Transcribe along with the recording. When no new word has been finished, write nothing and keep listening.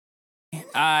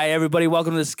Hi, everybody.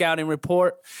 Welcome to the Scouting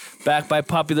Report. Back by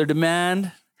popular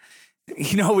demand.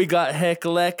 You know, we got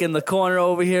Hecklek in the corner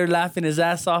over here laughing his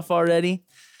ass off already.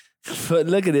 But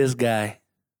look at this guy.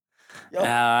 Yo,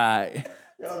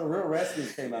 the real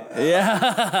wrestlers came out.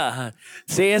 Yeah.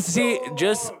 See,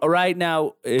 just right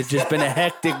now, it's just been a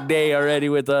hectic day already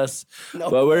with us. No.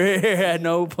 But we're here,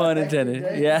 no pun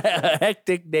intended. Yeah, a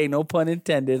hectic day, no pun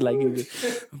intended.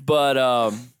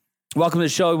 But welcome to the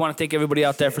show. We want to thank everybody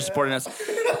out there for supporting us.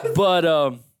 But,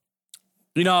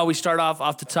 you know, we start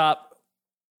off the top.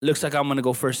 Looks like I'm going to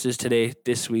go first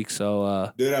this week.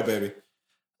 So do that, baby.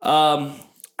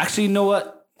 Actually, you know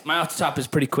what? My off the top is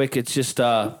pretty quick. It's just,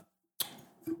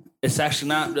 it's actually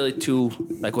not really too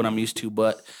like what I'm used to,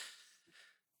 but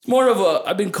it's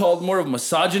I've been called more of a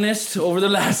misogynist over the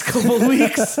last couple of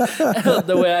weeks.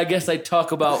 The way I guess I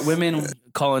talk about women,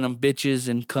 calling them bitches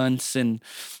and cunts and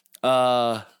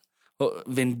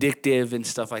vindictive and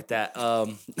stuff like that.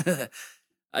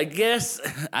 I guess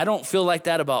I don't feel like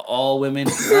that about all women.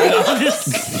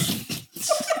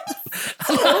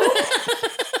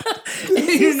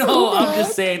 You know, I'm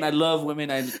just saying I love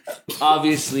women.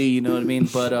 Obviously, you know what I mean.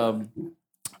 But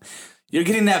you're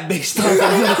getting that based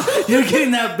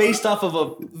off of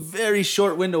a very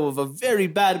short window of a very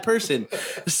bad person.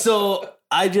 So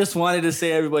I just wanted to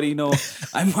say, everybody, you know,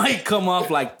 I might come off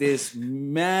like this,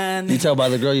 man. You tell by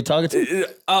the girl you talking to?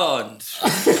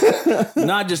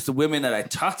 Not just the women that I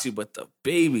talk to, but the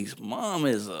baby's mom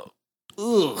is a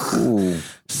ugh. Ooh.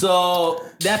 So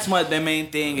that's the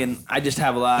main thing, and I just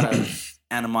have a lot of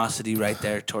animosity right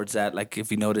there towards that. Like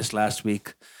if you noticed last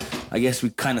week, I guess we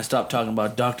kind of stopped talking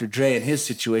about Dr. Dre and his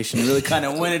situation. It really kind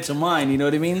of went into mine. You know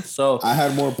what I mean? So I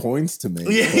had more points to make.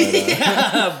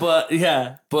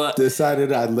 But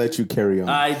decided I'd let you carry on.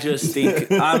 I just think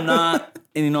I'm not.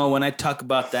 And you know, when I talk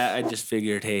about that, I just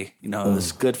figured, hey, you know, it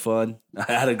was good fun.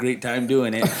 I had a great time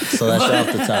doing it. So that's your off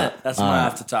the top. That's my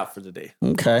off the top for the day.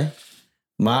 Okay.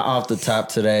 My off the top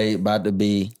today about to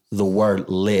be the word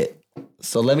lit.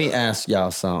 So let me ask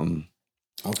y'all something.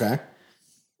 Okay.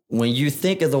 When you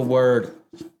think of the word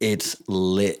it's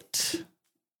lit,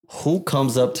 who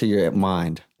comes up to your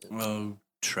mind? Oh,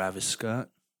 Travis Scott.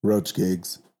 Roach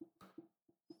Gigs.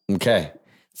 Okay.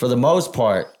 For the most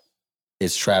part,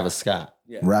 it's Travis Scott.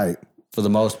 Yeah. Right. For the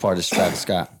most part, it's Travis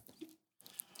Scott.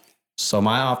 So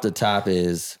my off the top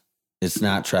is it's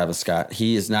not Travis Scott.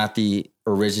 He is not the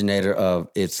originator of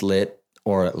it's lit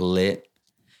or lit.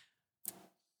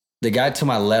 The guy to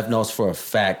my left knows for a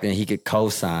fact, and he could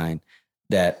co-sign,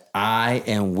 that I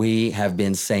and we have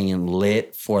been saying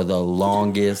lit for the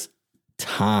longest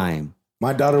time.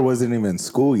 My daughter wasn't even in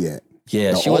school yet.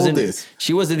 Yeah, she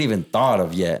wasn't even thought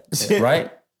of yet, right?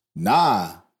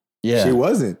 Nah. Yeah. She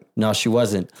wasn't. No, she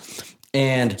wasn't.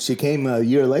 And she came a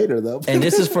year later though. And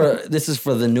this is for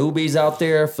the newbies out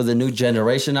there, for the new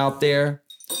generation out there.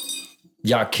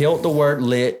 Y'all killed the word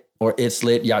lit or it's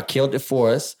lit. Y'all killed it for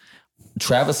us.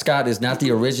 Travis Scott is not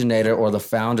the originator or the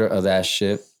founder of that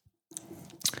shit.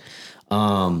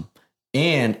 And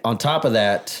on top of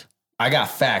that, I got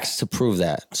facts to prove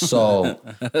that. So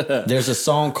there's a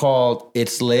song called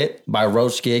It's Lit by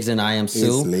Roach Gigs and I Am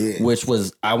Sue, which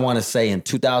was, I want to say in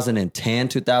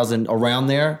 2010, around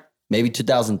there, maybe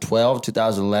 2012,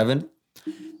 2011.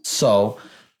 So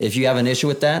if you have an issue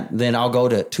with that, then I'll go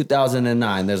to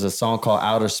 2009. There's a song called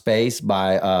Outer Space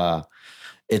by,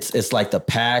 it's like the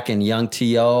Pack and Young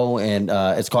T.O. and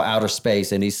it's called Outer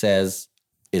Space. And he says,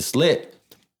 it's lit.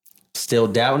 Still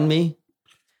doubting me?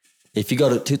 If you go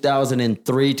to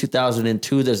 2003,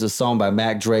 2002, there's a song by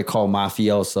Mac Dre called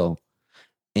Mafioso.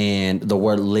 And the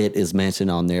word lit is mentioned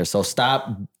on there. So stop.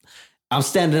 I'm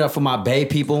standing up for my Bay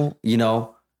people. You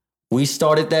know, we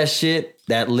started that shit,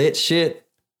 that lit shit,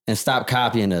 and stop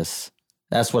copying us.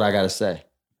 That's what I got to say.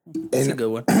 That's a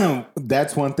good one.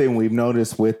 That's one thing we've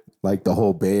noticed with like the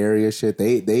whole Bay Area shit.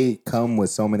 They come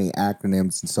with so many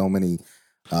acronyms and so many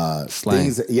slang.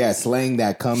 Things. Yeah, slang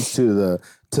that comes to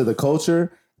the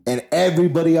culture, and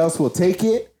everybody else will take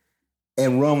it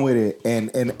and run with it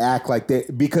and act like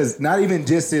that, because not even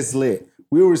just it's lit.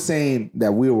 We were saying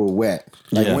that we were wet.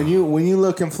 Like when you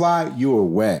look and fly, you were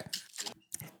wet.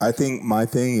 I think my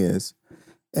thing is,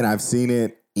 and I've seen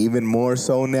it even more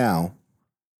so now,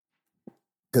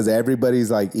 because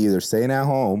everybody's like either staying at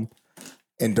home,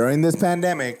 and during this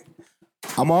pandemic,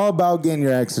 I'm all about getting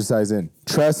your exercise in.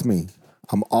 Trust me,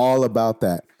 I'm all about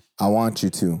that. I want you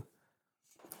to.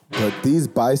 But these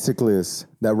bicyclists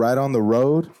that ride on the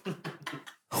road,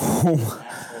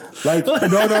 like,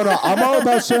 no. I'm all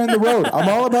about sharing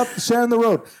the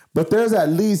road. But there's at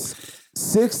least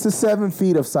 6 to 7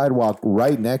 feet of sidewalk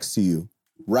right next to you.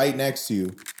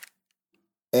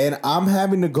 and I'm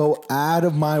having to go out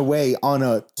of my way on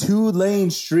a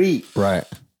 2-lane street. Right.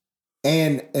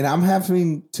 And I'm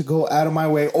having to go out of my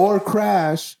way or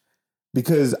crash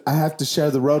because I have to share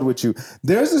the road with you.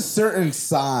 There's a certain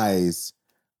size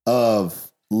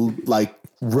of like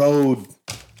road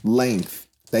length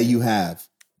that you have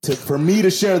for me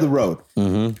to share the road.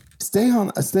 Mm-hmm. Stay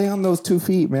on those 2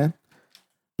 feet, man.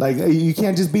 Like you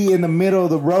can't just be in the middle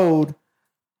of the road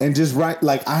and just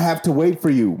like I have to wait for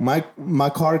you. My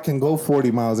car can go 40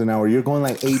 miles an hour. You're going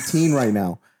like 18 right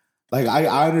now. Like,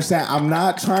 I understand. I'm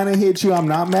not trying to hit you. I'm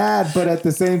not mad. But at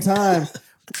the same time,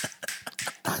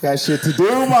 I got shit to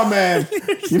do, my man.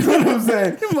 You know what I'm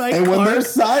saying? And when there's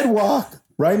sidewalk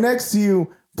right next to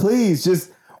you, please,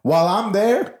 just while I'm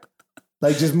there,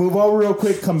 like, just move over real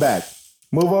quick, come back.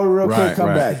 Move over real quick,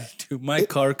 come back. Dude, my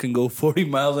car can go 40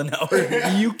 miles an hour.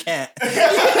 You can't.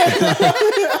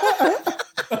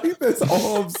 That's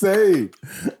all I'm saying.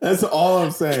 That's all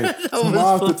I'm saying. Come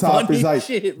off the top is like,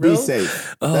 shit, be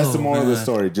safe. That's the moral of the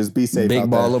story. Just be safe. Big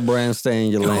baller brand, stay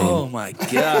in your lane. Oh my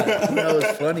god, that was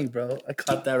funny, bro. I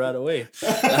caught that right away.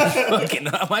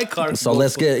 My car. So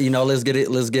let's get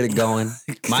it going.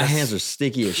 My hands are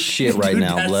sticky as shit right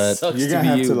now, blood. You're gonna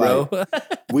have to like.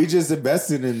 We just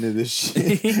invested into this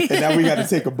shit, and now we got to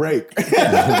take a break.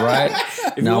 Right?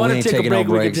 No, we ain't taking no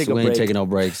breaks. We ain't taking no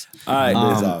breaks. All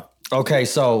right. Okay,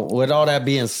 so with all that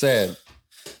being said,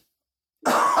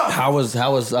 how was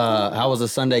the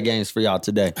Sunday games for y'all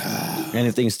today?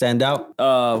 Anything stand out?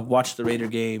 Watch the Raider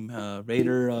game.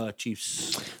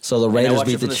 Chiefs. So the Raiders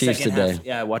beat the Chiefs today. Half.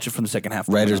 Yeah, I watched it from the second half.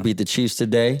 Raiders beat the Chiefs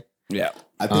today. Yeah.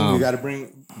 I think we got to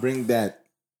bring that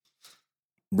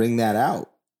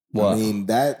out. What? I mean,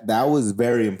 that was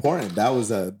very important. That was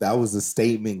a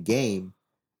statement game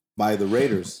by the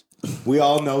Raiders. We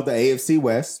all know the AFC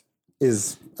West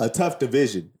is a tough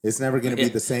division. It's never going to be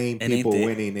the same people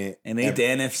winning it. And ain't the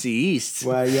NFC East.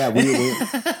 Well, yeah,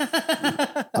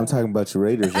 I'm talking about your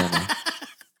Raiders right now.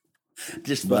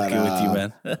 Just fucking with you,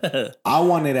 man. I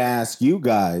wanted to ask you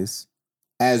guys,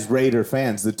 as Raider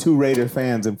fans, the 2 Raider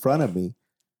fans in front of me,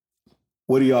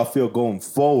 what do y'all feel going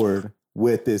forward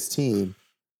with this team?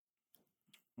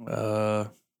 Want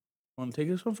to take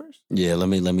this one first? Yeah, let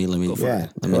me Go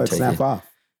take snap it. off.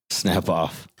 Snap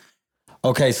off.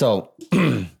 Okay, so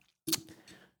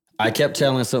I kept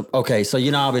telling some. Okay, so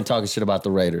I've been talking shit about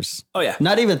the Raiders. Oh yeah,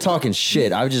 not even talking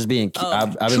shit. I've just been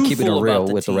I've been keeping it real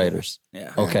with the Raiders.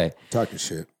 Yeah. Okay. Talking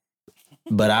shit.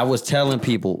 But I was telling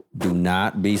people, do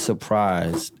not be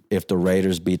surprised if the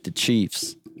Raiders beat the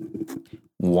Chiefs.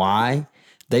 Why?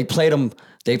 They played them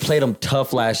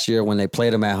tough last year when they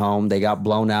played them at home. They got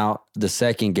blown out the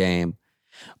second game,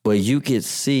 but you could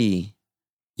see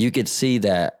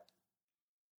that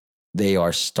they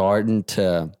are starting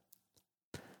to,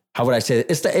 how would I say it?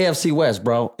 It's the AFC West,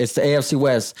 bro. It's the AFC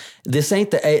West. This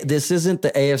isn't the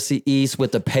AFC East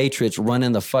with the Patriots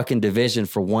running the fucking division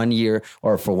for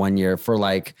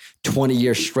like 20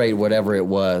 years straight, whatever it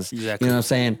was. Exactly. You know what I'm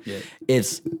saying? Yeah.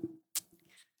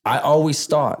 I always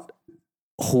thought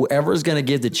whoever's going to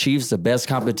give the Chiefs the best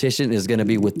competition is going to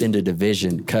be within the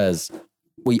division because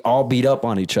we all beat up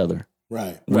on each other.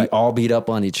 Right. We all beat up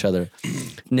on each other.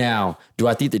 Now, do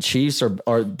I think the Chiefs or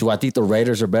do I think the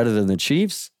Raiders are better than the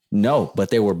Chiefs? No, but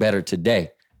they were better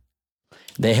today.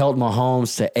 They held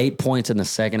Mahomes to 8 points in the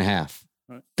second half.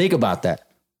 Right. Think about that.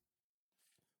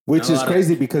 Which is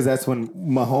crazy because that's when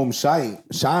Mahomes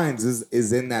shines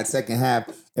is in that second half.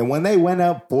 And when they went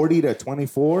up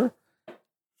 40-24,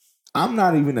 I'm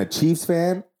not even a Chiefs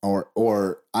fan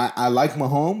or I like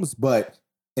Mahomes, but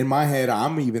in my head,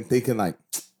 I'm even thinking like,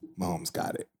 Mahomes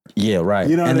got it. Yeah, right.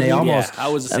 You know and what they I mean? almost, I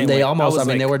was the same they way. almost, I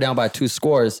mean, they were down by 2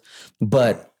 scores,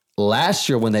 but last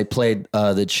year when they played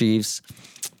the Chiefs,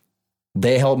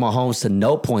 they held Mahomes to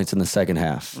no points in the second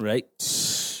half. Right.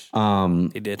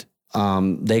 They did.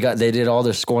 They did all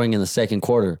their scoring in the second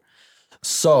quarter.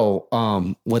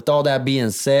 So, with all that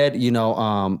being said,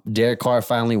 Derek Carr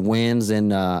finally wins in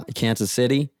Kansas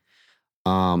City.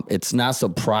 It's not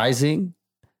surprising.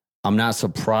 I'm not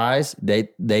surprised. They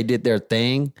did their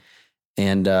thing,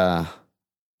 and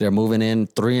they're moving in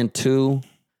 3-2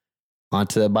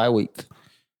 onto the bye week.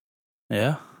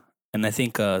 Yeah, and I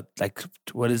think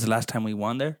what is the last time we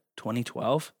won there?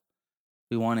 2012.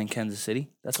 We won in Kansas City.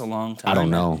 That's a long time. I don't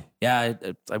know. Yeah,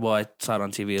 I saw it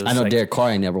on TV. I know Derek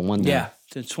Carr ain't never won there. Yeah,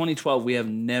 since 2012 we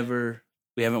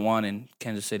haven't won in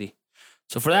Kansas City.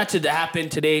 So for that to happen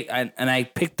today, and I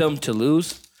picked them to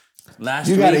lose last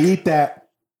week. You got to eat that.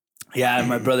 Yeah,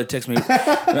 my brother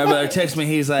texted me.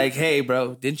 He's like, "Hey,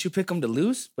 bro, didn't you pick them to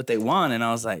lose? But they won." And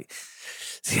I was like,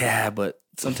 "Yeah, but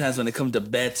sometimes when it comes to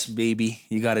bets, baby,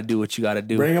 you got to do what you got to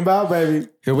do." Bring them out, baby.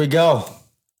 Here we go.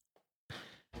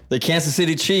 The Kansas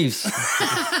City Chiefs.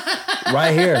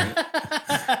 Right here.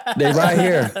 They right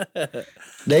here.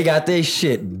 They got their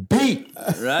shit beat.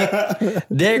 Right?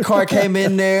 Derek Carr came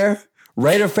in there.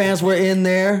 Raider fans were in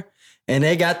there. And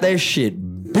they got their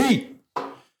shit beat.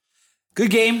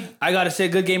 Good game. I got to say,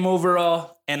 good game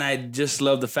overall. And I just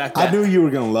love the fact that... I knew you were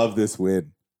going to love this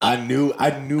win. I knew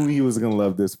he was going to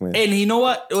love this win. And you know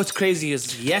what? What's crazy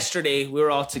is yesterday we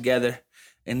were all together.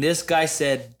 And this guy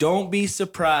said, don't be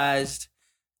surprised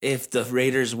if the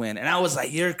Raiders win. And I was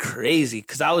like, you're crazy.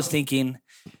 Because I was thinking,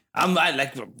 I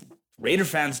like Raider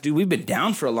fans, dude, we've been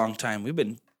down for a long time. We've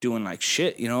been doing like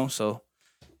shit, you know? So,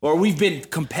 or we've been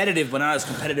competitive, but not as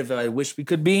competitive as I wish we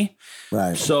could be.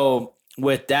 Right. So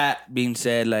with that being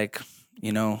said, like,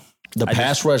 you know. The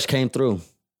pass rush came through.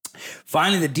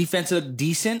 Finally, the defense looked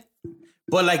decent.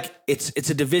 But like,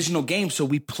 it's a divisional game. So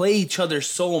we play each other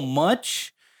so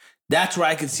much. That's where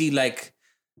I could see, like,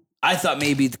 I thought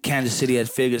maybe the Kansas City had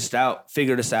figured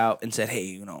us out and said, hey,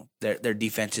 you know, their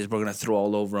defenses, we're going to throw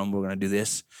all over them. We're going to do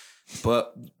this.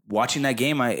 But watching that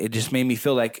game, it just made me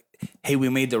feel like, hey, we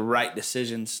made the right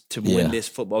decisions to win this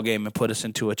football game and put us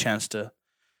into a chance to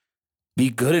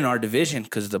be good in our division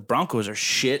because the Broncos are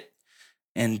shit.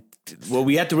 And what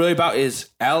we have to worry about is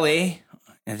L.A.,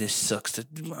 and this sucks.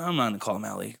 I'm not going to call them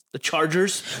LA. The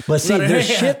Chargers. But see, they're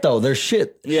shit, though. They're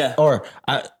shit. Yeah. Or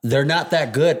they're not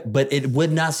that good, but it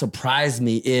would not surprise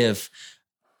me if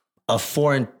a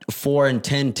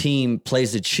 4-10 team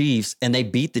plays the Chiefs and they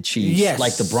beat the Chiefs,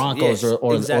 like the Broncos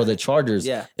or the Chargers.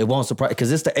 Yeah. It won't surprise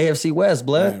because it's the AFC West,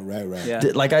 blood. Right. Yeah.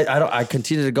 Like I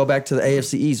continue to go back to the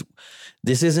AFC East.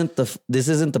 This isn't the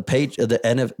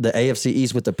AFC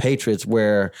East with the Patriots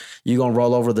where you're gonna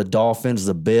roll over the Dolphins,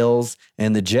 the Bills,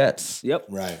 and the Jets. Yep.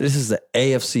 Right. This is the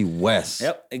AFC West.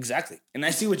 Yep, exactly. And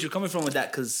I see what you're coming from with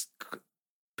that because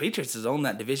Patriots has owned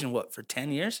that division, for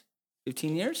 10 years?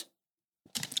 15 years?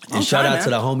 And shout out to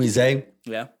the homie Zay.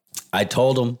 Yeah. I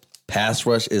told him pass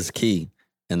rush is key.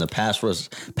 And the pass rush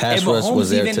was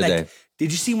there today. Like,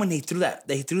 did you see when they threw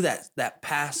that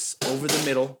pass over the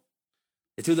middle?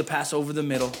 They threw the pass over the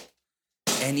middle,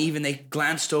 and even they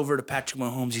glanced over to Patrick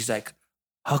Mahomes. He's like,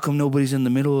 how come nobody's in the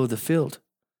middle of the field?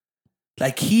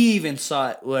 Like, he even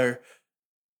saw it where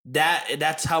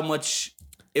that's how much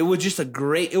it was just a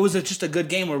good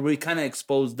game where we kind of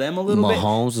exposed them a little bit.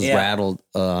 Mahomes was rattled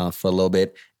for a little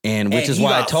bit, and which is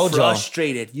why I told y'all.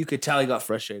 Frustrated. You could tell he got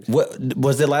frustrated. What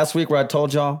was it last week where I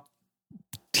told y'all?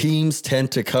 Teams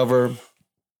tend to cover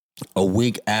a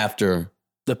week after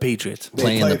the Patriots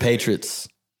playing the Patriots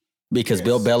because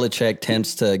Bill Belichick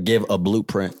tends to give a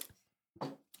blueprint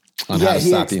on how to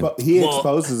stop you. He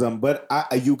exposes them, but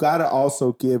you got to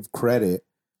also give credit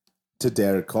to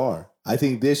Derek Carr. I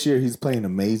think this year he's playing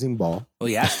amazing ball. Well,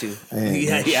 he has to. He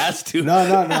has to.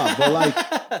 No. But like,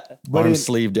 arm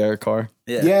sleeve Derek Carr.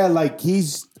 Yeah, like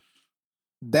he's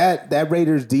that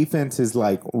Raiders defense is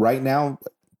like right now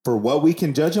for what we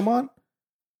can judge him on.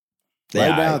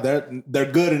 Right now,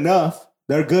 they're good enough.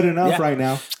 They're good enough right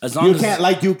now. As long as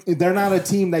they're not a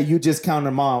team that you just count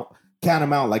them out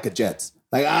like a Jets.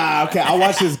 Like, okay, I'll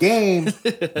watch this game,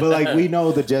 but like we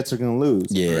know the Jets are gonna lose.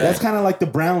 Yeah. That's kind of like the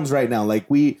Browns right now.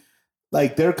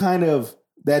 They're kind of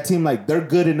that team, like they're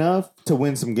good enough to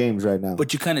win some games right now.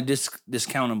 But you kind of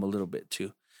discount them a little bit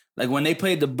too. Like when they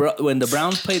played when the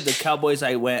Browns played the Cowboys,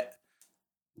 I went,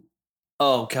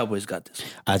 oh, Cowboys got this.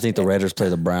 I think the Raiders play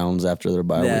the Browns after their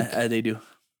bye week. Yeah, they do.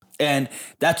 And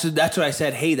that's what I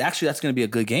said. Hey, actually, that's going to be a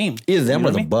good game. Either them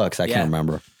or the Bucks. I can't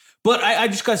remember. But I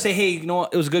just got to say, hey, you know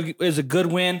what? It was good. It was a good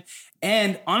win.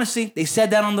 And honestly, they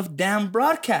said that on the damn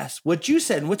broadcast. What you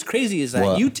said and what's crazy is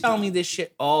that you tell me this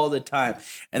shit all the time.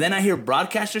 And then I hear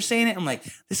broadcasters saying it. I'm like,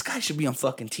 this guy should be on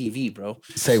fucking TV, bro.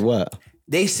 Say what?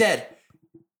 They said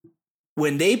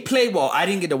when they played, I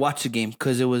didn't get to watch the game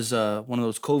because it was one of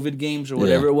those COVID games or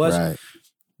whatever it was. Right.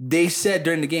 They said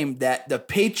during the game that the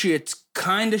Patriots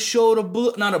kind of showed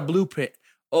not a blueprint,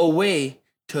 a way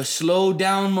to slow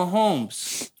down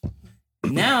Mahomes.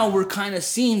 Now we're kind of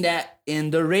seeing that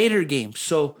in the Raider game.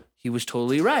 So he was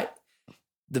totally right.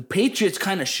 The Patriots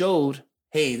kind of showed,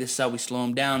 hey, this is how we slow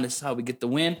them down. This is how we get the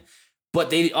win.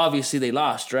 But they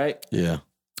lost, right? Yeah.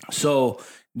 So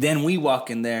then we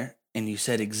walk in there and you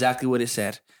said exactly what it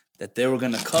said, that they were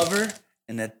going to cover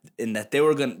and that they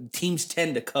were going teams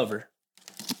tend to cover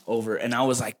over. And I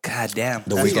was like, God damn.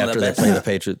 The week after they play the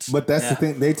Patriots. But that's the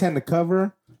thing. They tend to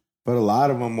cover, but a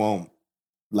lot of them won't.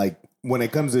 Like when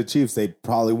it comes to the Chiefs, they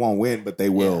probably won't win, but they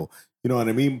will. You know what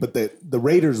I mean? But the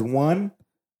Raiders won,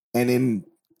 and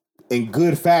in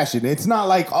good fashion. It's not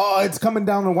like, it's coming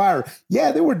down the wire.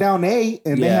 Yeah, they were down 8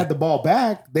 and they had the ball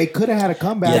back. They could have had a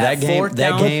comeback. Yeah, that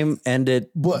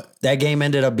game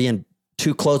ended up being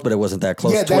too close, but it wasn't that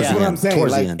close. Yeah, that's what I'm saying.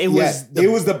 Towards Like, the end. it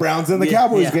was the Browns and the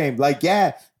Cowboys game. Like,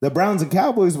 the Browns and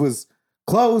Cowboys was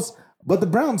close, but the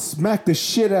Browns smacked the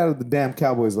shit out of the damn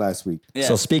Cowboys last week. Yeah.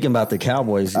 So speaking about the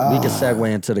Cowboys, we can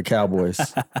segue into the Cowboys.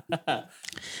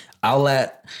 I'll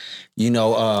let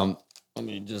I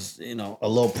mean, just a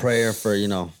little prayer for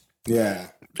Yeah.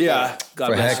 God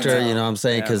for bless Hector, you. you know what I'm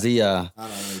saying? Because he, I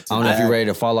don't know if he's ready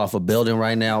to fall off a building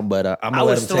right now, but I'm I gonna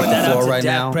let was him take throwing the that out floor to right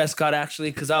Dak now. Prescott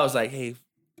actually, because I was like, hey,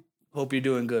 hope you're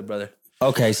doing good, brother.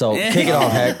 Okay, so kick it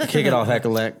off,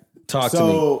 Hector. Talk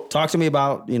to me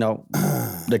about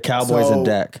the Cowboys and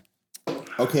Dak.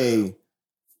 Okay,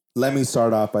 let me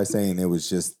start off by saying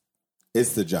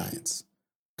it's the Giants.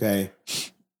 Okay,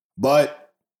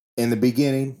 but in the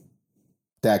beginning,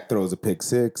 Dak throws a pick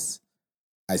six.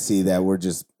 I see that we're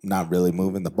just not really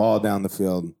moving the ball down the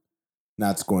field,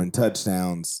 not scoring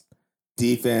touchdowns.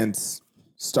 Defense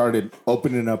started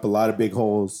opening up a lot of big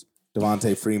holes.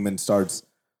 Devontae Freeman starts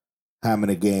having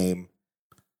a game.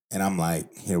 And I'm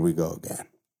like, here we go again.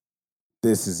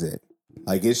 This is it.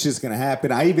 Like, it's just going to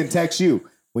happen. I even text you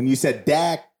when you said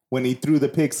Dak, when he threw the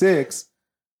pick six,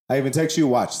 I even text you,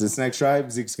 watch this next drive,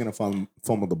 Zeke's going to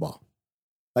fumble the ball.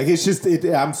 Like, it's just,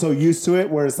 I'm so used to it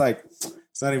where it's like,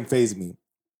 it's not even fazing me.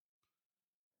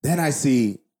 Then I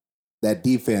see that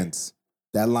defense,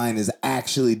 that line is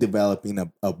actually developing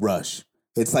a rush.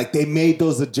 It's like they made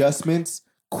those adjustments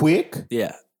quick.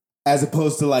 Yeah. As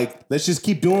opposed to like, let's just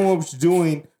keep doing what we're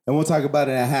doing and we'll talk about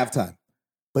it at halftime.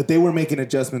 But they were making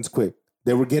adjustments quick.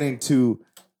 They were getting to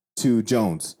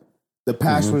Jones. The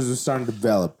pass rush was starting to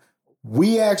develop.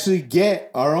 We actually get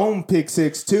our own pick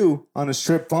six too on a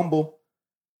strip fumble.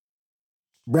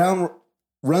 Brown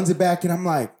runs it back and I'm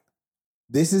like,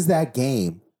 this is that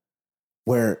game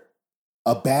where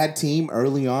a bad team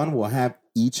early on will have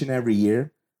each and every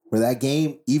year where that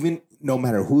game, even no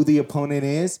matter who the opponent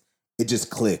is, it just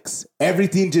clicks.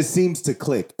 Everything just seems to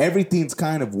click. Everything's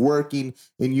kind of working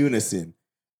in unison.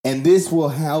 And this will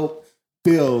help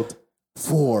build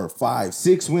 4, 5,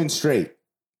 6 wins straight,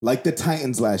 like the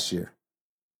Titans last year,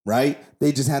 right?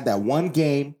 They just had that one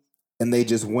game and they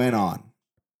just went on.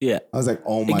 Yeah. I was like,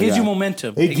 oh my God. It gives you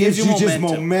momentum. It gives you just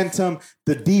momentum.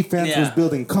 The defense was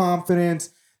building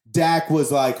confidence. Dak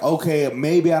was like, okay,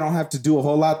 maybe I don't have to do a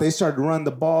whole lot. They started to run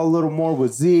the ball a little more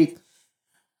with Zeke.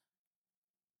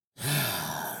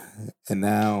 And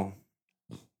now,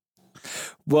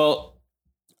 well,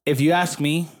 if you ask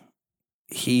me,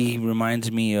 he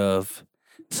reminds me of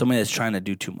somebody that's trying to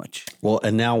do too much. Well,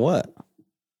 and now what?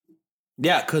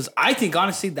 Yeah, because I think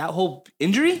honestly that whole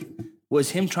injury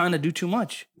was him trying to do too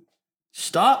much.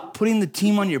 Stop putting the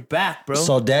team on your back, bro.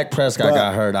 So Dak Prescott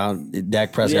got hurt.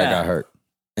 Dak Prescott got hurt.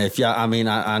 If y'all, I mean,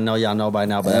 I know y'all know by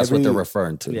now, but that's what they're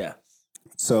referring to. Yeah.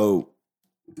 So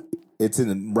it's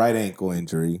a right ankle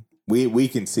injury. We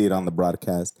can see it on the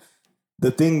broadcast.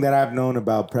 The thing that I've known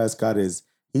about Prescott is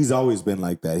he's always been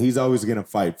like that. He's always going to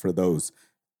fight for those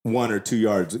 1 or 2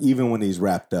 yards, even when he's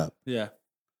wrapped up. Yeah.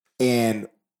 And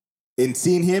in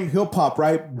seeing him, he'll pop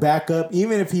right back up,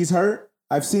 even if he's hurt.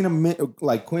 I've seen him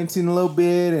like quinting a little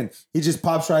bit, and he just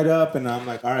pops right up, and I'm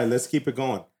like, all right, let's keep it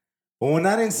going. But when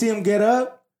I didn't see him get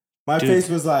up, my face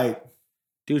was like...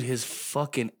 Dude, his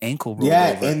fucking ankle rolled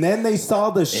over. And then they saw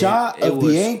the shot of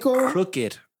the ankle.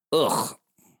 Crooked. Ugh.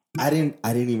 I didn't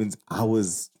even... I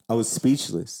was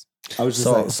speechless. I was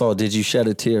just So did you shed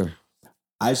a tear?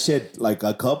 I shed like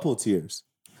a couple tears.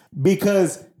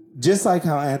 Because just like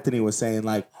how Anthony was saying,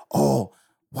 like, oh,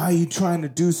 why are you trying to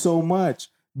do so much?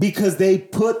 Because they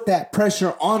put that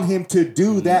pressure on him to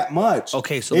do that much.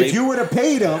 Okay, so if you would have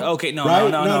paid him, okay, no.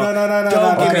 Hold on.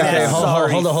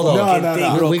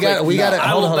 We got to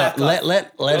hold on.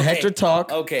 Let Hector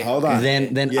talk. Okay, hold on.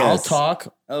 Then I'll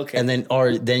talk. Okay, and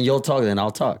then you'll talk. Then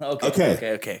I'll talk.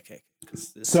 Okay.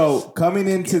 So coming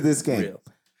into this game,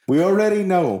 we already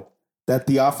know that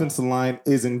the offensive line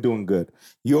isn't doing good.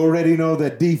 You already know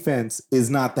that defense is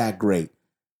not that great,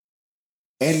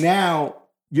 and now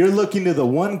you're looking to the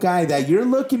one guy that you're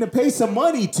looking to pay some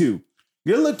money to.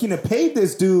 You're looking to pay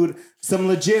this dude some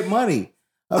legit money.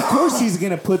 Of course, he's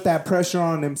going to put that pressure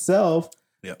on himself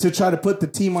to try to put the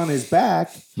team on his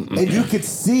back. And you could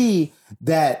see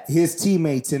that his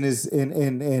teammates and his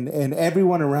and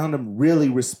everyone around him really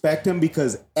respect him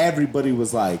because everybody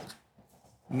was like,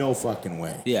 no fucking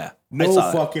way. Yeah. No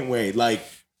fucking way. Like,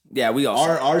 yeah, we all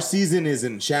our season is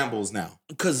in shambles now.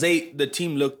 Because the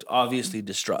team looked obviously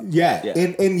distraught. Yeah.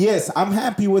 And yes, I'm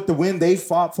happy with the win. They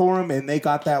fought for him and they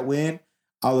got that win.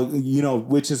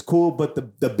 Which is cool. But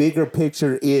the bigger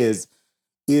picture is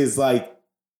like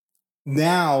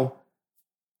now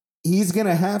he's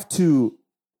gonna have to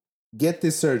get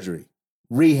this surgery,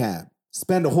 rehab,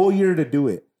 spend a whole year to do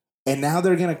it. And now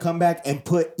they're going to come back and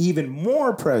put even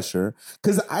more pressure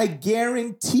because I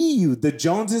guarantee you the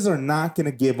Joneses are not going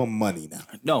to give them money now.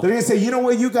 No. They're going to say, you know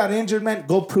what? You got injured, man.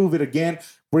 Go prove it again.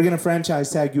 We're going to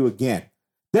franchise tag you again.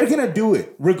 They're going to do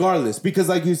it regardless because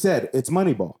like you said, it's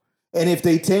Moneyball. And if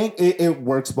they tank, it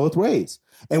works both ways.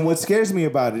 And what scares me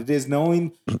about it is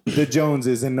knowing the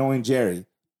Joneses and knowing Jerry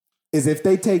is if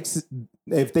they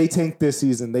tank this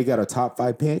season, they got a top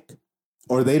 5 pick.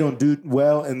 Or they don't do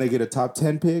well and they get a top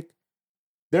 10 pick,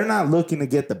 they're not looking to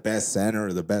get the best center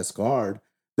or the best guard.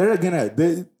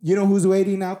 You know who's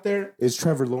waiting out there? Is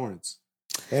Trevor Lawrence.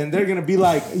 And they're going to be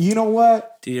like, you know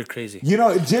what? Dude, you're crazy. You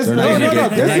know, just no.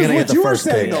 This is what you were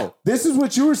saying, though. This is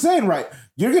what you were saying, right?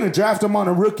 You're going to draft him on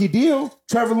a rookie deal.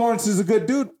 Trevor Lawrence is a good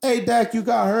dude. Hey, Dak, you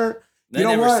got hurt. You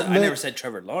know what? I never said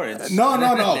Trevor Lawrence. No.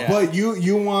 Yeah. But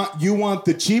you want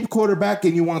the cheap quarterback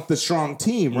and you want the strong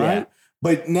team, right? Yeah.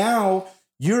 But now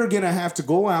you're going to have to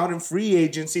go out in free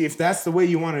agency, if that's the way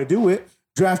you want to do it,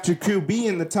 draft your QB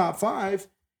in the top 5,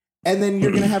 and then you're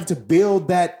going to have to build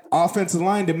that offensive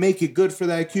line to make it good for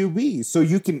that QB. So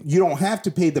you don't have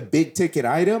to pay the big ticket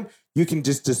item. You can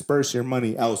just disperse your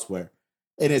money elsewhere,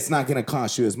 and it's not going to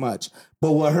cost you as much.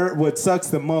 But what sucks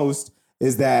the most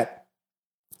is that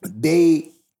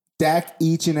Dak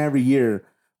each and every year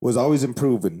was always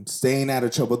improving, staying out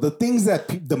of trouble. The things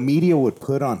that the media would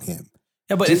put on him.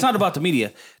 Yeah, but it's not about the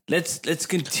media. Let's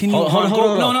continue. Hold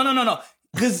on. No.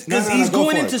 Because he's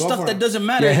going into stuff that doesn't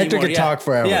matter anymore. Hector could talk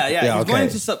forever. Yeah. He's going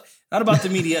into stuff, not about the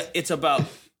media. It's about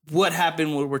what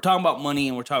happened. We're talking about money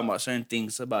and we're talking about certain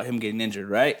things about him getting injured,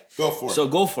 right? Go for it. So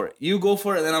go for it. You go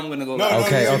for it, then I'm going to go.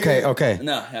 Okay.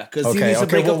 No, yeah. Because he needs to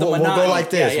break up the monotony. We'll go like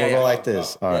this. We'll go like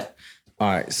this. All right. All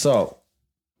right. So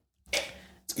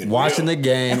watching the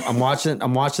game. I'm watching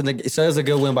the. So it was a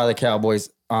good win by the Cowboys.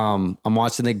 I'm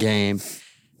watching the game,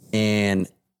 and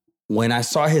when I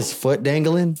saw his foot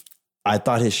dangling, I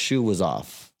thought his shoe was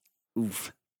off.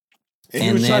 Oof.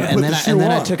 And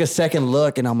then I took a second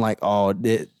look, and I'm like, oh,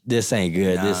 this ain't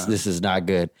good. Nah. This is not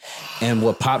good. And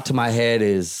what popped to my head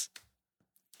is,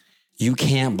 you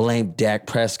can't blame Dak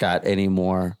Prescott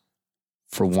anymore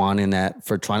for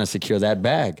trying to secure that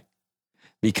bag,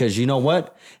 because you know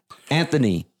what,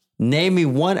 Anthony, name me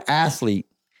one athlete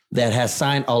that has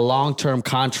signed a long-term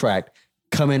contract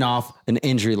coming off an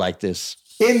injury like this.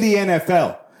 In the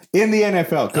NFL.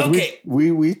 Okay.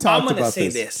 We talked about this. I'm going to say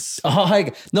this. Oh,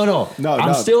 no.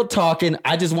 I'm still talking.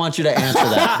 I just want you to answer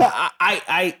that.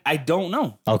 I don't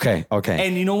know. Okay.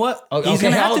 And you know what? He's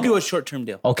going to have to do a short-term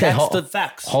deal. Okay. That's the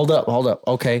facts. Hold up.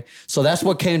 Okay. So that's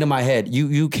what came to my head.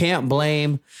 You can't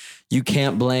blame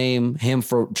him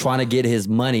for trying to get his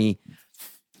money.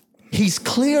 He's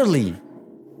clearly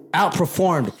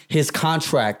outperformed his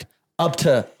contract up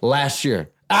to last year.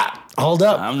 Hold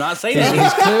up. I'm not saying that.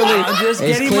 I'm just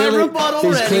getting my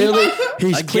rebuttal ready.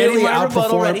 He's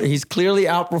clearly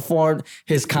outperformed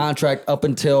his contract up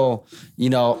until,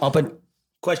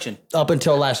 Question. Up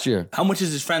until last year. How much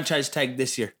is his franchise tag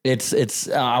this year?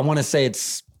 I want to say in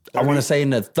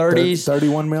the 30s.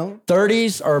 31 million?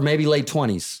 30s or maybe late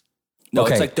 20s. No,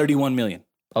 it's like 31 million.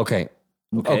 Okay.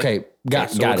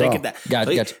 Got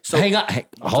it. So hang on.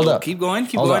 Hold up. Keep going.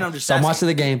 I'm just. So I'm watching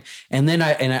the game, and then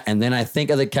I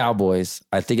think of the Cowboys.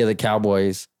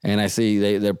 And I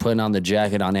see they're putting on the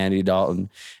jacket on Andy Dalton,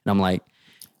 and I'm like,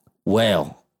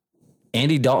 well,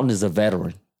 Andy Dalton is a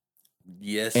veteran.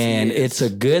 Yes, and it's a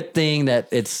good thing that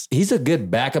he's a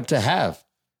good backup to have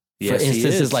for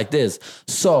instances like this.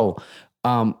 So,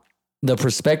 the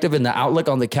perspective and the outlook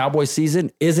on the Cowboys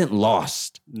season isn't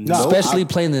lost, especially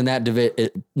playing in that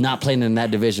not playing in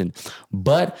that division.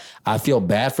 But I feel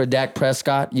bad for Dak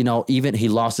Prescott. Even he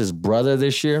lost his brother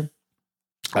this year.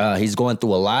 He's going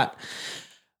through a lot.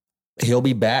 He'll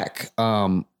be back.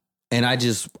 And I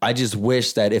just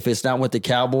wish that if it's not with the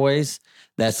Cowboys,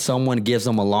 that someone gives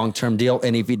him a long-term deal.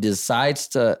 And if he decides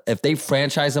if they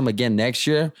franchise him again next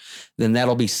year, then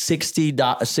that'll be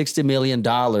 $60 million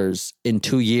in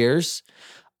 2 years.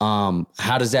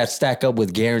 How does that stack up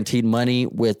with guaranteed money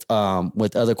with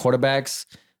other quarterbacks?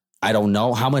 I don't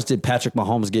know. How much did Patrick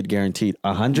Mahomes get guaranteed?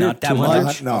 100? Not that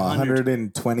much. No,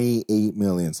 128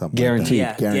 million something. Guaranteed.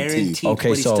 Like that. Guaranteed. Okay,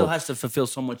 but he still has to fulfill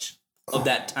so much of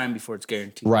that time before it's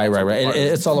guaranteed. Right.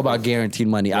 It's all about guaranteed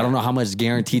money. Yeah. I don't know how much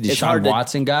guaranteed Deshaun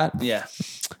Watson got. Yeah.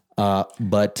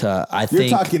 But I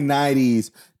think you're talking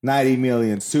 90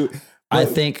 million. I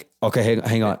think. Okay,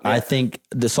 hang on. Yeah. I think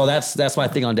so. That's my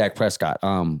thing on Dak Prescott.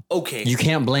 Okay. You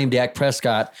can't blame Dak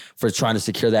Prescott for trying to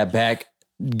secure that bag,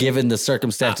 given the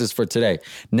circumstances for today.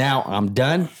 Now I'm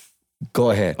done. Go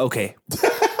ahead. Okay.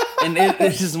 And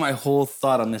this is my whole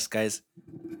thought on this, guys.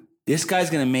 This guy's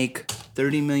gonna make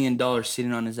 $30 million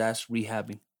sitting on his ass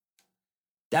rehabbing.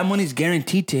 That money's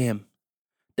guaranteed to him.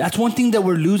 That's one thing that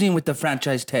we're losing with the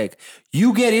franchise tag.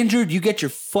 You get injured, you get your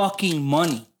fucking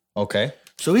money. Okay.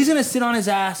 So he's going to sit on his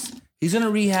ass, he's going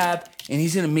to rehab, and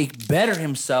he's going to make better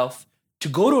himself to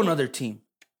go to another team.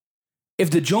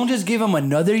 If the Joneses give him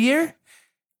another year,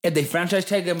 if they franchise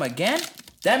tag him again,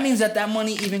 that means that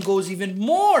money even goes even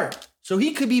more. So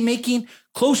he could be making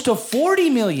close to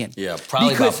 $40 million. Yeah,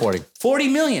 probably about 40.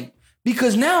 $40 million.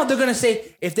 Because now they're going to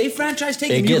say, if they franchise tag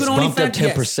him, it you gets can only bumped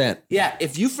up 10%. Yeah,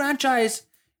 if you franchise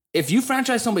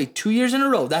somebody 2 years in a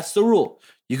row, that's the rule.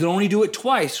 You can only do it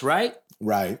twice, right?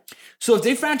 Right. So if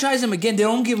they franchise him again, they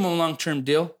don't give him a long-term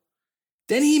deal.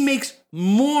 Then he makes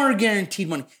more guaranteed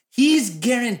money. He's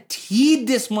guaranteed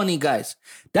this money, guys.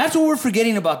 That's what we're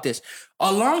forgetting about this.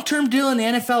 A long-term deal in the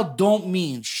NFL don't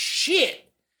mean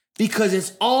shit because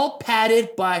it's all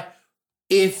padded by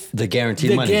the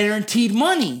guaranteed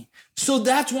money. So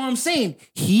that's what I'm saying.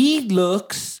 He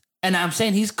looks, and I'm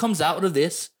saying he comes out of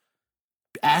this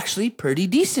actually pretty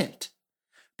decent.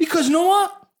 Because you know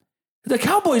what? The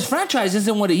Cowboys franchise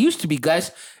isn't what it used to be,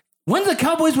 guys. When the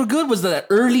Cowboys were good was the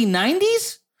early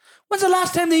 90s. When's the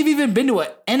last time they've even been to an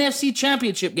NFC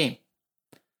championship game?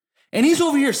 And he's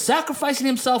over here sacrificing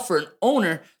himself for an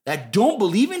owner that don't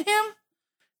believe in him?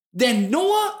 Then you know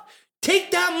what?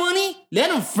 Take that money, let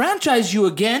him franchise you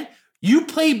again. You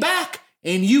play back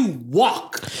and you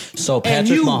walk. So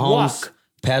Patrick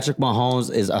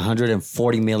Mahomes is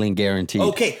 $140 million guaranteed.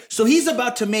 Okay, so he's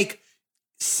about to make,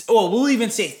 we'll even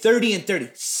say 30 and 30,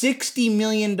 $60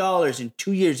 million in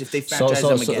 2 years if they franchise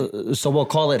him again. So we'll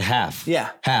call it half.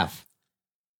 Yeah. Half.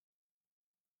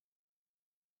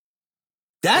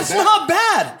 That's not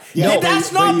bad. Yeah,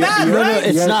 that's not bad, right?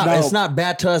 It's not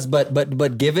bad to us,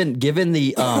 but given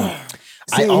the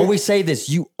I always say this: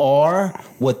 you are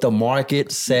what the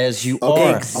market says you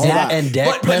are. Exactly. And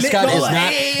Dak Prescott is not.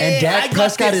 And Dak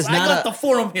Prescott is not. I got the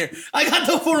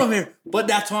forum here. But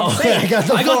that's what I'm saying. I got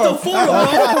the forum.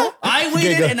 Bro. I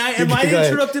waited and I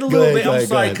interrupted a little bit. I'm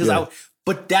sorry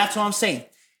but that's what I'm saying.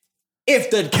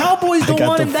 If the Cowboys don't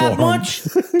want him that much,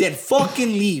 then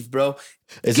fucking leave, bro.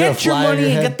 Get your money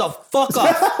and get the fuck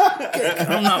off.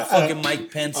 I'm not fucking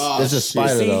Mike Pence. There's a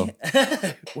spider, though.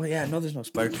 Well, yeah, no, there's no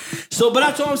spider. So, but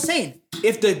that's what I'm saying.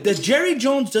 If the Jerry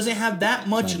Jones doesn't have that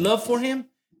much love for him,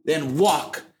 then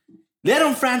walk. Let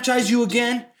him franchise you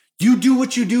again. You do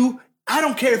what you do. I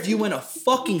don't care if you win a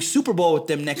fucking Super Bowl with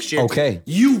them next year. Okay.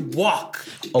 You walk.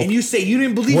 Okay. And you say you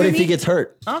didn't believe in me. What if he gets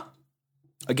hurt? Huh?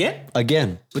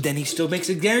 Again. But then he still makes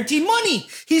a guaranteed money.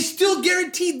 He's still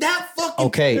guaranteed that fucking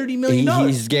 $30 million.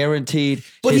 He's guaranteed.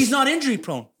 But he's not injury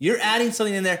prone. You're adding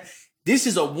something in there. This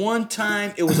is a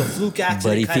one-time, it was a fluke accident.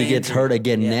 But if he gets hurt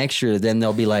again next year, then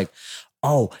they'll be like,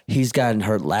 oh, he's gotten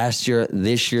hurt last year,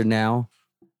 this year now.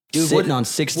 Dude, sitting on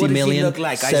 $60 million, what does he look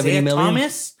like? 70 Isaiah million?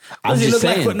 Thomas? I'm just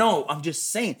saying. I'm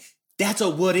just saying. That's a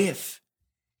what if.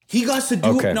 He got to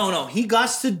do, he got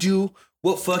to do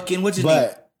what fucking, what's his name?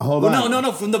 Hold on.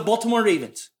 No, from the Baltimore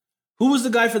Ravens. Who was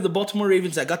the guy for the Baltimore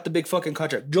Ravens that got the big fucking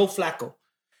contract? Joe Flacco.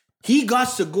 He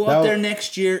got to go out there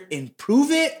next year and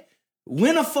prove it,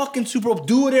 win a fucking Super Bowl,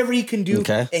 do whatever he can do,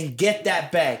 and get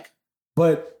that bag.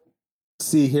 But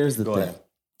see, here's the thing.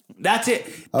 That's it.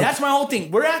 Okay. That's my whole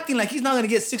thing. We're acting like he's not going to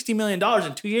get $60 million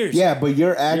in 2 years. Yeah, but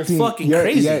you're fucking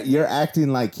crazy. You're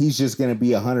acting like he's just going to be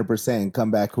 100% and come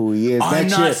back who he is. I'm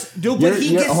not. Dude, but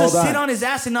he gets to sit on his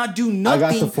ass and not do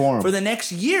nothing for the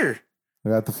next year. I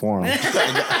got the forum. I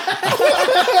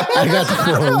got the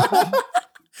forum.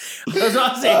 That's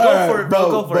what I'm saying. Go for it, bro.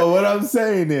 Go for it. But what I'm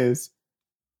saying is,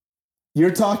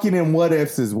 you're talking in what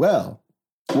ifs as well.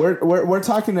 We're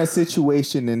talking a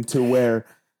situation into where,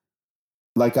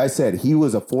 like I said, he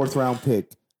was a 4th round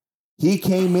pick. He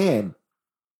came in,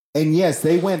 and yes,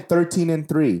 they went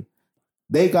 13-3.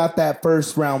 They got that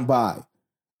 1st round bye.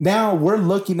 Now we're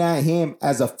looking at him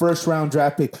as a 1st round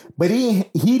draft pick, but he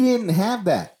didn't have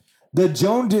that. The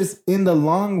Joneses in the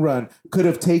long run could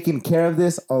have taken care of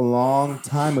this a long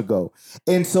time ago.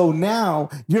 And so now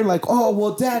you're like, oh,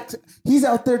 well, Dak, he's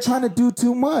out there trying to do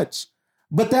too much.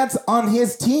 But that's on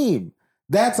his team.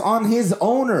 That's on his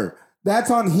owner.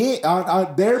 That's on him.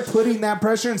 They're putting that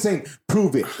pressure and saying,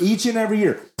 prove it each and every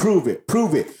year. Prove it.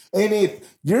 And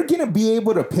if you're going to be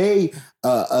able to pay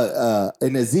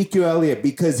an Ezekiel Elliott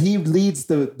because he leads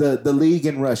the league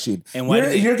in rushing, and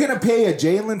you're going to pay a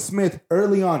Jalen Smith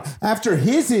early on after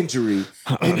his injury,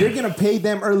 and you're going to pay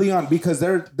them early on because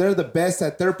they're the best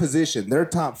at their position. They're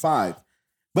top 5.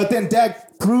 But then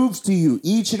Dak proves to you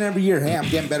each and every year, hey, I'm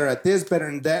getting better at this, better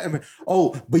than that.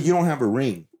 Oh, but you don't have a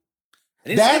ring.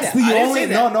 That's the only.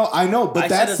 No, I know, but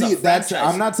that's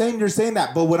I'm not saying you're saying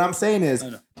that, but what I'm saying is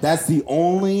That's the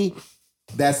only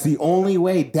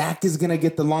way Dak is gonna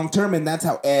get the long term, and that's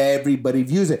how everybody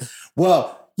views it.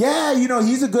 Well, yeah,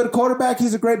 he's a good quarterback,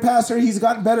 he's a great passer, he's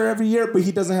gotten better every year, but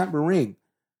he doesn't have a ring.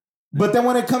 But then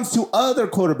when it comes to other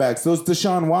quarterbacks, those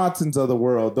Deshaun Watsons of the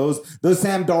world, those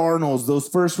Sam Darnolds, those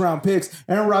first round picks,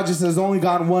 Aaron Rodgers has only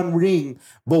gotten one ring.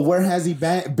 But where has he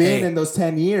been in those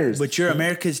 10 years? But you're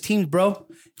America's team, bro.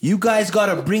 You guys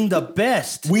got to bring the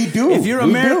best. We do. If you're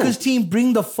America's team,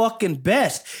 bring the fucking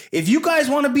best. If you guys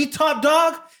want to be top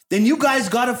dog, then you guys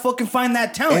got to fucking find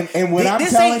that talent. And what I'm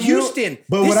this telling ain't you, Houston.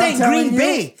 but This what ain't I'm telling Green you-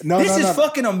 Bay. No, this no, is no.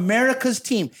 fucking America's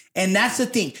team. And that's the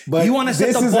thing. But You want to set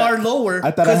this the is bar a- lower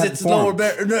I thought I because had it's form.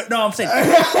 lower. No, I'm saying,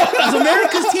 as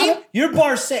America's team, your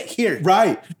bar's set here.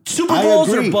 Right. Super I Bowls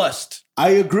agree. or bust.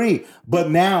 I agree.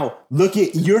 But now,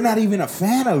 you're not even a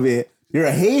fan of it. You're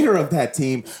a hater of that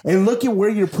team. And look at where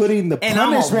you're putting the And I'm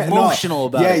punishment. emotional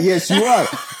about it. Yes, you are.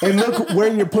 And look where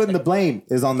you're putting the blame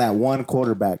is on that one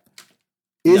quarterback.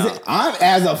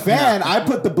 As a fan, I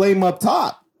put the blame up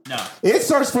top. No. It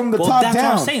starts from the top that's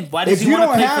down. what I'm saying. Why does he want to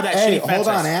play for that shitty hold on,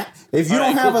 franchise? Ant. If you All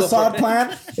don't right, have cool, a go solid for it.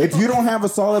 plan, if you don't have a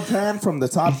solid plan from the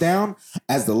top down,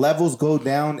 as the levels go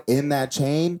down in that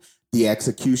chain, the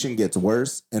execution gets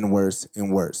worse and worse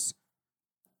and worse.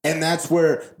 And that's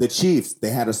where the Chiefs, they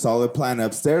had a solid plan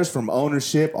upstairs from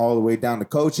ownership all the way down to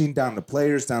coaching, down to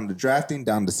players, down to drafting,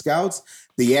 down to scouts.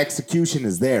 The execution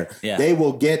is there. Yeah. They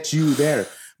will get you there.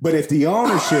 But if the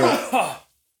ownership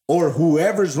or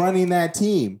whoever's running that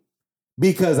team,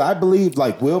 because I believe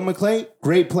like Will McClay,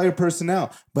 great player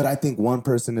personnel, but I think one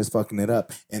person is fucking it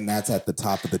up, and that's at the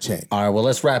top of the chain. All right, well,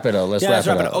 let's wrap it up. Let's wrap it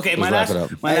up. Okay, Let's wrap it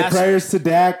up. my Hey, last prayers to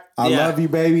Dak. I Yeah. love you,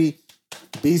 baby.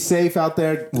 Be safe out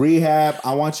there. Rehab.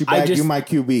 I want you back. You're my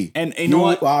QB. And you know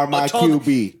what? are my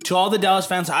QB. To all the Dallas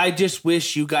fans, I just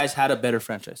wish you guys had a better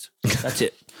franchise. That's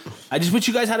it. I just wish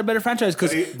you guys had a better franchise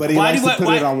because But he likes to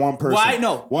put it on one person. Why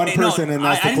no One person, and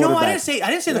that's the I know. quarterback. I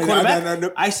didn't say the No, quarterback.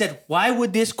 no. I said why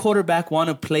would this quarterback want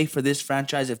to play for this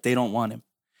franchise if they don't want him?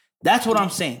 That's what I'm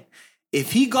saying.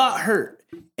 If he got hurt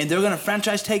and they're gonna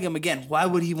franchise tag him again, why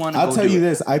would he want to? I'll tell you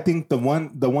this. I think the ones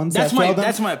That's that failed him.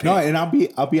 that's my opinion. No, and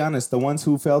I'll be honest. The ones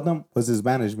who failed him was his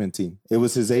management team. It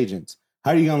was his agents.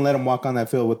 How are you gonna let him walk on that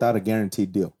field without a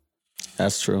guaranteed deal?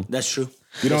 That's true. That's true.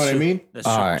 You know what I mean? That's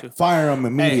All true. right. Too. Fire him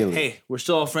immediately. Hey, we're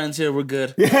still all friends here. We're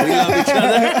good. We love each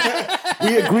other.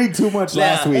 We agreed too much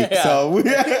last week, yeah. so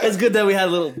It's good that we had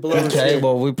a little blow. Okay,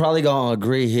 well, we probably gonna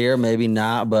agree here, maybe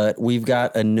not, but we've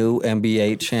got a new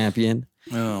NBA champion,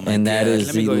 Oh my and that God. is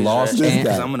Let me the go use Los that, 'cause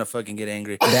Angeles. I'm gonna fucking get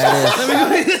angry.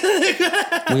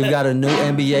 That is, we've got a new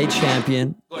NBA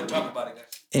champion, Go ahead, talk about it, guys.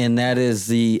 and that is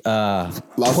the Los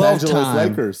 12 Angeles time,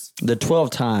 Lakers. the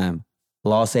 12-time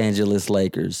Los Angeles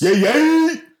Lakers.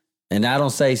 Yeah. And I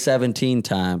don't say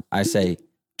 17-time, I say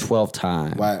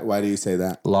 12-time Why do you say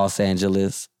that? Los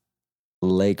Angeles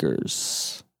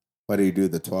Lakers. Why do you do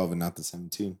the 12 and not the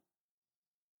 17?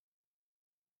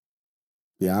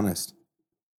 Be honest.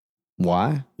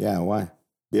 Why? Yeah, why?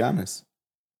 Be honest.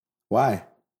 Why?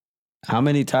 How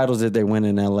many titles did they win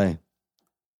in LA?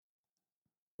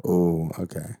 Oh,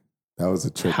 okay. That was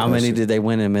a trick. How many did they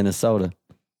win in Minnesota?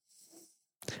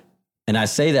 And I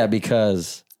say that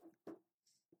because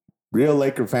real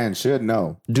Laker fans should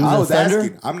know? Do I the was Thunder-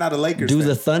 asking. I'm not a Lakers do fan.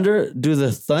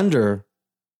 the Thunder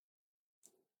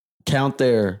count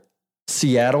their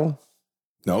Seattle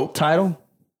Nope. title?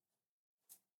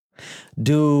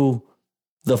 Do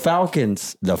the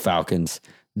Falcons,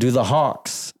 do the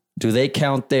Hawks, do they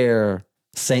count their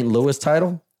St. Louis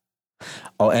title?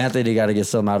 Oh, Anthony got to get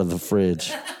something out of the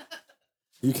fridge.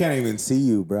 You can't even see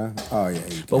you, bro. Oh yeah.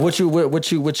 You But what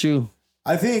you?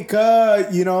 I think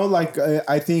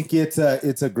I think it's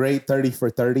a great 30 for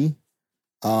 30.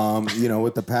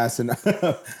 With the passing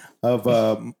of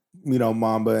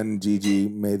Mamba and Gigi,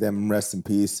 may them rest in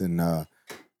peace. And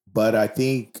but I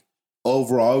think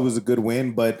overall it was a good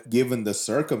win. But given the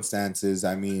circumstances,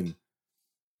 I mean,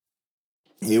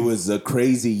 it was a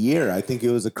crazy year. I think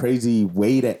it was a crazy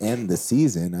way to end the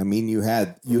season. I mean, you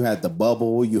had the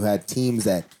bubble, you had teams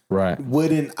that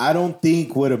I don't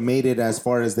think would have made it as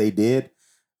far as they did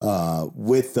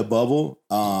with the bubble.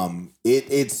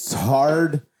 It's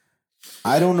hard.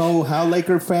 I don't know how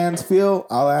Laker fans feel.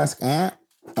 I'll ask Ant.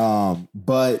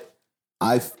 But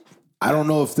I don't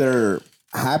know if they're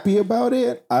happy about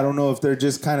it. I don't know if they're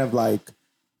just kind of like,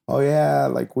 oh yeah,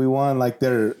 like we won,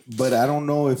 but I don't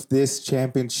know if this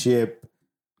championship,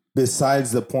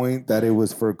 besides the point that it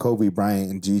was for Kobe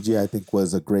Bryant and Gigi, I think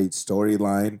was a great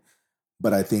storyline.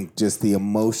 But I think just the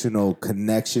emotional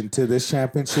connection to this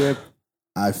championship,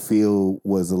 I feel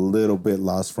was a little bit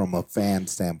lost from a fan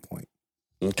standpoint.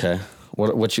 Okay.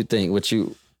 What you think?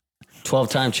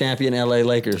 12-time champion LA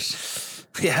Lakers.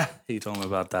 Yeah, he told me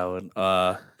about that one.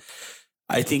 I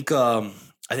think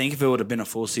if it would have been a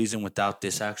full season without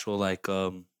this actual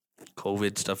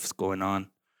COVID stuff going on,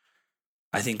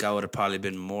 I think I would have probably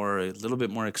been a little bit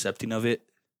more accepting of it.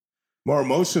 More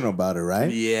emotional about it,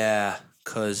 right? Yeah,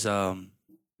 because Kobe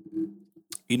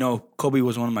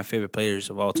was one of my favorite players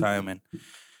of all time, and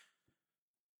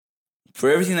for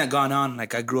everything that gone on,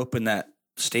 like I grew up in that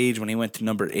stage when he went to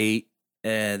number 8,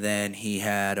 and then he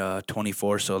had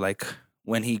 24. So like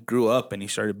when he grew up and he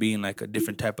started being like a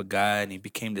different type of guy, and he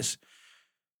became this.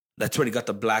 That's where he got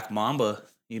the Black Mamba.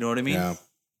 You know what I mean? Yeah.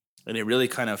 And it really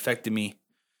kind of affected me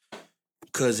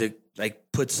because it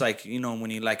like puts like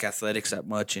when you like athletics that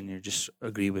much and you just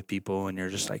agree with people and you're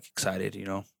just like excited,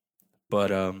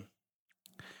 But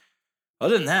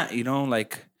other than that,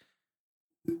 like.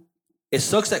 It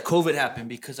sucks that COVID happened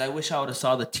because I wish I would have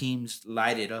saw the teams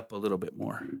light it up a little bit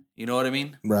more. You know what I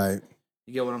mean? Right.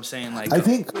 You get what I'm saying? Like I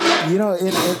think,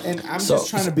 and I'm just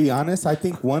trying to be honest. I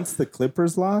think once the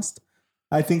Clippers lost,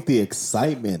 I think the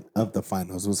excitement of the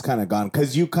finals was kind of gone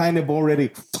because you kind of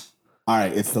already, all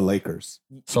right, it's the Lakers.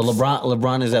 So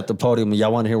LeBron is at the podium.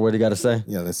 Y'all want to hear what he got to say?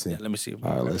 Yeah, let's see. Yeah, let me see. All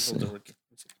right, let's see.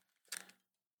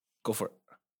 Go for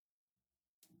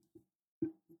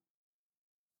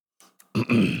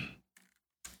it.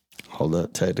 Hold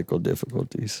up, technical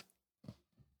difficulties.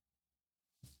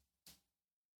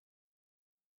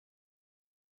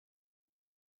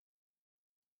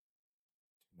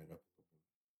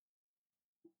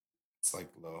 It's like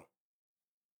low.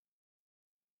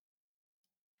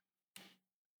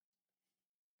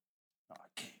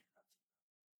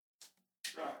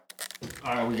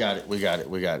 All right, we got it.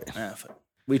 Yeah,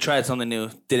 we tried something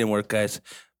new. Didn't work, guys.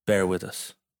 Bear with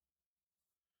us.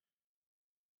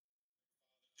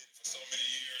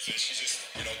 And she just,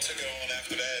 took it on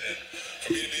after that. And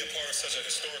for me to be a part of such a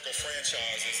historical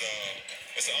franchise is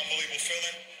it's an unbelievable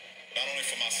feeling. Not only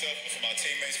for myself, but for my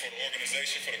teammates, for the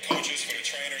organization, for the coaches, for the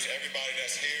trainers, everybody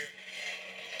that's here.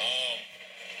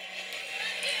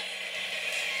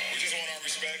 We just want our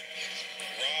respect.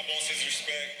 Rob wants his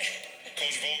respect.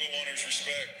 Coach Vogel wants his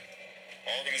respect.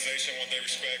 Our organization wants their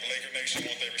respect. Laker Nation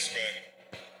wants their respect.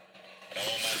 And I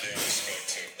want my damn respect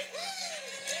too.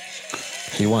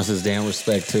 He wants his damn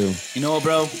respect too. You know what,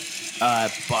 bro?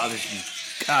 It bothers me.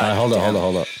 God, all right,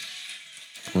 hold up.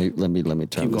 Let me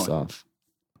turn this off.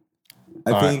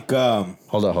 I think.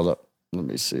 Hold up. Let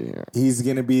me see here. He's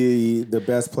gonna be the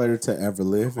best player to ever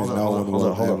live, and no one will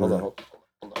ever.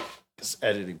 It's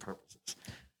editing purposes.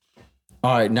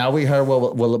 All right, now we heard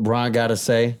what LeBron got to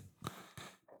say.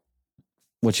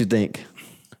 What you think?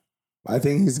 I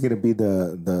think he's gonna be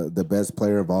the best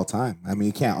player of all time. I mean,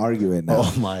 you can't argue it now.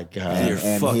 Oh my god! You're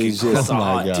fucking. That's a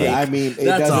hot take. I mean, it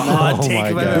that's doesn't a hot matter. take. Oh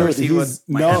If my I've ever seen one.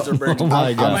 My hands are burning. Oh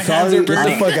my god! My hands are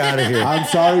burning. Get the fuck out of here! I'm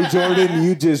sorry, Jordan.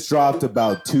 You just dropped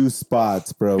about 2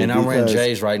 spots, bro. And I'm wearing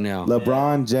J's right now.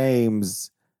 LeBron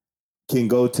James can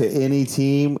go to any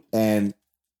team and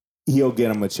he'll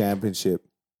get him a championship.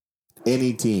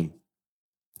 Any team.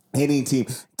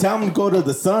 Tell him to go to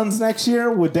the Suns next year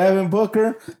with Devin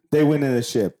Booker, they win in the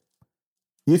ship.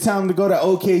 You tell him to go to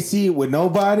OKC with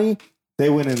nobody, they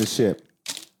win in the ship.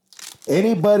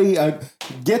 Anybody,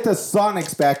 get the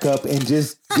Sonics back up and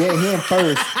just get him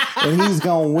first, and he's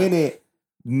going to win it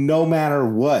no matter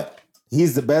what.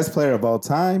 He's the best player of all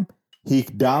time. He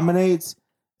dominates,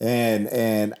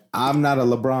 and I'm not a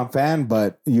LeBron fan,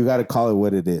 but you got to call it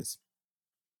what it is.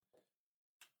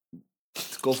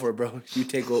 Go for it, bro. You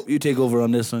take over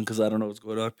on this one because I don't know what's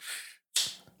going on.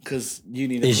 Because you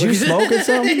need. Is you smoking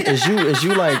something? Is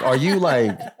you like? Are you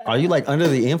like under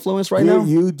the influence right now?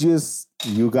 You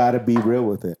got to be real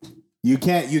with it. You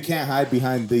can't hide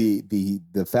behind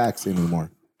the facts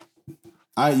anymore.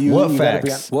 What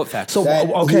facts? What facts? So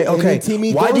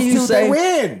okay. Why do you say they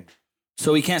win?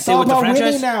 So he can't stay with the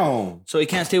franchise now. So he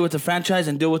can't stay with the franchise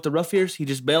and deal with the rough years. He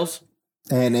just bails.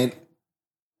 And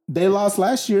they lost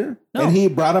last year, and he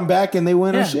brought them back, and they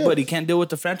win a ship. But he can't deal with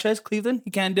the franchise, Cleveland.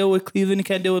 He can't deal with Cleveland. He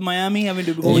can't deal with Miami. Having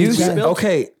to go.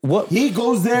 Okay, what he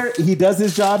goes there, he does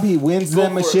his job, he wins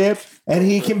them a ship, and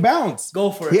he can bounce.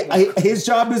 Go for it. His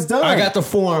job is done. I got the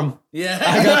form. Yeah,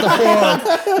 I got the form.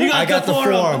 I got the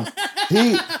form.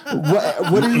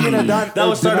 What are you gonna do? That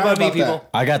was started by me, people.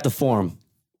 I got the form.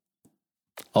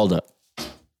 Hold up.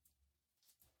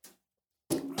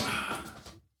 Where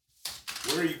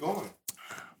are you going?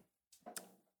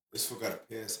 This fool got a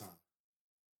piss, huh?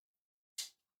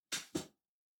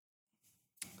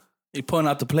 You pulling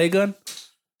out the play gun?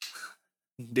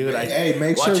 Dude, hey,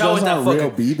 make sure those aren't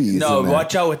real BBs. No,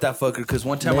 watch out with that fucker, because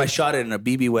one time I shot it and a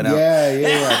BB went out.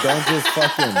 Yeah. Don't just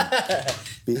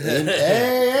fucking.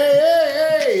 Hey.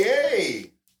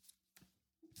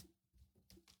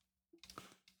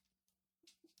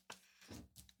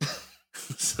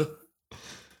 So,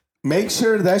 make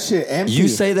sure that shit empty. You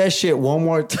say that shit one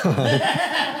more time.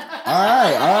 All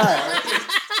right.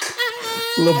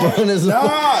 LeBron is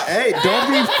hey,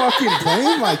 don't be fucking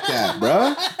playing like that,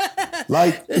 bro.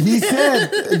 Like he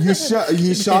said,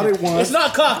 you shot it once. it's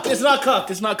not cocked. He hasn't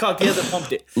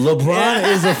pumped it. LeBron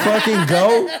is a fucking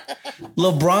goat.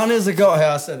 LeBron is a goat. Hey,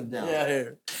 I'll set it down. Yeah,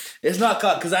 here. It's not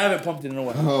cocked because I haven't pumped it in a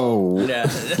while. Oh. Yeah.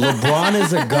 LeBron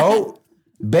is a goat?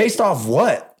 Based off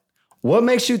what? What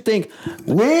makes you think?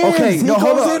 Wins. Okay, he no, goes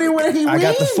hold on. anywhere he I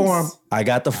got the wins. form.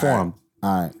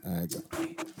 All right.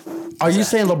 Are you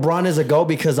saying LeBron is a GOAT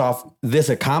because of this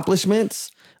accomplishment?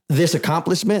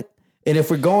 And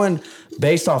if we're going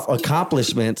based off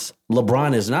accomplishments,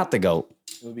 LeBron is not the GOAT.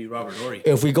 It would be Robert Horry.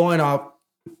 If we're going off...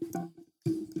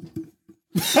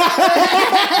 No,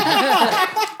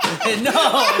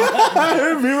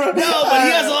 but he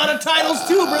has a lot of titles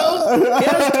too, bro. He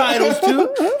has titles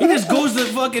too. He just goes to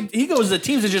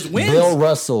teams that just wins. Bill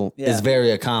Russell is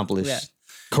very accomplished. Yeah.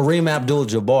 Kareem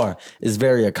Abdul-Jabbar is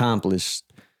very accomplished.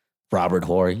 Robert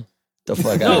Horry. The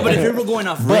fuck out No, but if you're going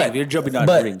off ring, you're jumping out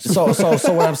of rings. So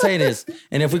what I'm saying is,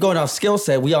 and if we're going off skill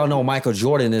set, we all know Michael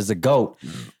Jordan is the GOAT.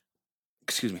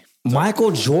 Excuse me.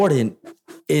 Michael Jordan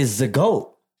is the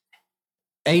GOAT.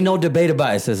 Ain't no debate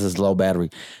about it. It says it's low battery.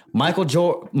 Michael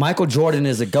Jordan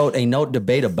is a GOAT. Ain't no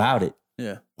debate about it.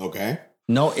 Yeah. Okay.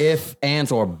 No ifs,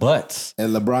 ands, or buts.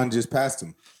 And LeBron just passed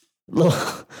him.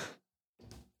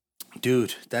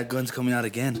 Dude, that gun's coming out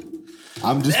again.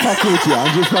 I'm just fucking with you.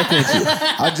 I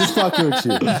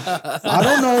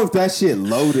don't know if that shit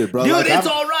loaded, bro. Dude, like, it's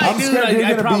all right, I'm dude. scared you're I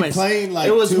gonna promise. be playing like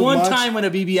it was too one much. time when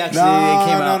a BB accident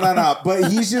came out. No.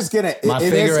 But he's just gonna. My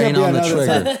finger ain't on the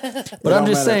trigger. But I'm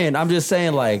just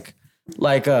saying, like,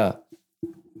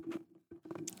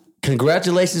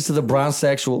 congratulations to the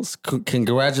Bronsexuals.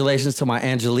 Congratulations to my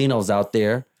Angelinos out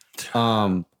there.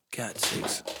 God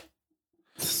sakes.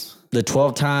 The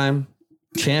 12-time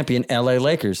champion LA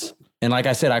Lakers. And like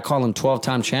I said, I call them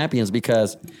 12-time champions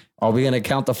because are we going to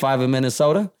count the 5 in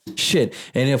Minnesota? Shit.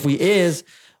 And if we is,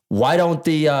 why don't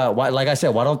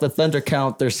the Thunder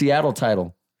count their Seattle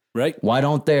title? Right. Why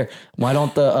don't the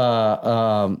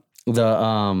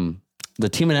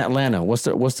team in Atlanta, what's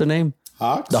the name?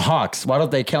 Hawks? The Hawks. Why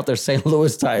don't they count their St.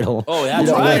 Louis title? Oh, that's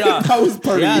right. That was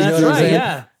pretty. Yeah, that's right.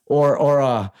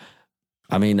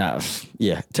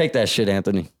 Yeah. Take that shit,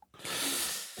 Anthony.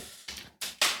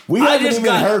 We haven't even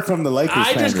heard from the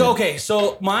Lakers. Okay.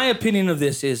 So my opinion of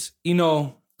this is,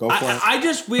 Go for it. I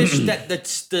just wish that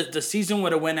the season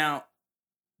would have went out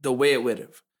the way it would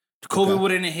have. COVID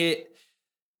wouldn't have hit.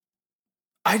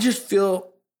 I just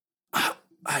feel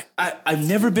I've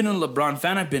never been a LeBron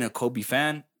fan. I've been a Kobe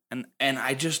fan, and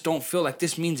I just don't feel like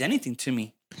this means anything to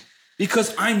me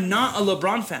because I'm not a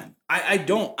LeBron fan. I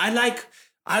don't. I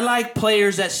like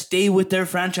players that stay with their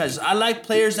franchises. I like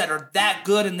players that are that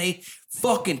good and they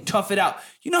fucking tough it out.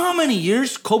 You know how many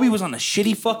years Kobe was on a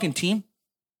shitty fucking team?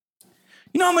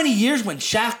 You know how many years when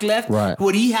Shaq left,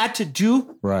 what he had to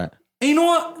do? Right. And you know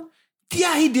what?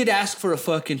 Yeah, he did ask for a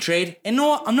fucking trade. And you know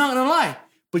what? I'm not going to lie.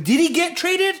 But did he get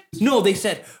traded? No, they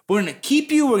said, we're going to keep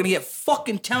you. We're going to get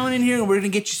fucking talent in here and we're going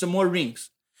to get you some more rings.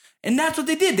 And that's what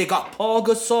they did. They got Paul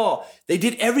Gasol. They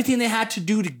did everything they had to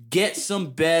do to get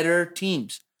some better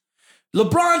teams.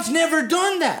 LeBron's never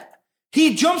done that.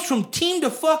 He jumps from team to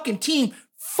fucking team,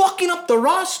 fucking up the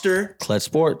roster. Clutch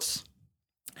Sports.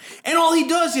 And all he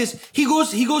does is he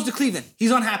goes to Cleveland.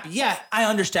 He's unhappy. Yeah, I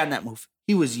understand that move.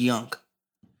 He was young.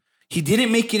 He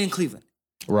didn't make it in Cleveland.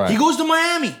 Right. He goes to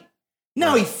Miami.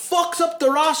 Now he fucks up the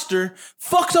roster,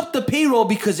 fucks up the payroll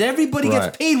because everybody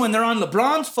gets paid when they're on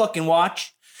LeBron's fucking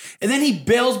watch. And then he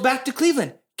bails back to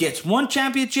Cleveland, gets one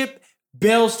championship,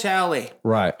 bails to LA.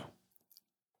 Right.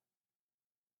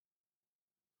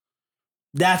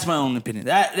 That's my own opinion.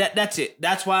 That's it.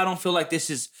 That's why I don't feel like this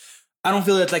is. I don't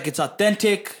feel it's like it's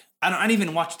authentic. I didn't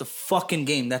even watch the fucking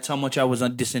game. That's how much I was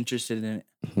disinterested in it.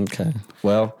 Okay.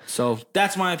 Well, so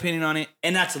that's my opinion on it,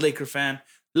 and that's a Laker fan.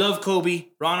 Love Kobe,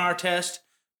 Ron Artest,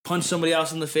 punch somebody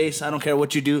else in the face. I don't care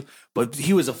what you do, but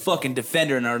he was a fucking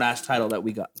defender in our last title that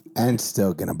we got. And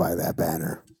still gonna buy that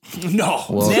banner. No,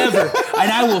 never.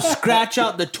 And I will scratch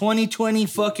out the 2020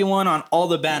 fucking one on all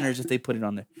the banners if they put it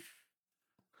on there.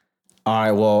 All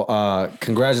right, well,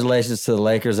 congratulations to the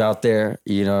Lakers out there.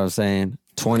 You know what I'm saying?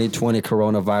 2020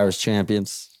 coronavirus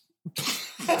champions.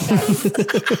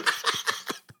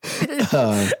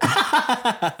 All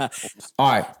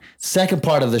right. Second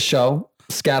part of the show,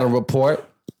 Scatter Report.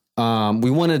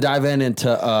 We want to dive into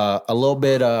a little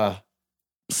bit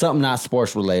something not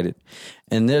sports related.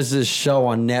 And there's this show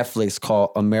on Netflix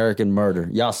called American Murder.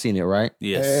 Y'all seen it, right?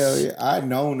 Yes. Hell yeah. I've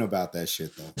known about that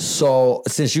shit, though. So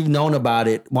since you've known about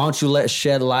it, why don't you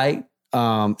shed light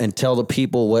and tell the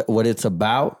people what it's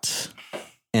about?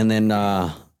 And then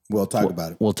we'll talk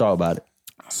about it. We'll talk about it.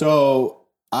 So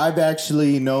I've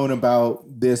actually known about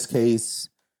this case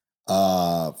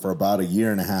for about a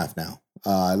year and a half now.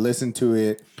 I listened to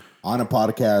it on a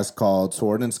podcast called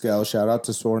Sword and Scale. Shout out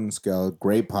to Sword and Scale.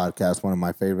 Great podcast. One of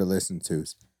my favorite listen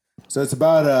tos. So it's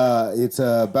about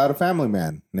a family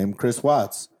man named Chris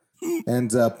Watts.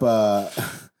 Ends up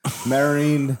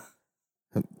marrying,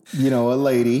 a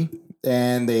lady,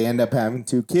 and they end up having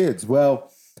 2 kids.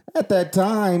 Well, at that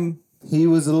time, he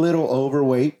was a little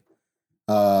overweight,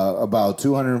 about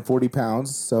 240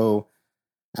 pounds. So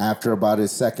after about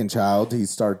his second child, he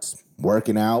starts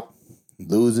working out,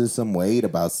 loses some weight,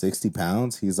 about 60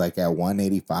 pounds. He's like at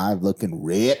 185, looking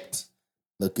ripped,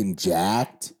 looking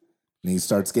jacked. And he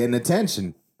starts getting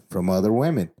attention from other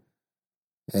women.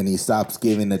 And he stops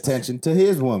giving attention to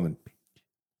his woman.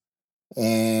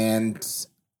 And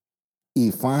he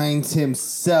finds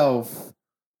himself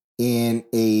in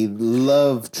a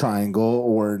love triangle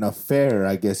or an affair,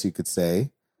 I guess you could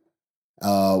say,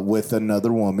 with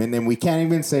another woman. And we can't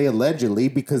even say allegedly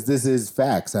because this is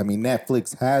facts. I mean,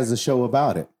 Netflix has a show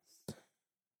about it.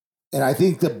 And I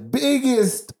think the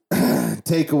biggest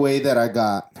takeaway that I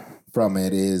got from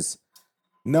it is,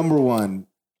 number one,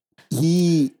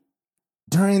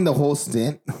 during the whole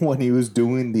stint when he was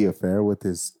doing the affair with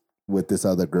this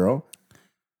other girl,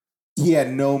 he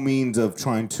had no means of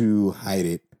trying to hide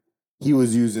it. He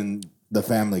was using the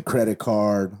family credit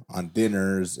card on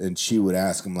dinners, and she would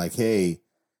ask him like, hey,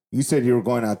 you said you were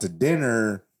going out to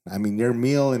dinner. I mean, your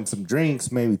meal and some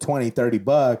drinks, maybe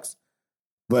 $20-$30,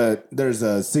 but there's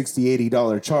a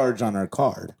 $60-$80 charge on our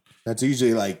card. That's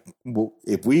usually like, well,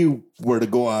 if we were to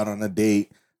go out on a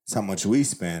date, it's how much we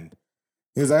spend.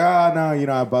 He was like, oh,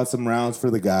 no, I bought some rounds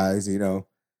for the guys,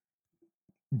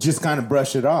 just kind of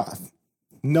brush it off.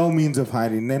 No means of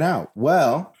hiding it out.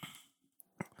 Well,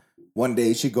 one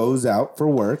day she goes out for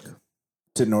work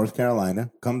to North Carolina,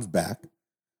 comes back,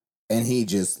 and he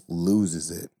just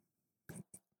loses it.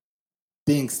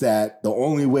 Thinks that the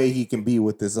only way he can be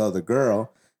with this other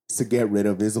girl is to get rid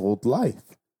of his old life.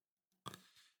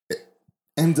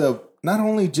 Ends up not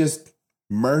only just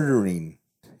murdering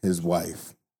his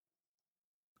wife,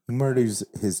 he murders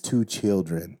his 2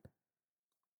 children,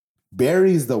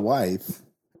 buries the wife,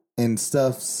 and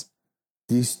stuffs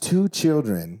these 2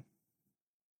 children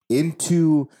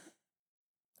into,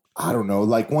 I don't know,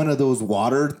 like one of those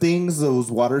water things, those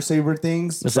water saver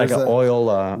things. It's like an oil.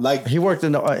 Like he worked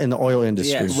in the oil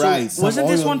industry, Yeah, right? Wasn't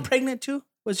this one pregnant too?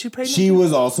 Was she pregnant? She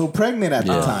was also pregnant at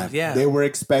the time. Yeah, they were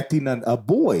expecting a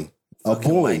boy,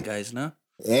 Fucking a boy, white guys, no.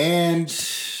 And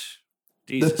Jesus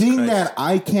the thing Christ. that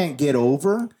I can't get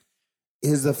over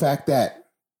is the fact that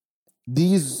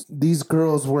these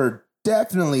girls were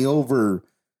definitely over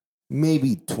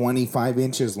maybe 25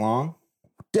 inches long.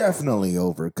 Definitely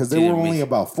over, because they were only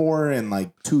about 4 and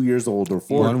like 2 years old or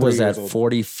 4. One was at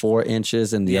 44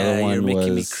 inches, and the other one you're making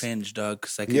me was cringe, dog.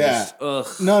 Because I can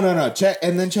No.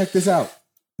 Check this out.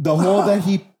 The hole that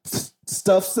he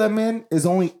stuffs them in is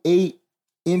only 8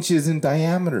 inches in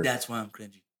diameter. That's why I'm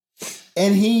cringing.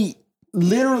 And he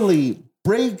literally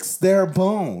breaks their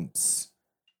bones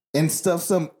and stuffs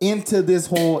them into this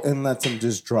hole and lets them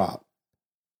just drop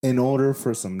in order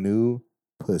for some new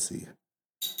pussy.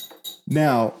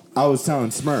 Now, I was telling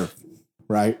Smurf,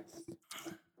 right?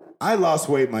 I lost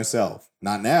weight myself.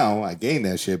 Not now. I gained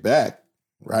that shit back,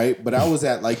 right? But I was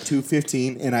at like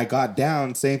 215 and I got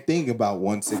down, same thing, about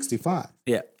 165.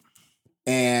 Yeah.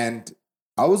 And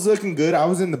I was looking good. I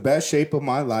was in the best shape of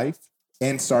my life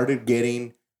and started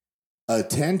getting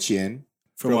attention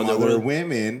from other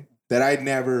women that I'd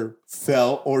never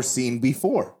felt or seen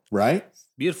before, right?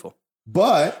 Beautiful.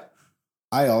 But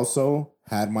I also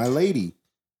had my lady.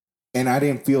 And I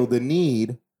didn't feel the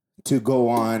need to go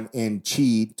on and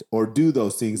cheat or do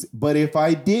those things. But if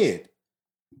I did,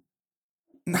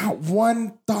 not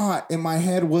one thought in my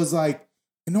head was like,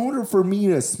 in order for me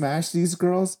to smash these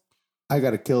girls, I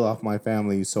got to kill off my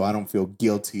family so I don't feel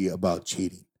guilty about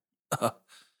cheating.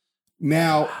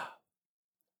 Now,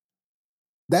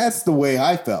 that's the way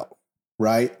I felt,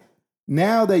 right?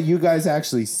 Now that you guys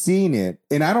actually seen it,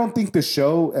 and I don't think the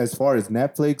show, as far as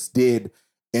Netflix, did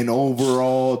an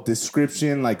overall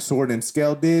description like Sword and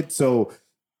Scale did. So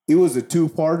it was a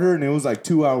 2-parter and it was like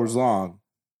 2 hours long.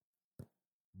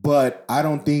 but I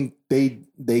don't think they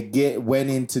went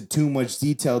into too much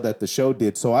detail that the show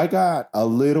did. So I got a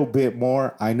little bit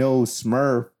more. I know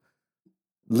Smurf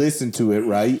listened to it,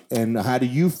 right? And how do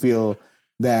you feel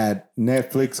that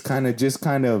Netflix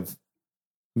kind of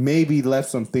maybe left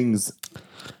some things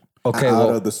out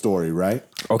of the story, right?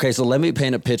 Okay, so let me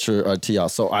paint a picture to y'all.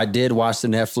 So I did watch the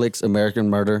Netflix American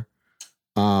Murder,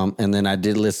 and then I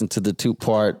did listen to the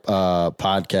 2-part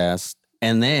podcast.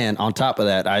 And then on top of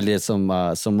that, I did some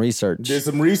research. Did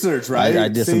some research, right? I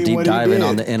did some deep diving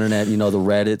on the internet, the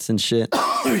Reddits and shit.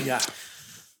 Yeah.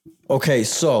 Okay,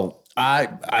 so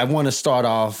I want to start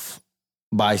off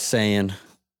by saying,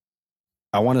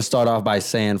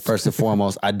 first and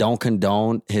foremost, I don't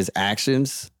condone his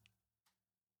actions.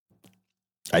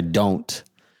 I don't.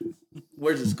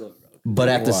 Where's this going, bro? But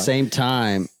at the same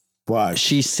time,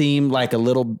 she seemed like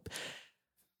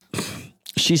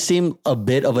she seemed a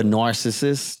bit of a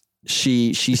narcissist.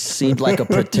 She seemed like a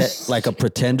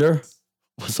pretender.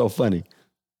 What's so funny?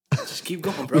 Just keep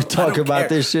going, bro. We talk about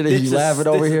this shit and you laughing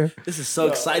over here. This is so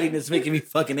exciting. It's making me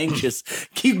fucking anxious.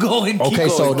 Keep going. Okay,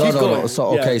 so no.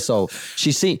 So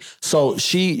she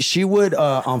would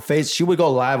she would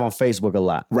go live on Facebook a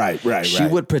lot. Right. She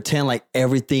would pretend like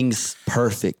everything's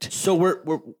perfect.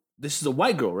 So this is a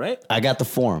white girl, right? I got the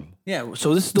form. Yeah.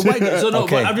 So this is the white girl. So no,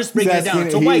 Okay. but I'm just breaking it down.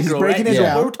 It's a white girl, right? breaking it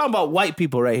down. We're talking about white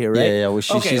people right here, right? Yeah. Well,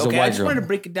 she's a white girl. I just wanted to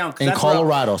break it down in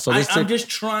Colorado. So I'm just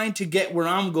trying to get where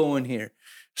I'm going here.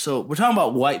 So we're talking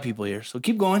about white people here. So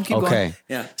keep going. Okay.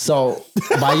 Yeah. So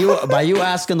by you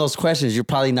asking those questions, you're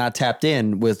probably not tapped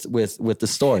in with the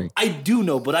story. I do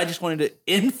know, but I just wanted to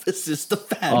emphasize the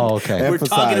fact. Oh, okay. We're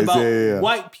talking Emphasize, about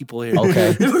white people here.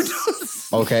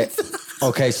 Okay.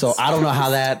 Okay. So I don't know how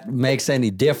that makes any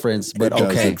difference, but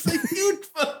okay. It's a huge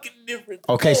fucking difference.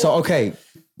 Okay.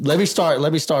 Let me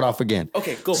start off again.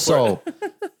 Okay, go for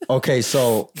it. Okay,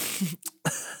 so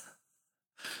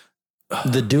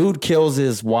the dude kills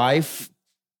his wife,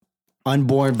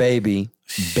 unborn baby,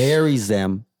 buries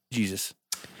them, Jesus,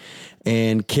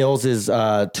 and kills his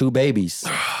 2 babies.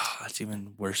 That's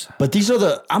even worse. But these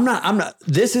are I'm not,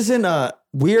 this isn't the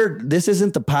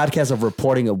podcast of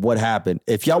reporting of what happened.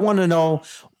 If y'all want to know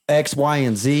X, Y,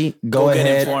 and Z, go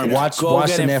ahead, watch the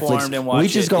Netflix.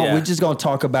 We just gonna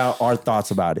talk about our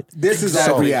thoughts about it. This is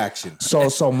our reaction.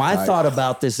 So my thought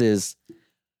about this is,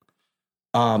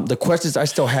 the questions I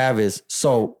still have is,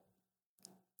 so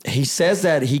he says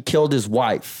that he killed his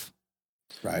wife,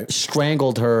 right?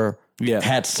 Strangled her,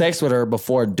 had sex with her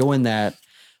before doing that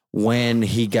when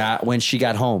she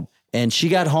got home. And she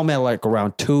got home at like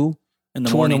around 2 in the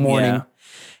morning. Yeah.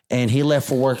 And he left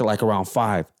for work at like around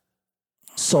 5.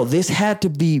 So this had to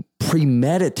be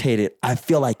premeditated. I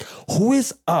feel like, who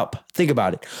is up? Think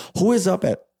about it. Who is up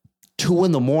at 2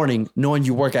 in the morning knowing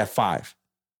you work at 5?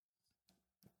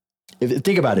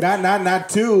 Think about it. Not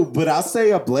 2, but I'll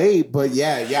say up late. But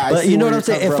yeah. But you know what I'm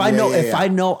saying? If I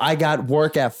know I got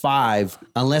work at 5,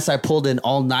 unless I pulled an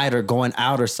all-nighter going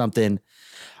out or something,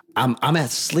 I'm at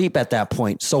sleep at that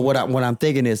point. So what I'm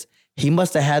thinking is, he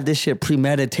must have had this shit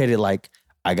premeditated. Like,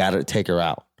 I gotta take her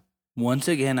out. Once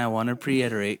again, I want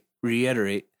to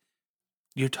reiterate.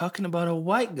 You're talking about a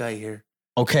white guy here.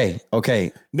 Okay.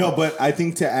 No, but I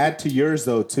think to add to yours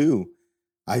though too,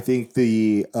 I think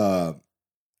the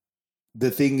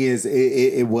thing is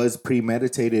it was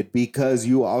premeditated, because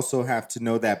you also have to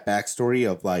know that backstory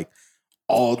of like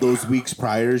all those weeks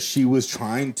prior, she was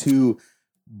trying to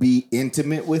be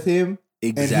intimate with him.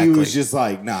 Exactly. And he was just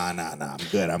like, nah, I'm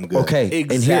good. Okay.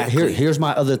 Exactly. And here's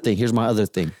my other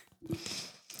thing.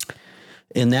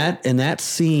 In that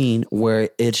scene where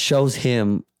it shows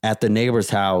him at the neighbor's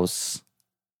house,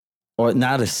 or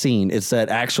not a scene, it's that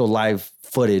actual live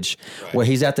footage where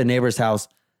he's at the neighbor's house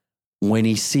when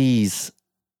he sees,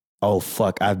 oh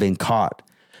fuck, I've been caught,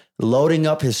 loading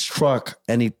up his truck,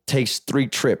 and he takes 3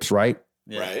 trips, right?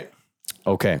 Yeah. Right.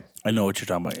 Okay. I know what you're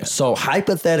talking about. Yeah. So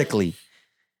hypothetically,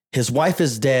 his wife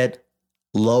is dead,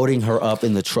 loading her up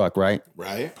in the truck, right?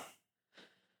 Right.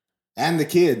 And the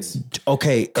kids.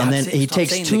 Okay, and then he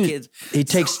takes 2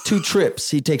 trips.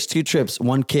 He takes 2 trips,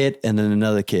 1 kid and then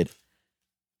another kid.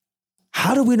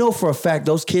 How do we know for a fact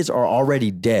those kids are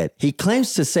already dead? He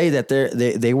claims to say that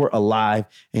they were alive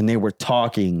and they were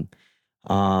talking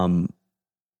by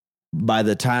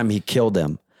the time he killed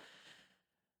them.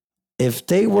 If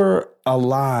they were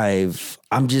alive,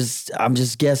 I'm just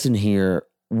guessing here,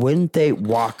 wouldn't they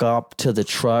walk up to the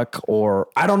truck? Or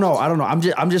I don't know.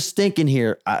 I'm just thinking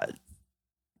here.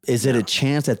 Is it a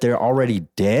chance that they're already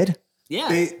dead?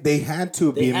 Yeah, they had to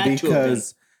have been,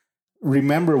 because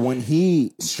remember when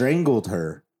he strangled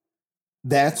her,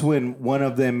 that's when one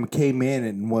of them came in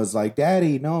and was like,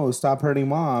 "Daddy, no, stop hurting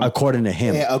mom." According to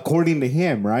him. Yeah, according to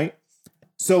him, right?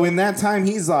 So in that time,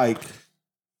 he's like,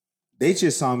 they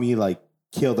just saw me like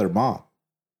kill their mom,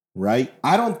 right?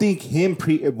 I don't think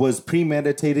it was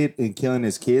premeditated in killing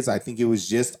his kids. I think it was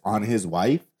just on his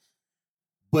wife.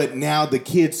 But now the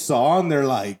kids saw and they're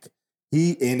like,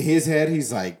 in his head,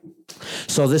 he's like.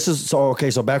 So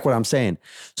so back what I'm saying.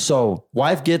 So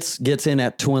wife gets in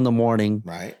at 2 a.m.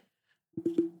 Right.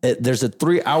 There's a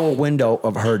 3-hour window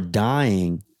of her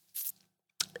dying.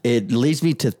 It leads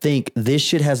me to think this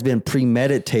shit has been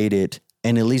premeditated,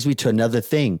 and it leads me to another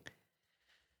thing.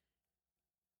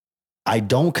 I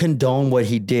don't condone what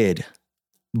he did,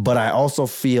 but I also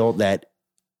feel that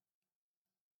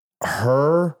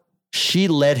she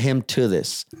led him to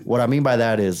this. What I mean by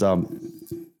that is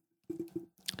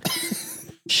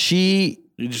she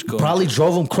probably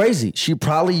drove him crazy. She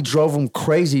probably drove him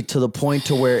crazy to the point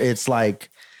to where it's like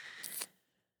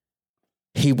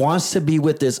he wants to be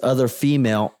with this other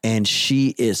female and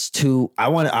she is I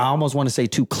almost want to say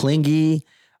too clingy.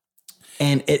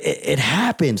 And it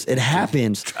happens. It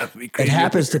happens. It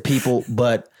happens to people,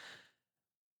 but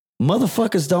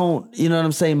motherfuckers don't, you know what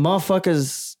I'm saying?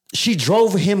 Motherfuckers, she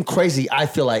drove him crazy, I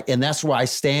feel like. And that's where I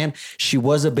stand. She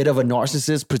was a bit of a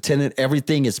narcissist, pretending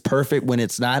everything is perfect when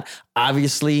it's not.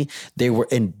 Obviously, they were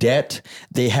in debt.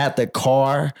 They had the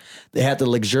car. They had the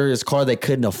luxurious car they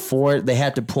couldn't afford. They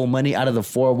had to pull money out of the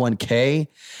 401k.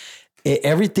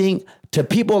 Everything, to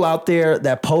people out there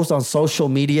that post on social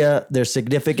media, their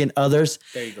significant others.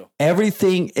 There you go.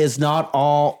 Everything is not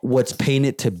all what's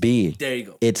painted to be. There you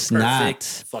go. It's Perfect not.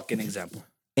 Fucking example.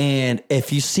 And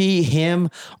if you see him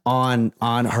on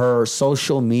her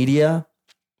social media,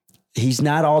 he's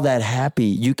not all that happy.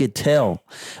 You could tell.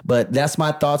 But that's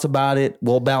my thoughts about it.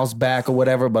 We'll bounce back or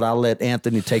whatever, but I'll let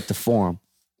Anthony take the form.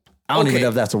 I don't even know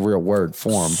if that's a real word,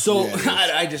 form. So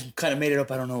I just kind of made it up.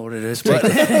 I don't know what it is. But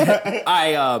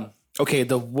okay,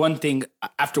 the one thing,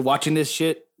 after watching this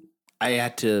shit, I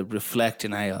had to reflect,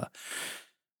 and I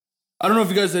don't know if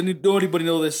you guys anybody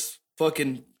know this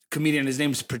fucking comedian. His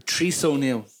name is Patrice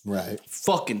O'Neal. Right.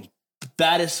 Fucking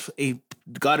baddest.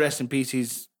 God rest in peace.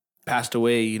 He's passed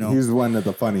away, you know. He's one of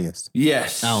the funniest.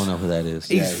 Yes. I don't know who that is.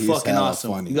 He's fucking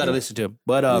awesome. Funny, you got to listen to him.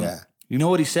 But you know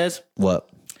what he says? What?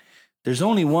 There's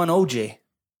only one OJ.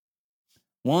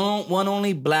 One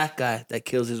only black guy that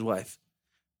kills his wife.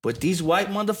 But these white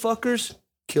motherfuckers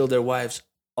kill their wives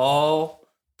all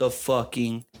the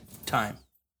fucking time.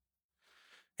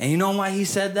 And you know why he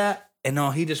said that? And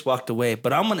no, he just walked away.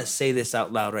 But I'm going to say this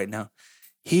out loud right now.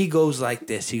 He goes like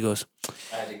this. He goes,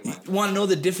 you want to know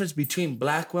the difference between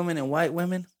black women and white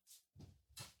women?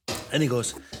 And he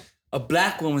goes, a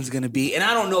black woman's going to be, and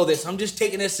I don't know this. I'm just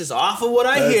taking this as off of what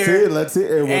I hear. Let's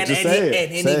hear it. We'll just say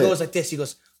it. And he goes like this. He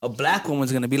goes, a black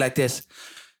woman's going to be like this.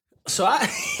 So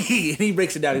he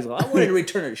breaks it down. He's like, I wanted to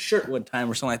return her shirt one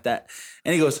time or something like that.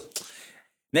 And he goes,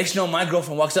 next you know, my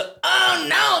girlfriend walks up. Oh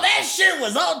no, that shirt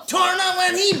was all torn up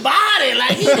when he bought it.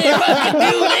 Like he didn't fucking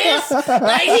do this.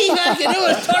 Like he fucking do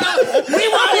it torn up. We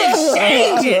want to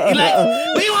exchange it.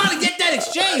 Like we want to get that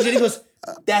exchange. And he goes,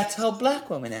 that's how black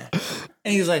women act.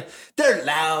 And he's like, they're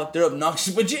loud, they're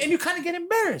obnoxious, and you kind of get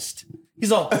embarrassed.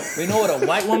 He's all, we know what a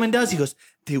white woman does? He goes,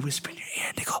 they whisper in your ear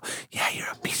and they go, yeah, you're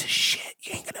a piece of shit.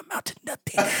 You ain't gonna amount to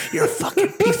nothing. You're a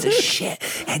fucking piece of shit.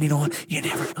 And you know what? You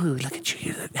never, look at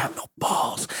you have no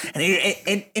balls. And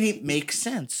it makes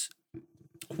sense.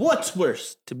 What's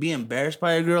worse, to be embarrassed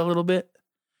by a girl a little bit,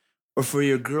 or for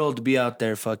your girl to be out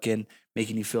there fucking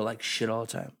making you feel like shit all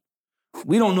the time?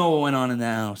 We don't know what went on in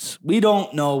that house. We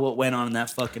don't know what went on in that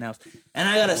fucking house. And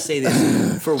I gotta say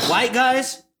this, for white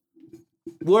guys,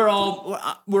 we're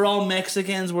all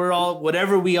Mexicans. We're all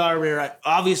whatever we are.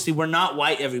 Obviously we're not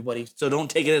white, everybody. So don't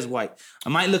take it as white. I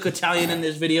might look Italian in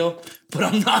this video, but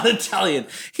I'm not Italian.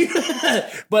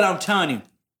 But I'm telling you,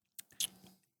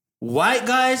 white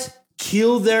guys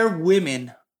kill their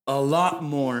women a lot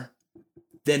more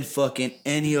than fucking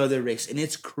any other race. And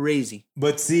it's crazy.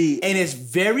 But see... And it's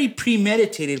very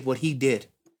premeditated what he did.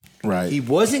 Right. He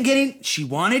wasn't she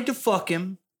wanted to fuck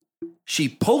him. She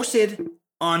posted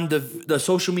on the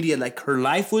social media like her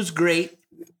life was great.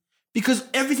 Because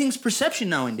everything's perception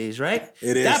nowadays, right?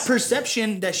 It is. That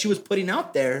perception that she was putting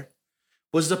out there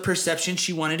was the perception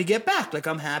she wanted to get back. Like,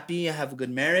 I'm happy, I have a good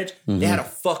marriage. Mm-hmm. They had a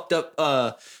fucked up...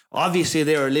 obviously,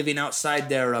 they were living outside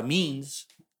their means.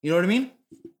 You know what I mean?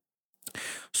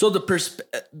 So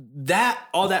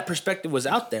all that perspective was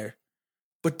out there,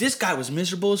 but this guy was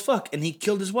miserable as fuck, and he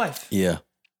killed his wife. Yeah,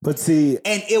 but see,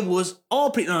 and it was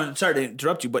all sorry to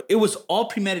interrupt you, but it was all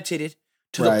premeditated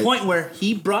to the point where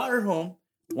he brought her home,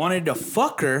 wanted to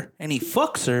fuck her, and he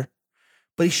fucks her,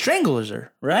 but he strangles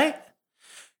her, right?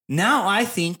 Now I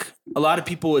think a lot of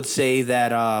people would say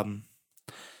that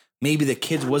maybe the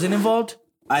kids wasn't involved.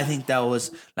 I think that was,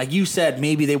 like you said,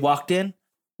 maybe they walked in.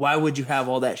 Why would you have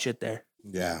all that shit there?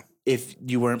 Yeah. If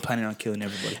you weren't planning on killing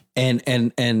everybody. And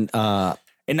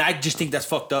I just think that's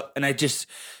fucked up. And I just,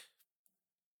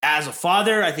 as a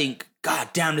father, I think, God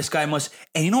damn, this guy must.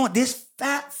 And you know what? This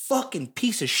fat fucking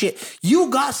piece of shit.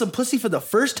 You got some pussy for the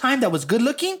first time that was good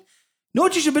looking? You know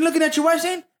what you should have been looking at your wife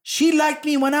saying? She liked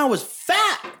me when I was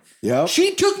fat. Yep.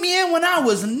 She took me in when I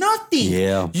was nothing.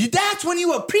 Yeah. That's when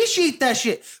you appreciate that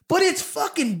shit. But it's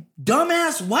fucking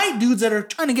dumbass white dudes that are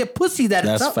trying to get pussy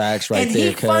That's facts right and there.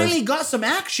 And he finally got some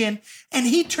action and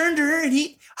he turned to her and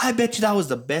I bet you that was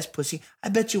the best pussy. I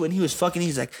bet you when he was fucking,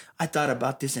 he's like, I thought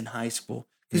about this in high school.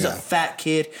 He's a fat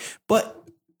kid. But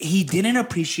he didn't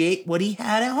appreciate what he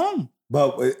had at home.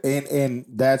 But, and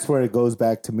that's where it goes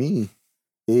back to me.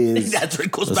 That's where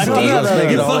it goes back to No, you. no, no,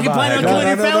 You no, fucking no, planning on no, killing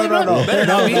your family, bro?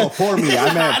 No, for me.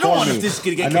 I meant I don't for want me. this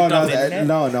to get kicked off the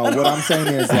internet. No. What I'm saying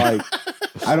is like,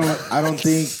 I don't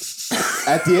think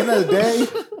at the end of the day,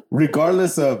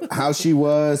 regardless of how she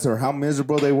was or how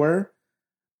miserable they were,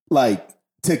 like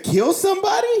to kill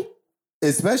somebody,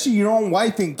 especially your own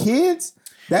wife and kids,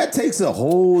 that takes a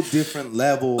whole different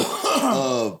level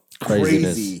of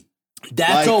crazy.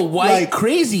 That's a white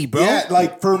crazy, bro. Yeah,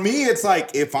 like for me, it's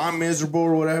like if I'm miserable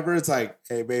or whatever, it's like,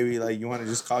 hey, baby, like you want to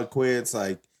just call it quits,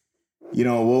 like, you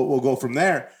know, we'll go from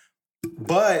there.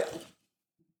 But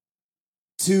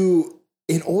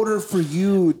in order for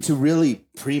you to really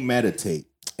premeditate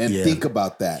and think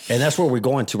about that, and that's where we're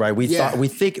going to, right? We're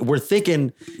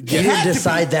thinking you didn't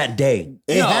decide that day.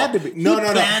 It had to be. No.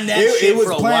 It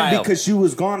was planned because she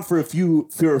was gone for a few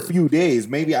days.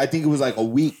 Maybe I think it was like a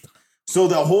week. So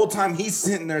the whole time he's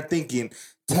sitting there thinking,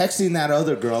 texting that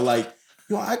other girl, like,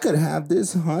 yo, I could have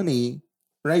this honey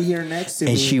right here next to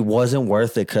me. And she wasn't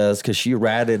worth it because she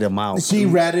ratted him out. She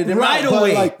ratted him right out.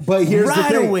 away. But here's the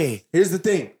thing. Away. Here's the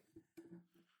thing.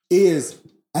 Is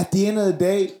at the end of the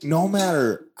day, no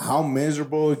matter how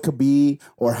miserable it could be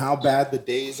or how bad the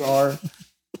days are,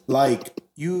 like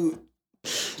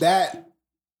I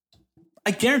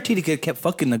guaranteed he could have kept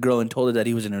fucking the girl and told her that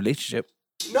he was in a relationship.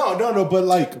 No, but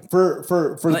like for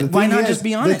like, the why thing not is, just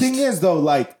be honest? The thing is though,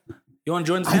 like you want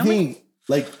to join the I family? think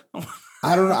like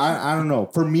I don't know.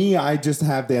 For me, I just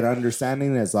have that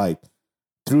understanding as like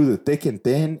through the thick and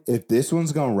thin, if this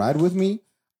one's gonna ride with me,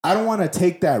 I don't want to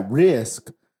take that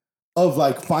risk of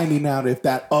like finding out if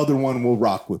that other one will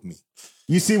rock with me.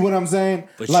 You see what I'm saying?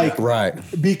 Like right.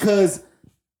 Because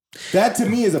that to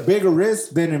me is a bigger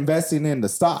risk than investing in the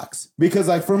stocks. Because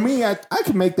like for me, I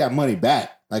can make that money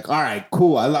back. Like, all right,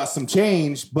 cool. I lost some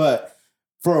change, but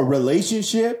for a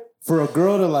relationship, for a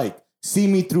girl to like see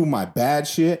me through my bad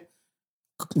shit,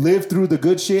 live through the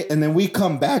good shit, and then we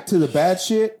come back to the bad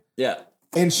shit. Yeah.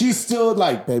 And she's still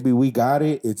like, baby, we got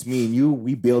it. It's me and you.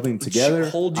 We building together.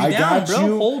 Hold you I down, got bro.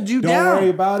 you. Hold you Don't down. worry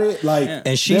about it. Like,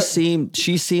 And she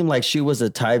seemed like she was the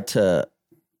type to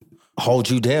hold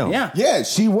you down. Yeah,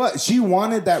 she was. She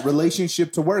wanted that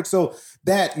relationship to work. So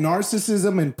that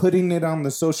narcissism and putting it on the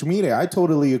social media, I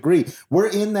totally agree. We're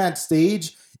in that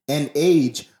stage and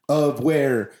age of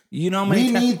where we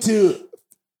need to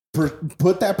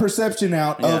put that perception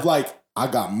out of like, I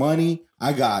got money,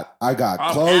 I got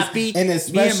clothes, happy. and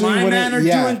especially me and my when man are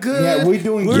doing good. Yeah, we're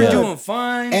doing We're good. doing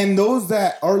fine. And those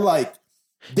that are like,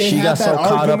 She got so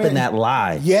caught up in that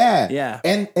lie. Yeah.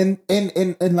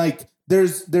 And like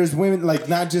there's women, like,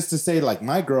 not just to say like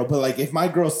my girl, but like if my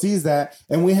girl sees that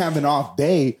and we have an off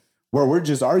day where we're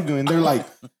just arguing, they're like,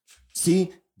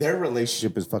 see, their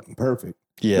relationship is fucking perfect.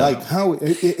 Yeah. Like how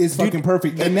it's fucking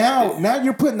perfect. And now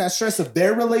you're putting that stress of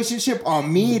their relationship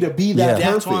on me to be that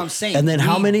perfect. That's what I'm saying. And then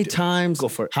how many times Go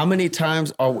for it. How many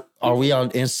times are we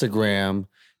on Instagram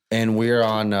and we're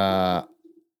on I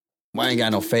ain't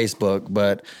got no Facebook,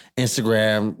 but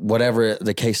Instagram, whatever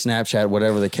the case, Snapchat,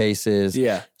 whatever the case is.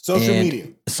 Yeah.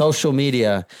 Social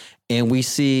media. And we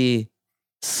see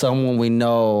someone we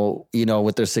know,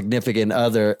 with their significant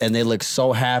other, and they look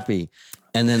so happy.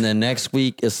 And then the next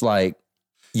week, it's like,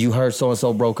 you heard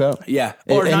so-and-so broke up. Yeah.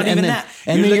 Or not even that.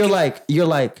 And then you're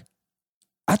like,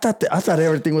 I thought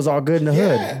everything was all good in the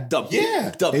hood.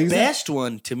 The best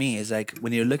one to me is like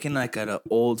when you're looking like at an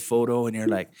old photo and you're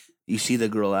like, you see the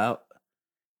girl out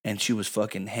and she was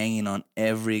fucking hanging on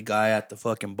every guy at the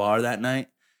fucking bar that night.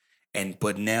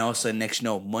 But now all of a sudden, next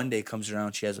Monday comes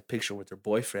around, she has a picture with her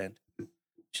boyfriend.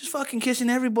 She's fucking kissing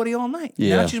everybody all night.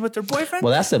 Yeah. Now she's with her boyfriend.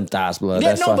 Well, that's some thoughts, blood.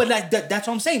 Yeah, but like that's what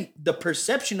I'm saying. The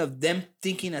perception of them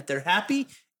thinking that they're happy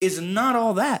is not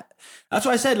all that. That's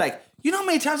why I said, like, you know how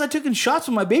many times I took in shots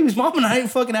with my baby's mom and I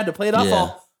ain't fucking had to play it off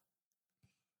all.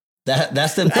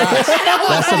 That's them thoughts.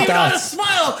 That's some thoughts. Smile.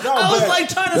 I was like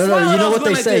trying to smile. You know what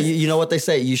they like say. this. You know what they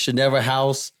say. You should never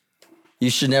house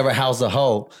a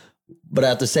hoe. But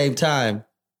at the same time,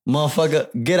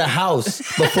 motherfucker, get a house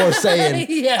before saying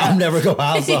I'm never gonna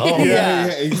house a hoe. Yeah,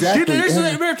 exactly. Dude,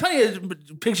 there are plenty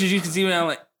of pictures you can see. And I'm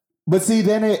like, but see,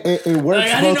 then it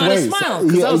works I didn't both know how to ways. smile,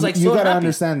 'cause I was, like, you so got to happy.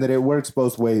 understand that it works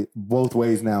both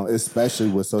ways now, especially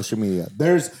with social media.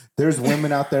 There's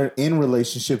women out there in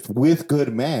relationships with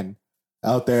good men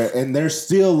out there, and they're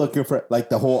still looking for like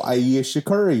the whole Aisha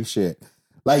Curry shit.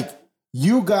 Like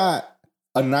you got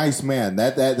a nice man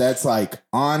that's like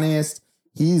honest.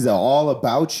 He's all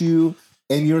about you.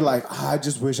 And you're like, I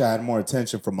just wish I had more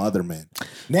attention from other men.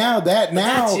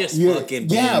 that's just fucking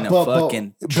being a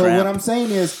fucking but tramp. what I'm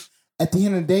saying is, at the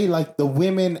end of the day, like the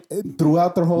women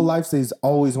throughout their whole life, they've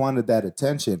always wanted that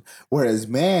attention. Whereas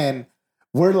man,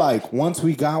 we're like, once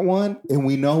we got one and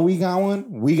we know we got one,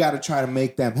 we got to try to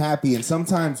make them happy. And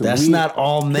sometimes that's not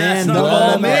all men. That's not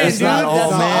all men, That's dude. not all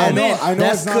That's men. not I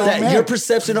know it's not all men. Your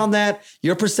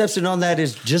perception on that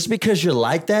is just because you're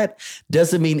like that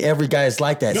doesn't mean every guy is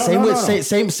like that.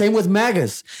 Same with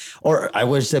MAGAs, or I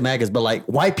wish I said MAGAs, but like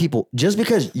white people. Just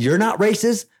because you're not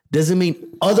racist doesn't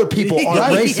mean other people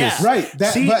aren't racist. Right.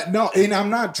 But no, and I'm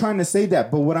not trying to say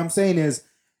that. But what I'm saying is,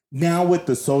 now with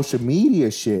the social media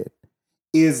shit,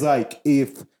 is like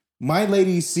if my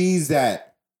lady sees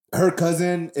that her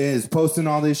cousin is posting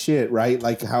all this shit, right?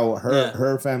 Like how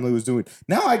her family was doing.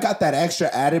 Now I got that extra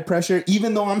added pressure,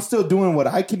 even though I'm still doing what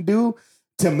I can do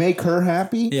to make her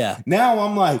happy. Yeah. Now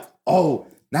I'm like, oh,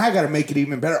 now I got to make it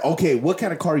even better. Okay, what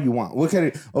kind of car you want?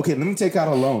 Okay, let me take out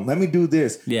a loan. Let me do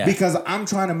this. Yeah. Because I'm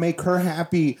trying to make her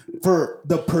happy for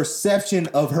the perception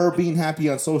of her being happy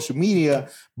on social media.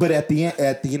 But at the end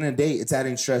of the day, it's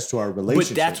adding stress to our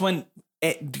relationship. But that's when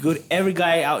every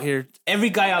guy out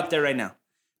there right now,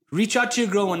 reach out to your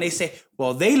girl when they say,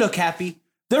 well, they look happy.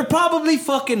 They're probably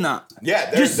fucking not.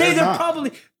 Yeah, just say they're not.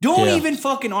 probably. Don't even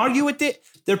fucking argue with it.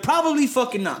 They're probably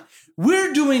fucking not.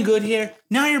 We're doing good here.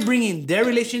 Now you're bringing their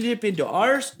relationship into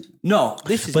ours. No,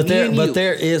 this is me and you. But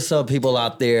there is some people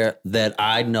out there that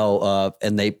I know of,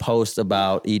 and they post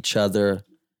about each other.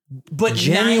 But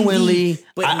genuinely, 90,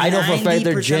 but I know for a fact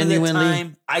they're 90% of the genuinely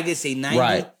time, I could say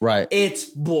 90. Right. It's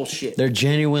bullshit. They're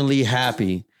genuinely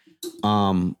happy.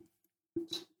 But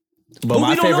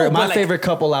we don't know, my favorite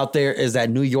couple out there is that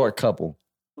New York couple.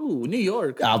 Ooh, New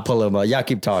York. I'll pull them up. Y'all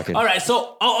keep talking. All right,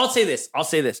 so I'll say this.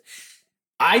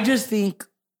 I just think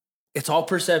it's all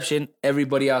perception.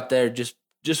 Everybody out there, just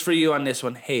for you on this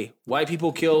one. Hey, white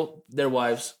people kill their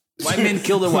wives. White men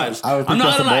kill their wives. I'm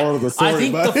not gonna lie. I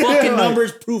think the fucking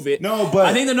numbers prove it. No, but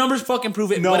I think the numbers fucking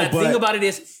prove it. No, but the but thing about it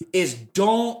is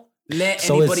don't let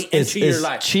So anybody enter your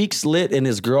life. Cheeks Lit and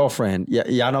his girlfriend. Yeah,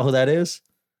 y'all know who that is?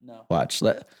 No. Watch.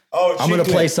 Oh, I'm gonna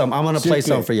play some. I'm gonna play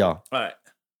some for y'all. All right.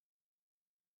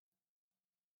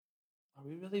 Are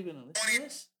we really gonna listen to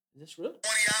this? Is this real? 20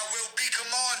 I will be,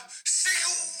 come on.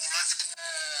 Single, let's go.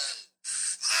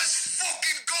 Let's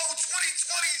fucking go.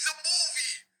 2020 is a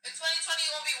movie. In 2020,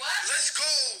 you gonna be what? Let's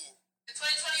go. In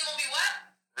 2020, you gonna be what?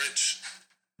 Rich.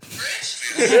 Rich?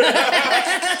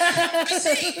 I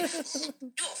see. You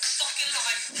a fucking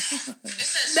liar. It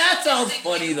says That sounds something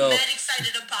funny, you though. Mad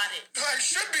excited about it. I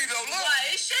should be, though. Look.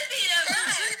 Why? It should be that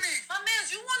right. My man,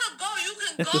 you wanna go, you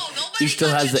can go. Nobody He still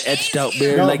got has your the etched chains out here.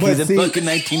 beard No, like but he's in see- fucking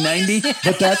 1990.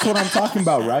 But that's what I'm talking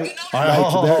about, right? All right,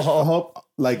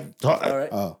 All right.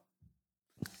 Oh.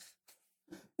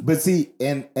 But see,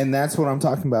 and that's what I'm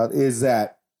talking about is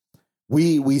that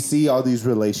we see all these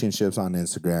relationships on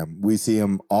Instagram. We see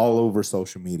them all over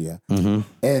social media. Mm-hmm.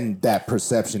 And that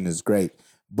perception is great.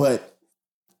 But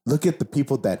look at the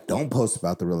people that don't post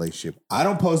about the relationship. I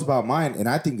don't post about mine, and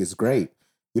I think it's great.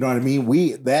 You know what I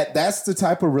mean? That's the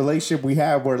type of relationship we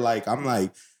have where like I'm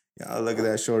like, look at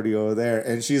that shorty over there.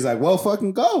 And she's like, well,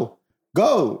 fucking go.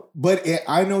 But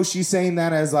I know she's saying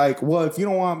that as like, well, if you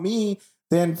don't want me,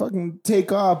 then fucking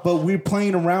take off. But we're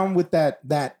playing around with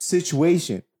that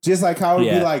situation. Just like how it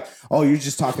would be like, oh, you're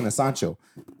just talking to Sancho.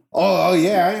 Oh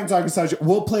yeah, I am talking to Sancho.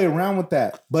 We'll play around with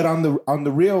that. But on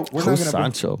the real, we're not gonna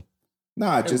Sancho?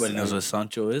 Nah, just Everybody knows what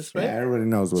Sancho is, right? yeah, everybody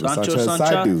knows what Sancho, a Sancho is.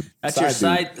 Side dude. That's Side your dude.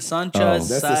 side. Sancho's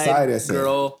That's the side, side essay.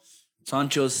 girl.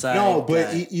 Sancho's side. No,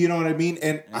 but guy. you know what I mean?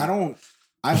 And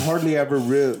I hardly ever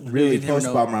really never post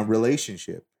know. about my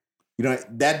relationship. You know,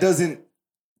 that doesn't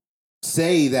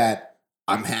say that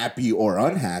I'm happy or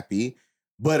unhappy,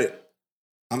 but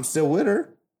I'm still with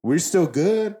her. We're still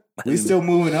good. We're still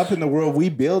moving up in the world we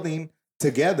building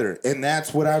together. And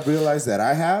that's what I've realized that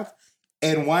I have.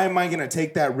 And why am I going to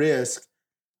take that risk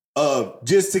of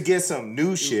just to get some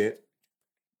new shit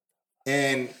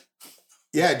and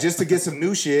Yeah, just to get some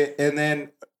new shit and then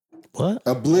What?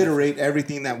 obliterate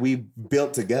everything that we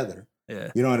built together.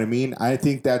 Yeah. You know what I mean? I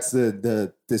think that's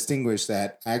the distinguish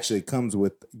that actually comes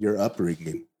with your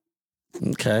upbringing.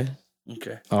 Okay.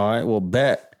 Okay. All right. Well,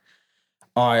 bet.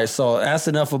 All right. So that's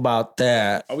enough about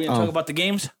that. Are we gonna talk about the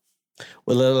games?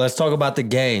 Well, let's talk about the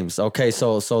games. Okay.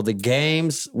 So the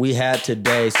games we had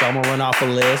today. So I'm gonna run off a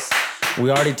list. We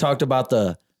already talked about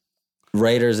the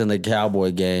Raiders and the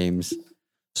Cowboy games.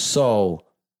 So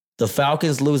the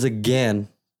Falcons lose again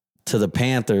to the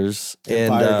Panthers. And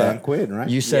Fired Dan Quinn, right?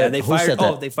 You said they who fired. said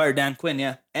that? They fired Dan Quinn.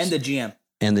 Yeah, and the GM.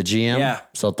 And the GM. Yeah.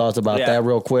 So thoughts about Yeah. that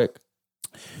real quick.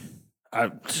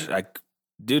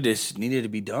 Dude, this needed to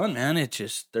be done, man. It's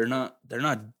just they're not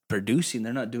producing.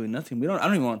 They're not doing nothing. I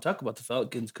don't even want to talk about the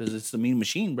Falcons because it's the mean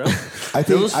machine, bro. I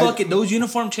think Those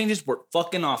uniform changes were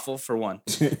fucking awful. For one,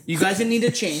 you guys didn't need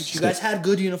to change. You guys had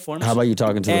good uniforms. How about you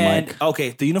talking to the and mic? okay,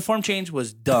 the uniform change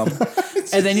was dumb,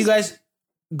 and then you guys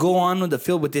go on with the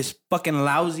field with this fucking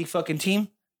lousy fucking team.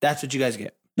 That's what you guys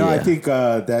get. No, I think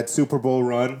that Super Bowl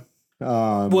run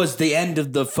Was the end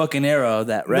of the fucking era of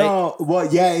that, right? No, well,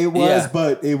 yeah, it was, Yeah.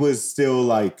 but it was still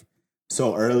like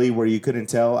so early where you couldn't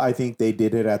tell. I think they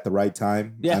did it at the right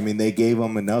time. Yeah. I mean, they gave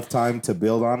them enough time to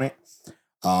build on it.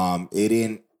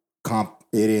 It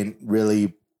didn't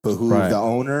really behoove Right. the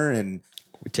owner, and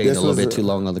We're taking this a little was bit too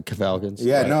long on the Falcons.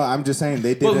 yeah, Right. no, I'm just saying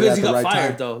they did Well, it because at he the got right fired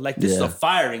time. though. Like this is Yeah. a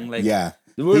firing. Like Yeah,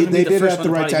 we're gonna be they the did it first at one the to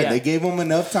right probably- time. yeah. They gave them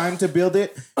enough time to build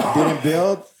it. Didn't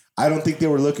build. I don't think they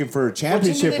were looking for a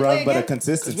championship run, but a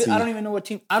consistency. I don't even know what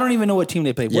team. I don't even know what team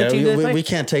they played. What Yeah, team did they play? we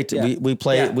can't take Yeah. we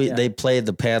play Yeah, we yeah. they played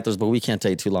the Panthers, but we can't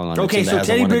take too long on it. Okay, so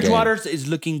Teddy Bridgewater is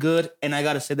looking good, and I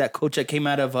gotta say that coach that came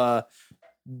out of the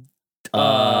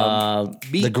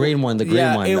green one,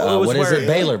 yeah, one. it was What is where- it?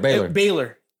 Baylor.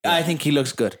 Baylor. I think he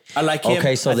looks good. I like him.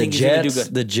 Okay, so I the think he's gonna do Jets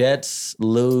good. the Jets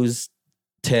lose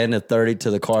 10-30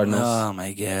 to the Cardinals. Oh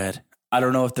my god! I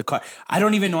don't know if I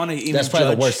don't even want to even. That's probably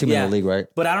judge. the worst team in the league, right?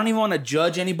 But I don't even want to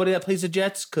judge anybody that plays the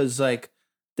Jets because like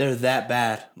they're that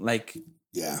bad. Like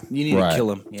Yeah, you need Right. to kill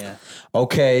them. Yeah.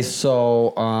 Okay,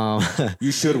 so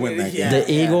you should win that game. the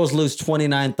Eagles lose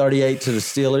 29-38 to the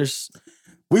Steelers.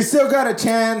 We still got a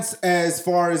chance as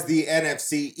far as the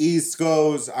NFC East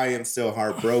goes. I am still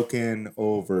heartbroken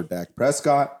over Dak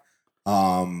Prescott.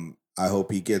 I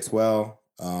hope he gets well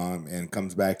and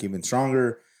comes back even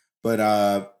stronger. But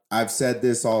I've said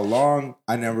this all along.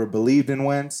 I never believed in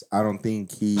Wentz. I don't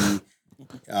think he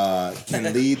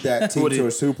can lead that team to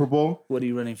a Super Bowl. What are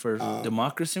you running for?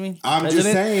 Democracy? I mean? I'm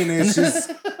just saying, it's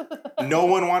just no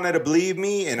one wanted to believe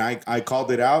me, and I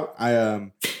called it out.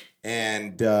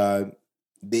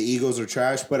 The Eagles are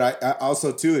trash, but I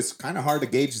also too, it's kind of hard to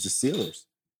gauge the Steelers.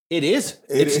 It is.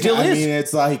 It still I is. mean,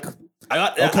 it's like I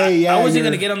wasn't you're-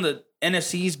 gonna get on the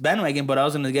NFC's bandwagon, but I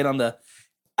was gonna get on the.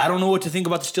 I don't know what to think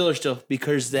about the Steelers still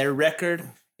because their record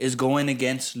is going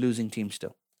against losing teams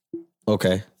still.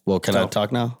 Okay, well, can I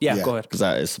talk now? Yeah, Yeah. go ahead. Because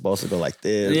it's supposed to go like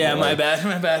this. Yeah, or my like- bad.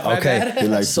 My Okay. bad. He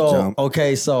likes to So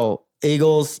jump. so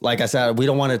Eagles, like I said, we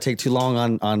don't want to take too long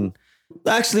on.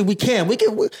 Actually, we can.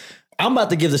 I'm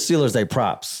about to give the Steelers their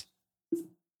props.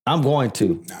 I'm going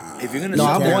to. If you're gonna, No,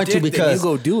 suck I'm their going to dick, then because- you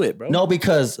go do it, bro. No,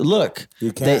 because look,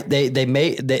 You they can't. they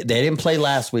didn't play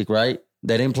last week, right?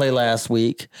 They didn't play last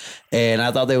week, and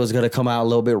I thought they was going to come out a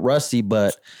little bit rusty,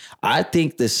 but I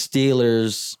think the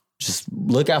Steelers, just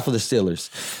look out for the Steelers.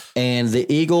 And the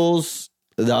Eagles,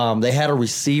 they had a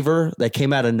receiver that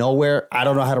came out of nowhere. I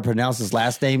don't know how to pronounce his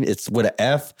last name. It's with an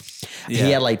F. Yeah.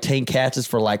 He had like 10 catches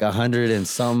for like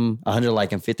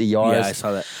 150 yards. Yeah, I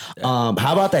saw that.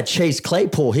 How about that Chase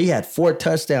Claypool? He had 4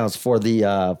 touchdowns for the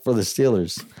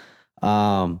Steelers.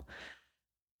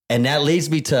 And that leads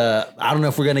me to, I don't know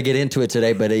if we're going to get into it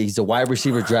today, but he's a wide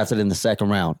receiver drafted in the second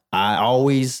round. I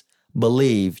always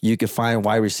believe you could find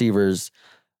wide receivers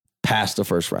past the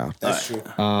first round. That's true.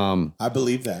 I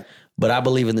believe that. But I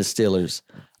believe in the Steelers.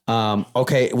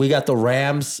 Okay, we got the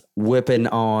Rams whipping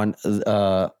on,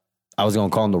 I was going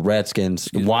to call them the Redskins,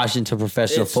 the Washington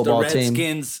professional It's football the team.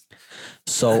 Redskins.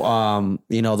 So,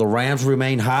 the Rams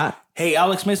remain hot. Hey,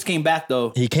 Alex Smith came back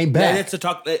though. He came back. Let's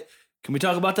talk. Can we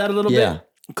talk about that a little Yeah. bit?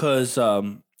 Because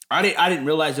I didn't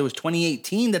realize it was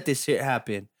 2018 that this shit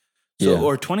happened. So Yeah.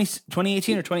 or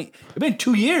 2018 or 20. It's been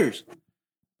 2 years.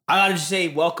 I gotta just say,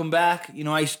 welcome back. You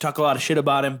know, I used to talk a lot of shit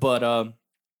about him, but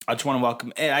I just want to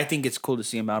welcome. I think it's cool to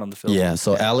see him out on the field. Yeah,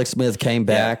 so Alex Smith came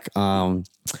back.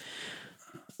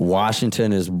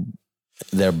 Washington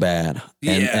they're bad,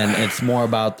 and Yeah. and it's more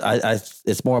about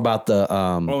it's more about the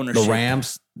Ownership.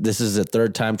 Rams. This is the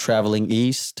third time traveling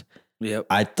east. Yep.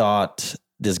 I thought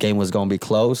this game was going to be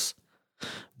close,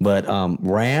 but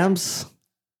Rams,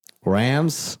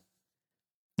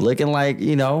 looking like,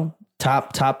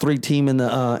 top 3 team in the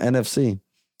NFC.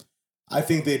 I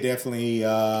think they definitely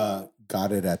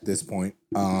got it at this point.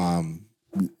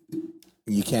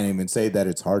 You can't even say that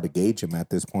it's hard to gauge them at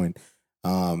this point.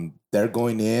 They're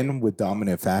going in with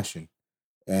dominant fashion.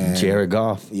 And Jared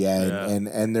Goff. Yeah.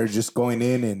 And they're just going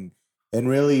in and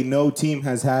really no team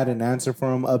has had an answer for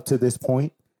them up to this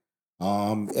point.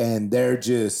 And they're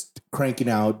just cranking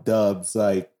out dubs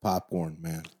like popcorn,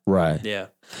 man. Right. Yeah.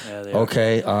 They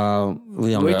okay. I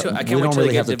can't wait till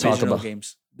they get divisional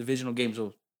games. Divisional games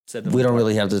will set them. We don't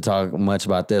really have to talk much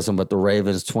about this one, but the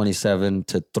Ravens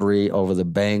 27-3 over the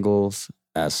Bengals.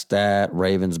 That's stat.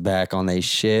 Ravens back on they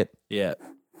shit. Yeah.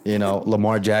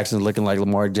 Lamar Jackson's looking like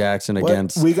Lamar Jackson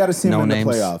against we got to see him in names.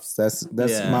 the playoffs.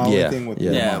 That's my only thing with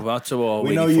Lamar. Yeah, well, that's all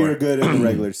we know you're good in the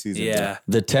regular season. Yeah.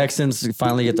 The Texans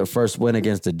finally get their first win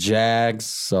against the Jags,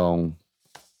 so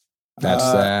that's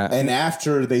that. And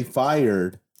after they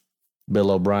fired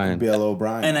Bill O'Brien.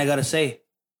 And I got to say,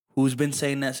 who's been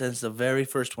saying that since the very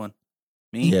first one?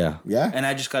 Me? Yeah. And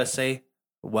I just got to say,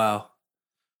 wow.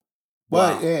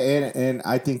 Well, and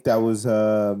I think that was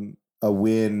a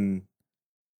win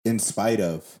in spite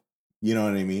of, you know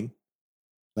what I mean?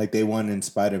 Like they won in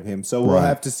spite of him. So we'll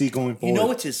have to see going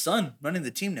forward. It's his son running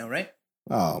the team now, right?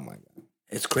 Oh my God.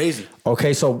 It's crazy.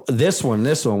 Okay, so this one,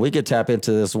 we could tap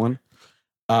into this one.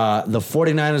 The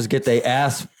 49ers get their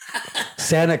ass.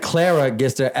 Santa Clara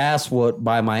gets their ass whooped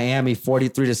by Miami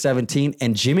 43-17,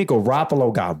 and Jimmy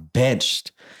Garoppolo got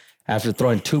benched after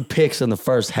throwing 2 picks in the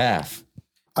first half.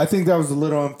 I think that was a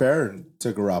little unfair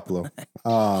to Garoppolo.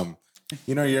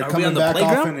 You're coming back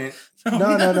off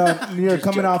No. You're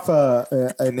coming off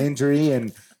an injury,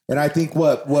 and I think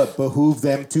what behooved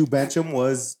them to bench him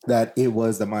was that it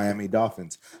was the Miami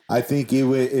Dolphins. I think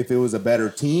if it was a better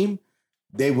team,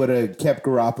 they would have kept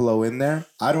Garoppolo in there.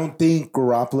 I don't think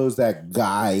Garoppolo's that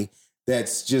guy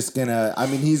that's just gonna. I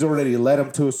mean, he's already led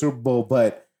them to a Super Bowl,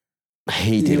 but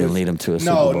he didn't lead him to a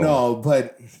Super Bowl. No,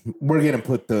 but we're gonna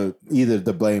put either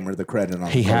the blame or the credit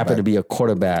on. He happened to be a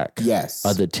quarterback. Yes.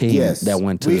 Of the team that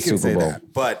went to the Super Bowl.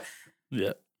 But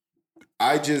yeah,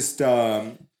 I just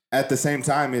at the same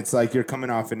time, it's like you're coming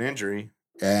off an injury,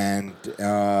 and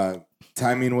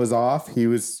timing was off. He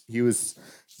was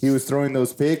throwing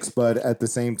those picks, but at the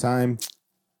same time,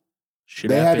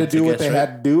 they had to do what they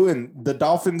had to do, and the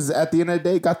Dolphins at the end of the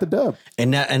day got the dub.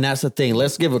 And that's the thing.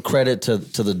 Let's give a credit to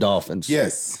the Dolphins.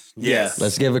 Yes.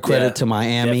 Let's give a credit to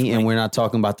Miami, definitely. And we're not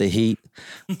talking about the Heat.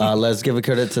 Let's give a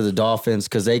credit to the Dolphins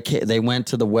because they went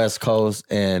to the West Coast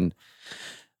and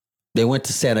they went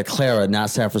to Santa Clara, not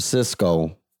San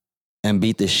Francisco, and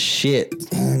beat the shit.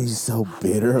 Damn, you're so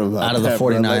bitter about out of the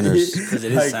 49ers. Because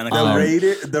it is Santa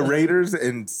Clara. The Raiders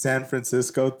in San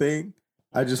Francisco thing.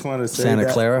 I just want to say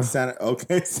Santa Clara.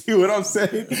 Okay, see what I'm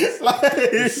saying?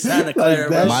 Santa Clara.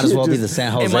 Might as well be the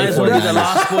San Jose. It might as well be the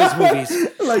Lost Boys movies.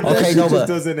 Just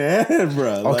doesn't end,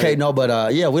 bro. Okay,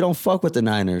 we don't fuck with the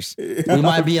Niners. We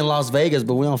might be in Las Vegas,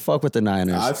 but we don't fuck with the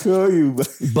Niners. I feel you.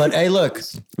 But hey, look,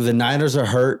 the Niners are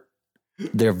hurt.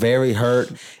 They're very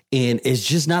hurt, and it's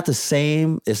just not the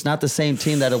same. It's not the same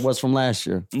team that it was from last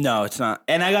year. No, it's not.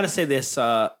 And I gotta say this.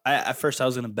 At first I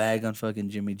was gonna bag on fucking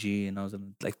Jimmy G, and I was gonna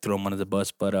throw him under the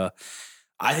bus. But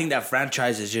I think that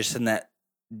franchise is just in that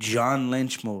John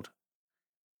Lynch mode.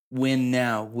 Win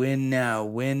now, win now,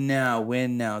 win now,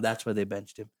 win now. That's why they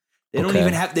benched him. They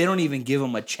don't even give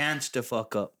him a chance to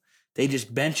fuck up. They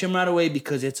just bench him right away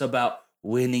because it's about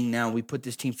winning now. We put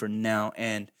this team for now,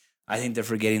 and I think they're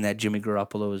forgetting that Jimmy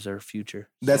Garoppolo is their future.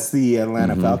 That's the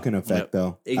Atlanta Falcon effect,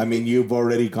 though. I mean, you've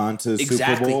already gone to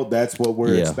Super Bowl. That's what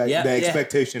we're expecting. The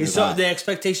expectation is high. The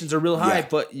expectations are real high,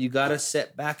 but you got to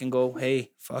sit back and go,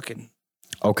 hey, fucking.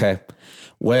 Okay.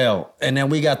 Well, and then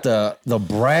we got the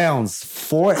Browns,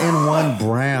 4-1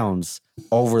 Browns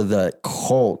over the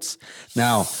Colts.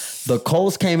 Now, the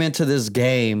Colts came into this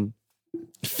game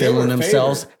feeling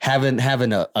themselves, having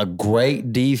a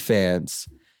great defense.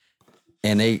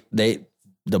 And the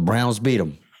Browns beat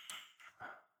them.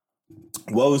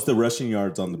 What was the rushing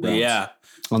yards on the Browns? Yeah.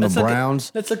 On the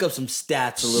Browns? Let's look up some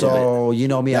stats a little bit. So, you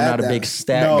know me, I'm not a big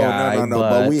stat guy. No,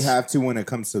 but we have to when it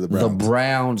comes to the Browns.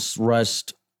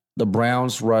 The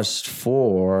Browns rushed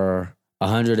for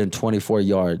 124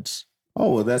 yards.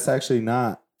 Oh, well, that's actually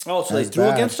not. Oh, so they threw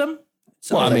against them?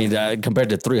 Well, I mean, compared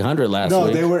to 300 last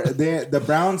week. No, the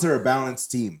Browns are a balanced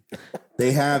team.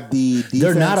 They have the defense.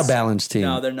 They're not a balanced team.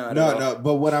 No, they're not. No.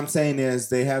 But what I'm saying is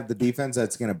they have the defense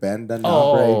that's going to bend and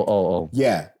not break.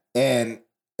 Yeah, and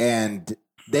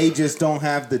they just don't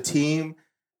have the team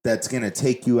that's going to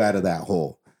take you out of that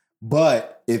hole.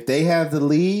 But if they have the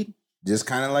lead, just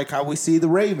kind of like how we see the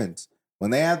Ravens,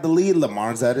 when they have the lead,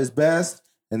 Lamar's at his best,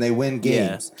 and they win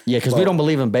games. Yeah, because we don't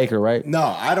believe in Baker, right? No,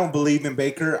 I don't believe in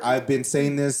Baker. I've been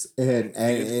saying this,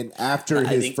 and after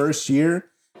his first year,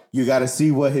 you got to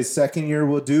see what his second year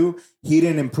will do. He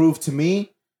didn't improve to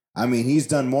me. I mean, he's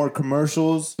done more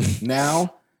commercials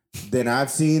now than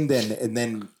I've seen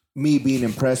than me being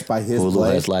impressed by his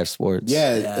play. His life sports.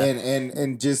 Yeah,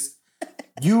 and just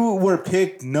you were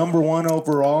picked number 1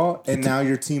 overall, and now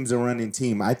your team's a running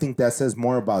team. I think that says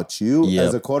more about you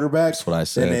as a quarterback That's what I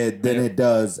said. than it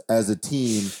does as a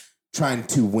team trying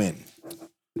to win.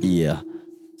 Yeah.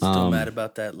 Still mad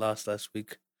about that loss last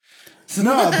week.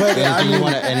 No, but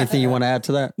anything you want to add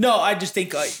to that? No, I just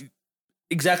think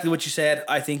exactly what you said.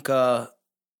 I think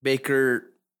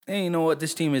Baker, hey, you know what?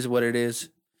 This team is what it is.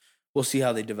 We'll see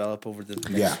how they develop over the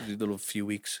next little few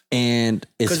weeks. And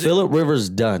is Phillip Rivers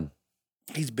done?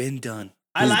 He's been done.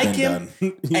 I like him.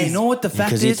 And you know what the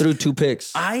fact is? Because he threw 2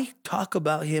 picks. I talk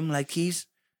about him like he's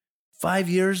 5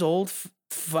 years old.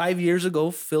 5 years ago,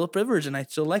 Phillip Rivers, and I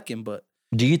still like him. But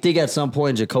do you think at some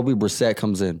point Jacoby Brissett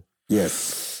comes in?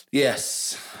 Yes.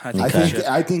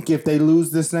 I think if they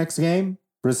lose this next game,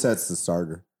 Brissett's the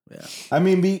starter. Yeah. I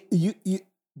mean,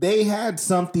 they had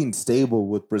something stable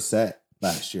with Brissett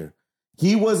last year.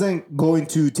 He wasn't going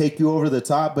to take you over the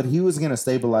top, but he was going to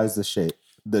stabilize the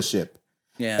ship.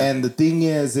 Yeah. And the thing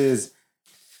is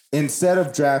instead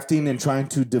of drafting and trying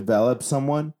to develop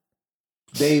someone,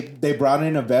 they brought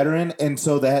in a veteran, and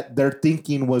so that their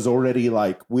thinking was already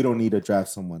like, we don't need to draft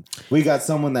someone. We got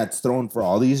someone that's thrown for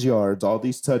all these yards, all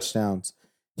these touchdowns.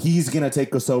 He's gonna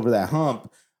take us over that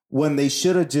hump. When they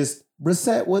should have just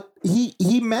Brissett, what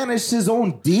he managed his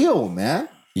own deal, man.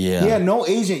 Yeah. He had no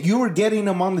agent. You were getting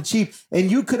him on the cheap, and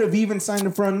you could have even signed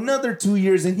him for another 2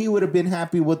 years, and he would have been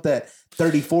happy with that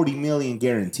 30-40 million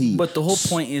guarantee. But the whole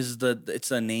point is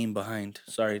it's a name behind.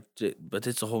 Sorry, but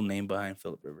it's a whole name behind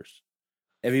Phillip Rivers.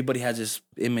 Everybody has this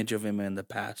image of him in the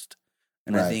past,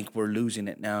 and I think we're losing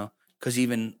it now. Because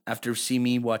even after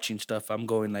me watching stuff, I'm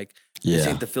going like, this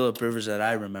ain't the Phillip Rivers that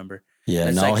I remember. Yeah,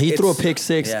 it's no, like, he threw a pick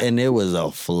 6, and it was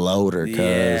a floater.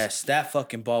 Yes, that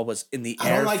fucking ball was in the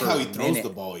air. I don't like how he throws throws the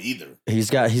ball either. He's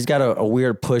got a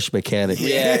weird push mechanic.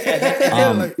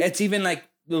 Yeah, it's even like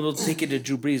we'll take it to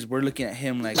Drew Brees. We're looking at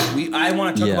him like I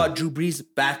want to talk about Drew Brees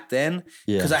back then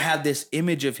because I have this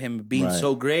image of him being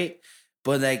so great.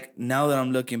 But like now that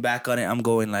I'm looking back on it, I'm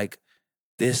going like,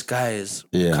 this guy is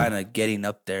kind of getting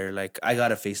up there. Like I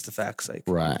gotta face the facts. Like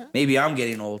maybe I'm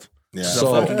getting old. Yeah.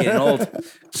 So I'm fucking getting old.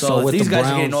 So if these guys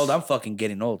are getting old, I'm fucking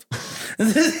getting old.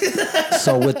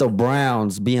 So with the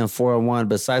Browns being 4-1,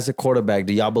 besides the quarterback,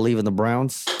 do y'all believe in the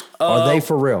Browns? Are they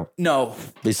for real? No.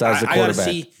 Besides the quarterback, I gotta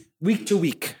see week to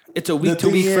week. It's a week to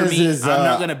week for me. I'm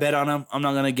not gonna bet on them. I'm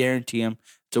not gonna guarantee them.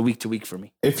 It's a week to week for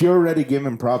me. If you're already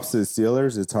giving props to the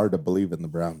Steelers, it's hard to believe in the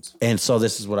Browns. And so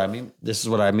this is what I mean. This is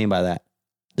what I mean by that.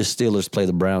 The Steelers play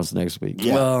the Browns next week.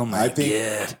 Yeah. Oh my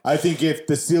God. I think if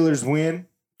the Steelers win,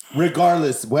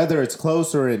 regardless whether it's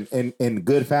close or in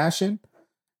good fashion,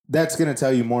 that's going to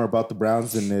tell you more about the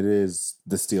Browns than it is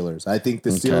the Steelers. I think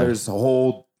the Steelers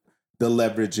hold the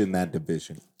leverage in that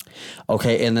division.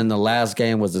 Okay, and then the last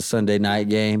game was the Sunday night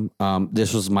game.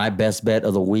 This was my best bet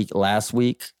of the week last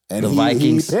week. And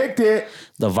he picked it.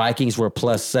 The Vikings were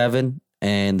 +7,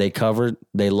 and they covered.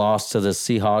 They lost to the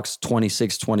Seahawks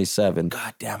 26-27.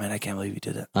 God damn it, I can't believe you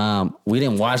did that. We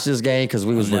didn't watch this game because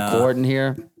we was recording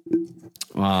here.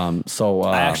 I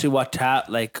actually watched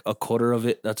like a quarter of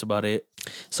it. That's about it.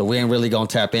 So we ain't really gonna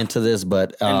tap into this,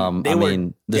 but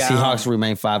the Seahawks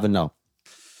remain 5-0.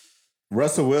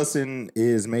 Russell Wilson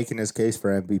is making his case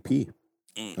for MVP.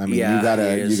 I mean, you got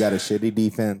a shitty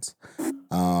defense,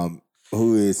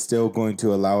 who is still going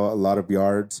to allow a lot of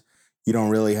yards. You don't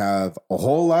really have a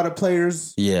whole lot of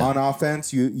players on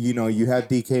offense. You know, you have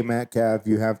DK Metcalf,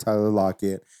 you have Tyler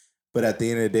Lockett, but at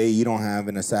the end of the day, you don't have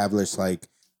an established like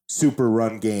super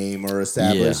run game or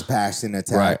established passing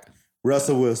attack. Right.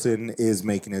 Russell Wilson is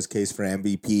making his case for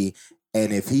MVP,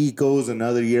 and if he goes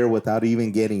another year without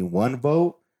even getting one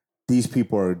vote, these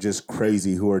people are just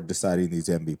crazy who are deciding these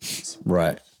MVPs.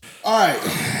 Right. All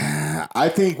right. I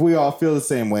think we all feel the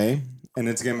same way, and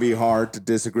it's going to be hard to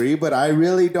disagree, but I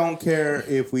really don't care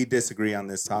if we disagree on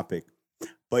this topic.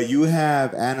 But you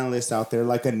have analysts out there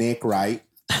like a Nick Wright.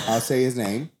 I'll say his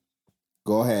name.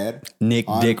 Go ahead.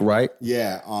 Dick Wright?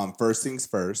 Yeah, on First Things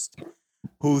First,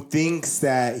 who thinks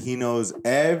that he knows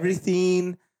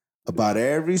everything about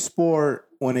every sport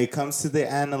when it comes to the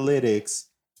analytics,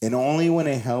 and only when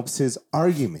it helps his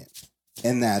argument.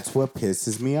 And that's what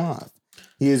pisses me off.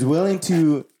 He is willing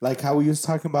to, like how we was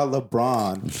talking about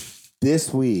LeBron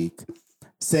this week,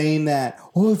 saying that,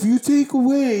 if you take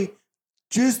away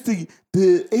just the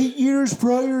 8 years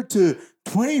prior to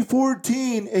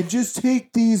 2014 and just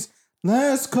take these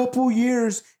last couple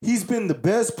years, he's been the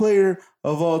best player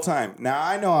of all time. Now,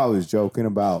 I know I was joking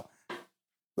about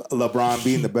LeBron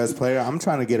being the best player. I'm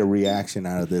trying to get a reaction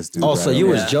out of this dude. Oh, so you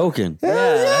was joking. Yeah,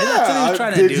 that's what he was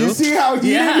trying to Did do. you see how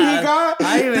heated he got?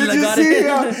 I even Did you got see it.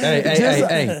 how-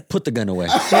 Hey, put the gun away.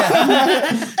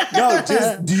 No,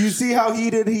 just do you see how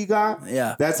heated he got?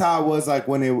 Yeah. That's how I was like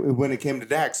when it came to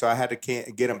Dak. So I had to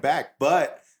get him back.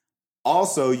 But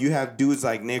also you have dudes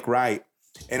like Nick Wright,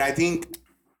 and I think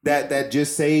that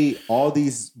just say all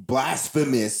these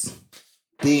blasphemous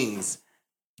things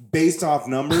based off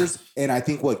numbers. And I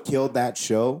think what killed that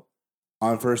show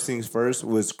on First Things First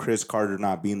was Chris Carter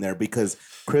not being there, because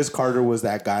Chris Carter was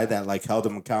that guy that like held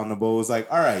him accountable. It was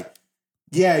like, all right,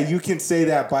 yeah, you can say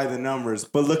that by the numbers,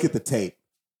 but look at the tape.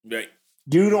 Right.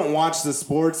 You don't watch the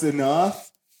sports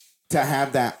enough to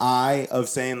have that eye of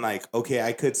saying like, okay,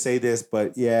 I could say this,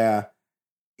 but yeah,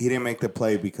 he didn't make the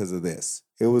play because of this.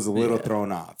 It was a little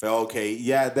thrown off. Okay,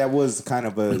 yeah, that was kind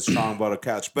of a strong ball to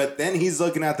catch. But then he's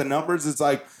looking at the numbers. It's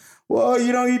like, well,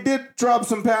 he did drop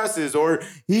some passes, or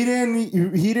he didn't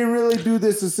really do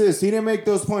this assist. He didn't make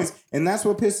those points. And that's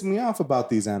what pisses me off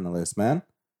about these analysts, man.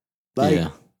 Like,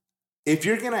 if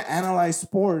you're going to analyze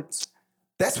sports,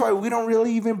 that's why we don't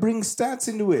really even bring stats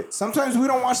into it. Sometimes we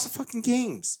don't watch the fucking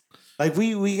games. Like,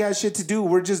 we got shit to do.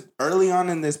 We're just early on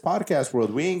in this podcast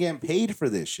world. We ain't getting paid for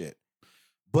this shit.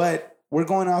 But we're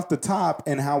going off the top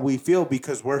and how we feel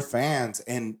because we're fans,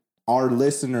 and our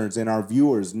listeners and our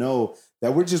viewers know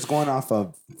that we're just going off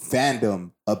of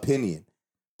fandom opinion.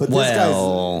 But this guy's,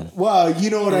 you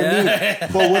know what I mean?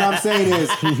 But what I'm saying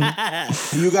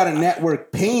is you got a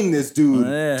network paying this dude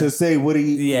to say what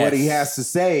he has to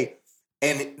say.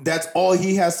 And that's all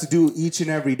he has to do each and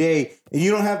every day. And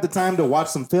you don't have the time to watch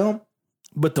some film?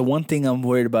 But the one thing I'm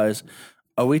worried about is,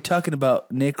 are we talking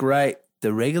about Nick Wright,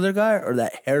 the regular guy, or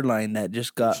that hairline that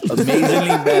just got amazingly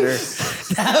better?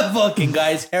 That fucking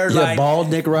guy's hairline. The bald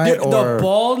Nick Wright, the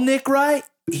bald Nick Wright,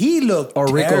 he looked or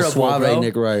Rico terrible, Suave bro.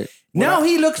 Nick Wright. Now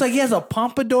he looks like he has a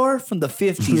pompadour from the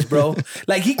 50s, bro.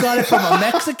 Like he got it from a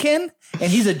Mexican,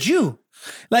 and he's a Jew.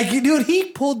 Like, dude, he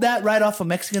pulled that right off a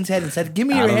Mexican's head and said, "Give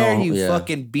me your hair, you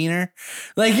fucking beaner."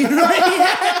 Like, you know,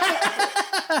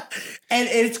 and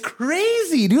it's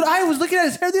crazy, dude. I was looking at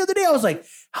his hair the other day. I was like,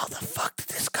 how the fuck did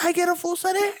this guy get a full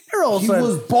set of hair? He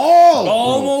was bald.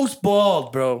 Almost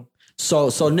bald, bro. So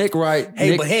Nick Wright.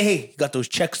 Hey, he got those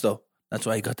checks, though. That's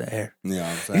why he got that hair. Yeah,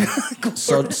 I'm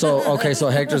saying. So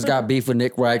Hector's got beef with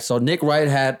Nick Wright. So Nick Wright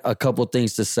had a couple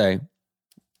things to say.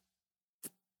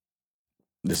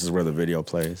 This is where the video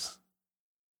plays.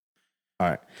 All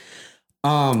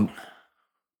right.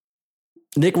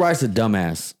 Nick Wright's a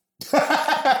dumbass.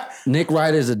 Nick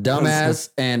Wright is a dumbass,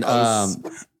 and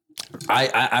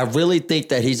I really think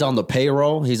that he's on the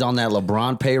payroll. He's on that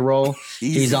LeBron payroll.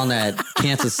 He's on that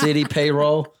Kansas City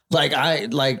payroll. Like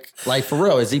for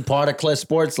real, is he part of Clutch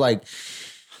Sports? Like,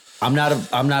 I'm not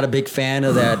a big fan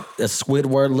of that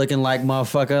Squidward looking like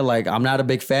motherfucker. Like, I'm not a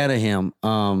big fan of him.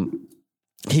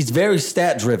 He's very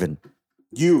stat driven.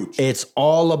 Huge. It's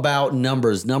all about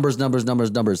numbers.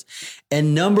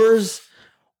 And numbers,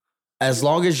 as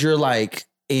long as you're like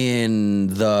in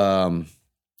the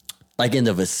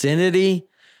vicinity,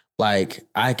 like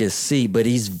I can see, but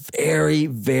he's very,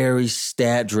 very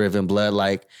stat driven, blood.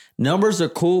 Like, numbers are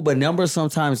cool, but numbers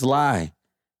sometimes lie.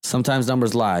 Sometimes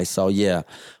numbers lie. So yeah,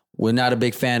 we're not a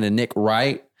big fan of Nick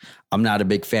Wright. I'm not a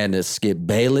big fan of Skip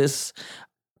Bayless.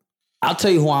 I'll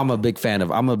tell you who I'm a big fan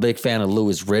of. I'm a big fan of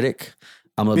Louis Riddick.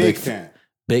 I'm a big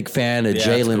fan of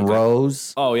Jalen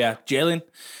Rose. Oh yeah, Jalen.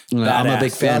 I'm a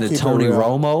big fan of Tony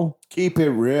Romo. Keep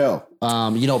it real.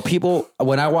 People,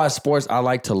 when I watch sports, I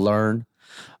like to learn.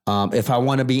 If I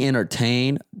want to be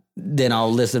entertained, then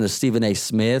I'll listen to Stephen A.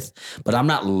 Smith, but I'm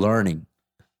not learning.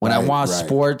 When I watch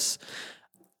sports,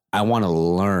 I want to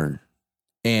learn.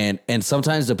 And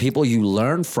sometimes the people you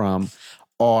learn from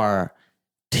are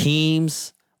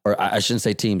teams, or I shouldn't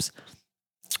say teams.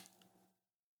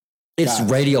 It's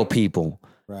radio people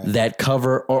that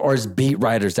cover, or it's beat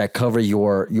writers that cover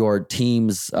your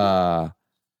teams, that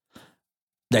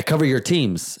cover your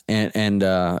teams. And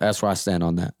that's where I stand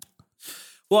on that.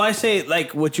 Well, I say,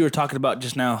 like what you were talking about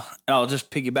just now, I'll just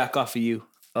piggyback off of you.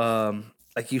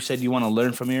 Like you said, you want to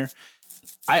learn from here.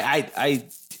 I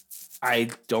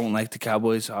don't like the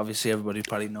Cowboys. Obviously, everybody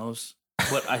probably knows.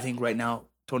 But I think right now,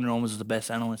 Tony Romo is the best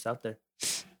analyst out there.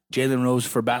 Jalen Rose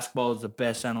for basketball is the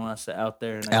best analyst out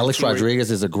there. And Alex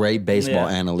Rodriguez is a great baseball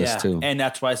analyst too. And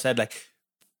that's why I said, like,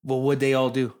 well, what'd they all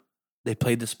do? They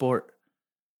played the sport.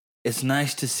 It's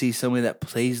nice to see somebody that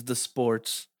plays the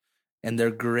sports, and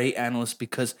they're great analysts,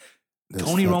 because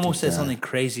Tony Romo said something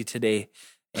crazy today.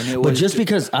 And it But was just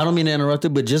because, I don't mean to interrupt it,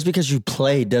 but just because you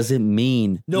play doesn't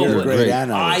mean you're a great great.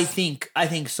 analyst. I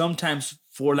think sometimes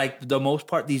for like the most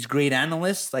part, these great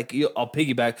analysts, like I'll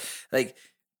piggyback, like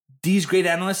these great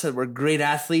analysts that were great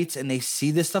athletes and they see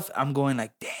this stuff, I'm going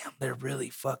like, damn, they're really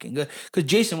fucking good. Because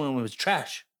Jason Witten was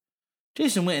trash.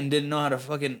 Jason Witten didn't know how to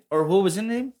fucking, or what was his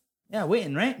name? Yeah,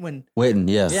 Witten, right? Witten,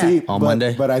 yes. Yeah. See, On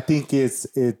Monday. But I think it's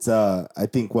I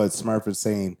think what Smurf is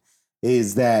saying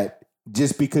is that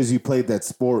just because you played that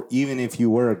sport, even if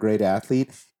you were a great athlete,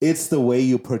 it's the way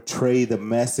you portray the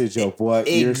message of what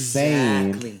you're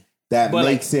saying that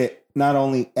makes it not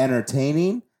only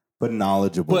entertaining, but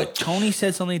knowledgeable. But Tony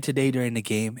said something today during the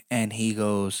game, and he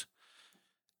goes,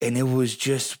 and it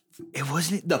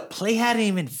wasn't, the play hadn't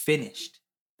even finished.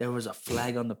 There was a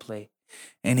flag on the play.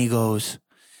 And he goes,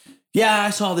 yeah, I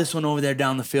saw this one over there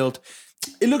down the field.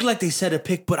 It looked like they set a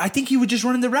pick, but I think he was just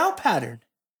running the route pattern.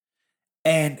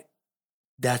 And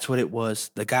that's what it was.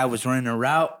 The guy was running a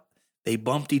route. They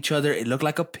bumped each other. It looked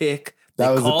like a pick. They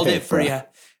called it for you.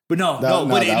 But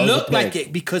but it looked like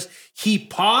it because he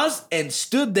paused and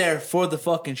stood there for the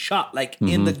fucking shot, like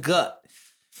in the gut.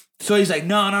 So he's like,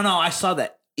 no, I saw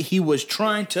that. He was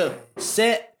trying to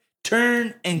set,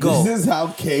 turn, and go. This is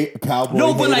how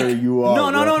cowboy hater you are.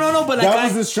 No. But that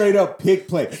was a straight up pick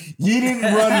play. He didn't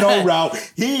run no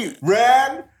route. He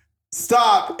ran,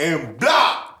 stopped, and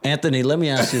blocked. Anthony, let me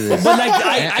ask you this. But like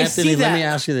I see Anthony, that. let me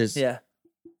ask you this. Yeah.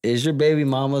 Is your baby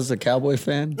mama's a Cowboy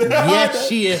fan? Yes,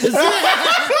 she is.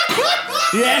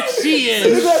 Yes, she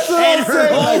is. That's what And I'm her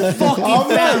saying. whole Like, fucking I'm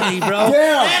like, family, bro.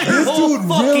 damn, And her this whole dude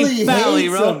fucking really family,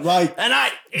 hates bro. him. Like, And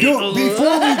dude,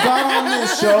 before we got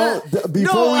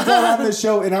on this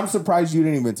show, and I'm surprised you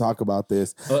didn't even talk about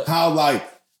this, how like,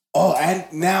 and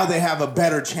now they have a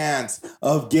better chance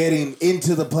of getting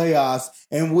into the playoffs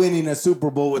and winning a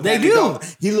Super Bowl with Andy Dalton.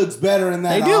 He looks better in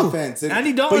that offense. And,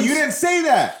 Andy Dalton, but you didn't say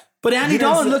that. But Andy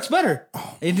Dalton looks better.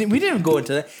 We didn't go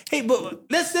into that. Hey, but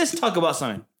let's talk about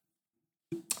something.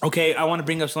 Okay, I want to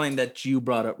bring up something that you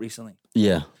brought up recently.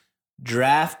 Yeah.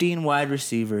 Drafting wide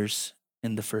receivers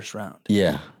in the first round.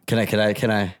 Yeah. Can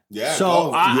I? Yeah.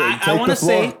 So I want to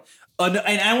say, and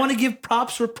I want to give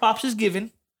props where props is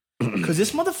given, because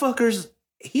this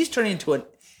he's turning into an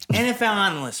NFL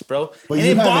analyst, bro. But and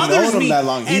you it haven't bothers known me. him that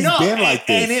long. He's been like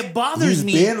this. And it bothers He's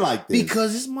me. been like this.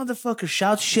 Because this motherfucker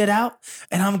shouts shit out,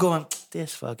 and I'm going,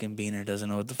 this fucking beaner doesn't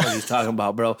know what the fuck he's talking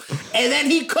about, bro. And then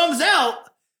he comes out.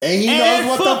 And he knows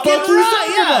what the fuck he's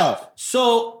talking about.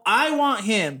 So I want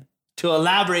him to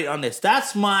elaborate on this.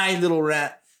 That's my little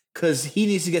rant, because he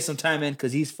needs to get some time in,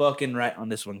 because he's fucking right on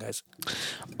this one, guys.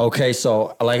 Okay,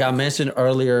 so like I mentioned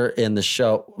earlier in the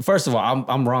show, first of all,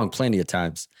 I'm wrong plenty of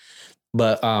times.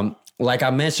 But like I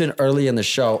mentioned early in the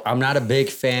show, I'm not a big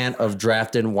fan of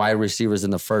drafting wide receivers in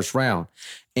the first round.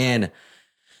 And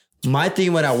my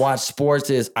thing when I watch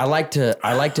sports is I like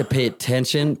to pay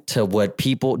attention to what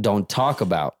people don't talk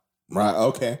about. Right.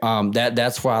 Okay.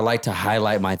 That's why I like to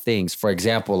highlight my things. For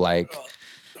example, like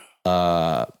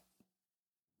LeBron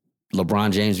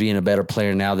James being a better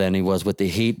player now than he was with the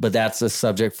Heat, but that's a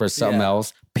subject for something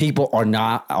else. People are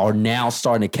now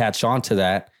starting to catch on to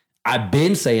that. I've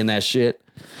been saying that shit.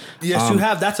 Yes, you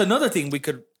have. That's another thing we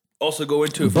could also go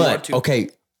into if you want to. Okay,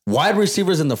 wide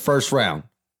receivers in the first round.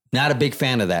 Not a big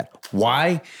fan of that.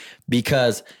 Why?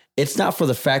 Because it's not for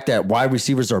the fact that wide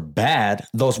receivers are bad.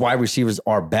 Those wide receivers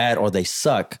are bad or they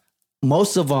suck.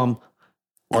 Most of them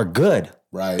are good.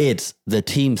 Right. It's the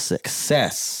team's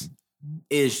success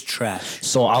Is trash.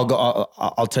 So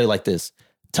I'll tell you like this.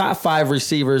 Top 5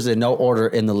 receivers in no order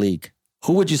in the league.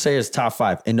 Who would you say is top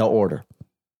 5 in no order?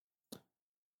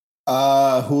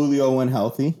 Julio when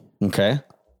healthy. Okay.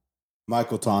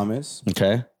 Michael Thomas.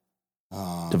 Okay.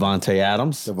 Devontae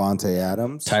Adams.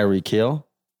 Tyreek Hill.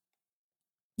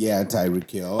 Yeah,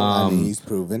 Tyreek Hill. I mean, he's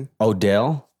proven.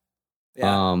 Odell.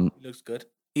 Yeah, he looks good.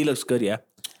 He looks good, yeah.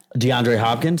 DeAndre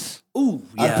Hopkins. Ooh,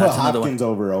 yeah. I'd put Hopkins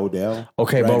over Odell.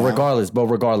 Okay, right but now.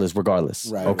 regardless.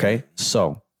 Right, okay, right.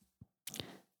 So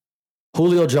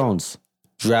Julio Jones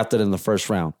drafted in the first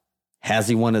round. Has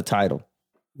he won a title?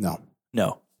 No.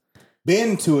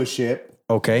 Been to a ship.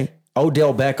 Okay.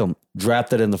 Odell Beckham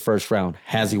drafted in the first round.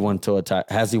 Has he won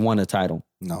a title?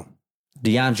 No.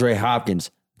 DeAndre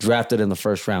Hopkins drafted in the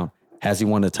first round. Has he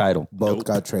won a title? Both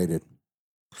got traded.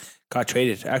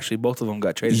 Actually, both of them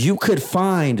got traded. You could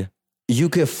find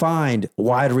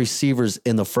wide receivers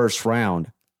in the first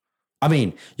round. I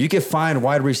mean, you could find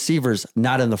wide receivers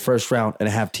not in the first round and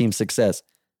have team success.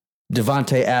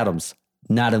 Devontae Adams,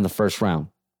 not in the first round.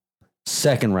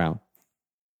 Second round.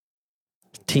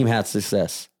 Team had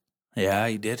success. Yeah,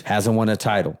 he did. Hasn't won a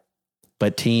title,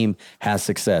 but team has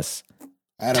success.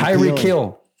 Tyreek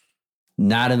Hill,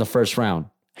 not in the first round.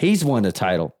 He's won the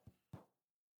title.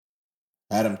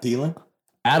 Adam Thielen,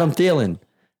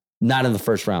 not in the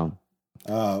first round.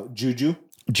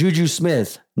 Juju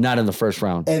Smith, not in the first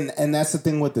round. And that's the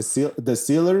thing with the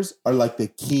Steelers are like the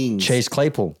kings. Chase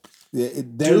Claypool.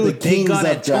 They're the kings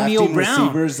of drafting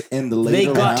receivers in the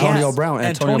later rounds. Antonio Brown.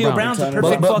 Antonio Brown's a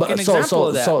perfect fucking example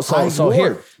of that.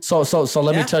 So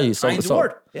let me tell you.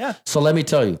 So let me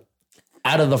tell you.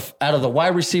 Out of the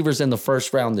wide receivers in the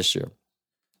first round this year,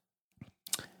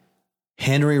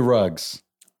 Henry Ruggs.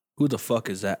 Who the fuck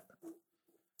is that?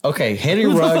 Okay, Henry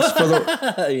Ruggs for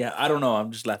the. Yeah, I don't know.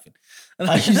 I'm just laughing.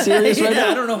 Are you serious right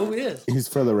now? I don't know who he is. He's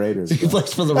for the Raiders. He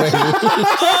plays for the Raiders.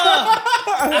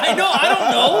 I know.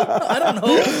 I don't know.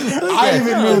 I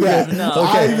even knew that.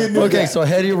 No. Okay. So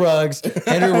Henry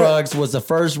Ruggs was the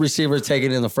first receiver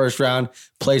taken in the first round.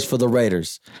 Plays for the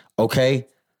Raiders. Okay,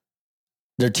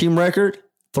 their team record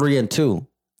 3-2.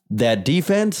 That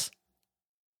defense.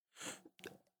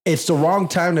 It's the wrong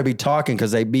time to be talking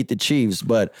because they beat the Chiefs,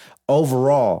 but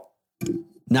overall,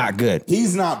 not good.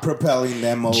 He's not propelling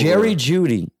them over. Jerry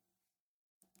Jeudy,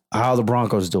 how the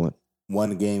Broncos doing?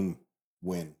 1 game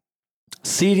win.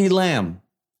 CeeDee Lamb,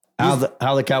 how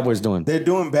the Cowboys doing? They're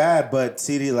doing bad, but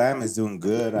CeeDee Lamb is doing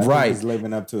good. I think he's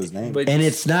living up to his name. And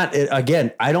it's not,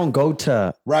 again, I don't go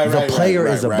to the player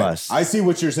is a bust. I see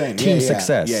what you're saying. Team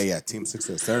success. Yeah, team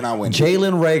success. They're not winning.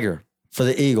 Jalen Reagor for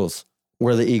the Eagles.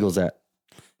 Where are the Eagles at?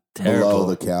 Terrible. Below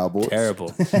the Cowboys.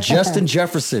 Terrible. Justin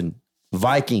Jefferson,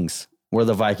 Vikings. Where are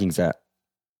the Vikings at?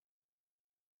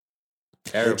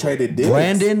 They traded Diggs.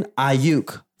 Brandon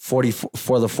Ayuk for the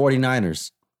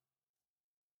 49ers.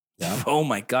 Yeah. Oh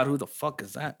my God, who the fuck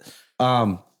is that?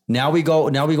 Now we go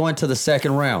into the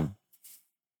second round.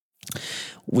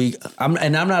 I'm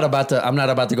not about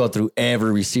to go through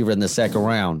every receiver in the second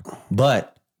round,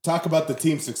 but talk about the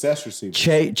team success receiver.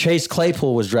 Chase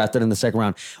Claypool was drafted in the second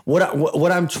round.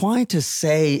 What I'm trying to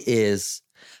say is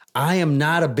I am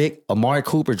not a big Amari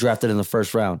Cooper drafted in the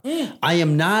first round. I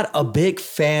am not a big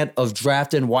fan of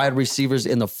drafting wide receivers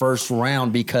in the first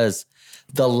round because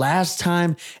the last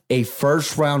time a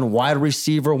first round wide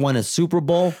receiver won a Super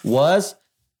Bowl was,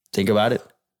 think about it.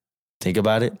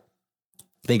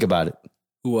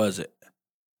 Who was it?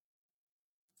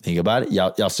 Think about it.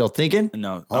 Y'all still thinking?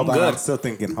 No, Hold I'm on, good. I'm still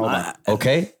thinking. Hold on.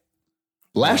 Okay.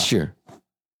 Last year.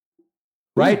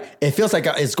 Right? It feels like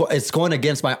it's going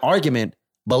against my argument,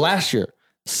 but last year,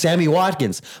 Sammy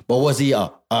Watkins. But was he he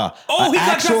got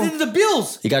drafted to the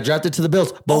Bills. He got drafted to the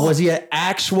Bills. But was he an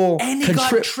actual And he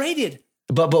got traded.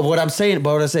 But what I'm saying,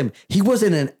 he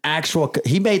wasn't an actual.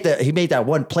 He made that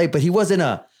one play, but he wasn't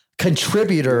a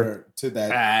contributor To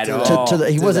that.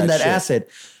 he wasn't that shit. asset.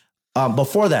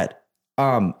 Before that,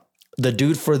 the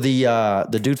dude for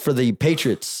the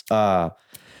Patriots,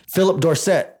 Philip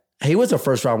Dorsett. He was a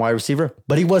first round wide receiver,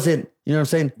 but he wasn't. You know what I'm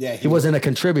saying? Yeah, he wasn't a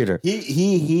contributor.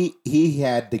 He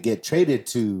had to get traded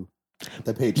to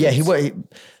the Patriots. Yeah, he was.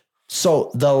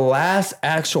 So the last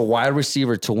actual wide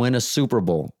receiver to win a Super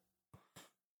Bowl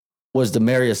was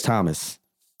Demaryius Thomas.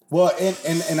 Well,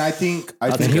 and I think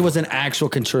He was an actual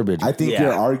contributor. I think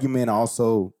your argument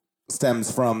also stems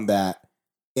from that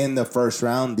in the first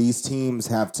round, these teams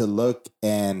have to look,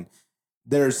 and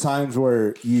there's times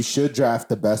where you should draft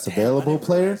the best available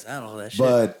player,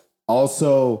 but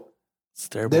also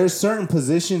there's certain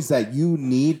positions that you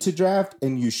need to draft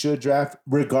and you should draft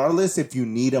regardless if you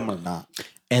need them or not.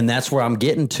 And that's where I'm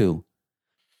getting to.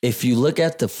 If you look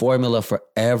at the formula for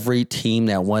every team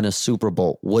that won a Super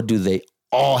Bowl, what do they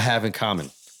all have in common?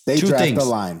 They Two draft things. the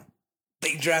line.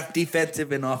 They draft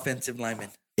defensive and offensive linemen.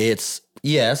 It's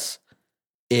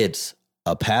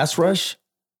a pass rush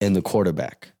and the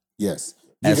quarterback. Yes.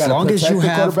 As long as you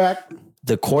have quarterback,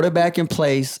 the quarterback in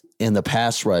place in the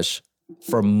pass rush,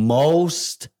 for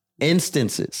most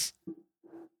instances,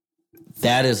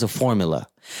 that is a formula.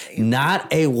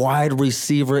 Not a wide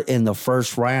receiver in the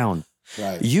first round.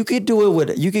 right. You could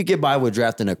get by with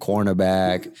drafting a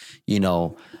cornerback,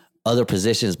 other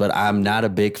positions, but I'm not a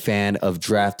big fan of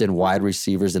drafting wide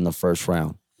receivers in the first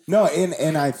round. No,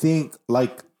 and I think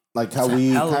like how we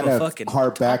hell of kind a of fucking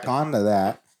harp back onto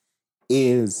that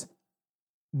is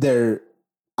there.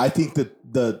 I think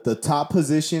that the top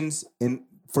positions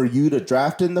for you to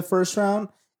draft in the first round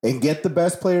and get the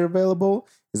best player available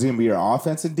is going to be your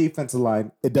offense and defensive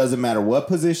line. It doesn't matter what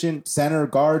position, center,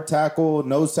 guard, tackle,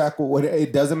 nose tackle,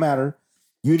 it doesn't matter.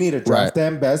 You need to draft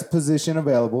them best position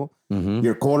available. Mm-hmm.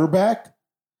 Your quarterback,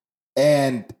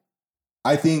 and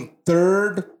I think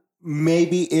third,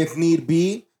 maybe if need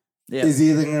be, is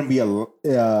either going to be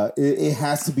it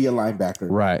has to be a linebacker,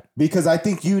 Right. Because I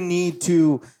think you need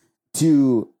to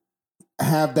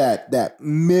have that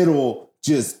middle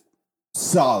just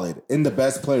solid in the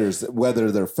best players,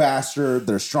 whether they're faster,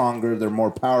 they're stronger, they're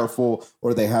more powerful,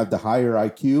 or they have the higher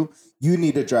IQ. You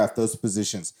need to draft those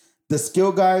positions. The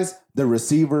skill guys, the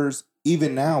receivers,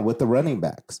 even now with the running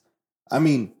backs. I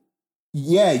mean,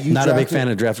 yeah, you not a big fan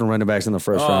of drafting running backs in the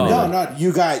first round. No,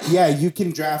 you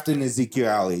can draft an Ezekiel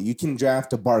Elliott, you can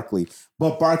draft a Barkley,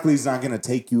 but Barkley's not going to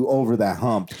take you over that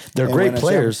hump. They're great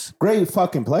players, great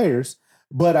fucking players.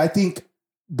 But I think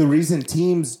the reason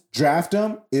teams draft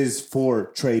them is for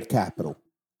trade capital,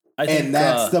 and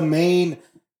that's the main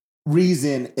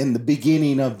reason in the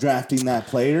beginning of drafting that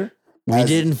player. We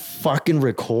didn't fucking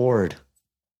record.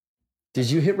 Did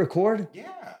you hit record? Yeah,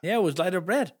 it was light up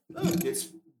red. Look, it's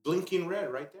blinking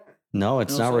red right there. No,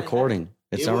 it's not recording.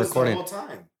 It's not recording. The whole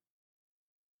time.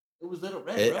 It was lit up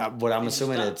red. What I'm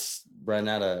assuming it's right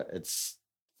now. It's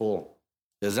full.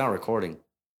 It's not recording.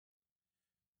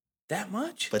 That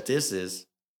much? But this is.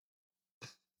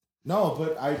 No,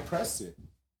 but I pressed it.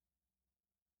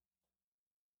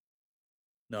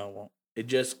 No, it won't. It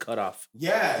just cut off.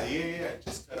 Yeah,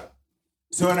 just cut off.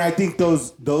 So, and I think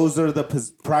those are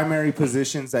the primary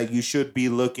positions that you should be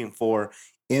looking for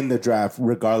in the draft,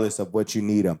 regardless of what you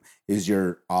need them. Is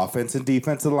your offense and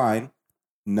defensive line.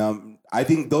 I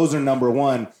think those are number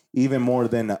one, even more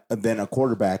than a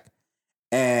quarterback,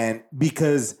 and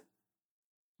because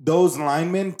those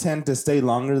linemen tend to stay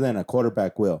longer than a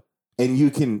quarterback will, and you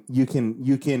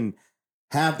can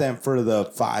have them for the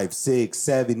 5, 6,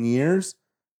 7 years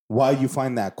while you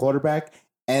find that quarterback,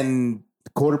 and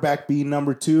quarterback being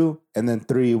number 2, and then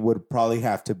 3 would probably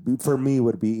have to be, for me,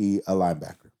 would be a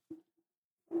linebacker.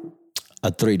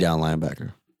 A 3-down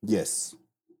linebacker. Yes.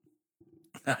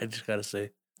 I just gotta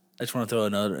say, I just want to throw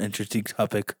another interesting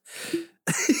topic.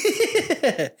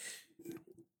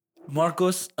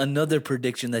 Marcos, another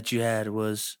prediction that you had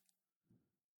was,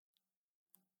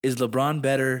 is LeBron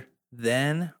better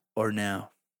then or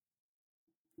now?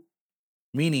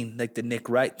 Meaning, like the Nick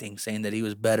Wright thing, saying that he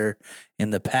was better in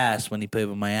the past when he played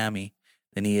with Miami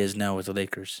than he is now with the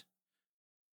Lakers.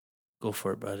 Go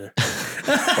for it, brother.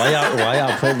 Why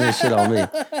y'all putting this shit on me?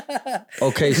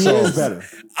 Okay, Who so is better?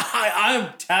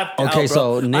 I'm tapped out, okay, bro.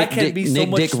 so I Nick can't be so Dick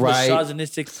much Wright.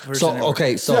 misogynistic person. So ever.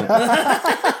 okay, so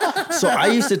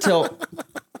I used to tell.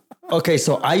 Okay,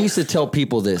 so I used to tell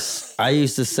people this. I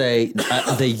used to say the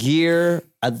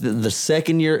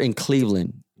second year in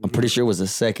Cleveland. I'm pretty sure it was the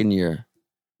second year,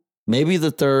 maybe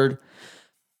the third.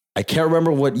 I can't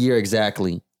remember what year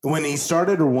exactly. When he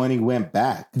started or when he went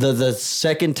back? The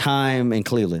second time in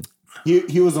Cleveland.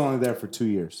 He was only there for 2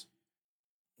 years.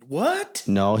 What?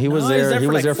 No, he was there. He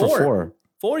was there for 4.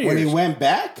 4 years. When he went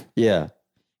back? Yeah,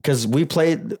 because we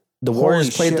played. The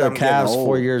Warriors played the Cavs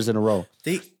 4 years in a row.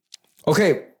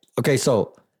 Okay,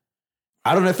 so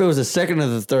I don't know if it was the second or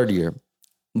the third year,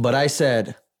 but I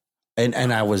said,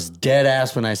 and I was dead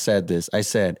ass when I said this. I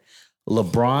said,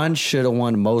 LeBron should have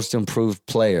won Most Improved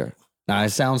Player. Now, it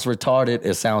sounds retarded.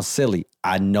 It sounds silly.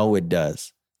 I know it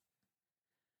does.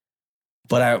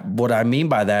 But what I mean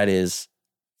by that is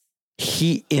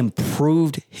he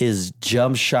improved his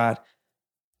jump shot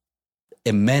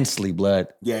immensely, blood.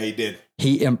 Yeah, he did.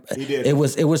 He did. It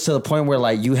was to the point where,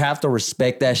 like, you have to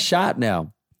respect that shot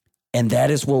now. And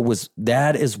that is what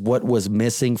was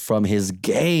missing from his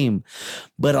game.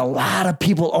 But a lot of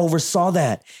people oversaw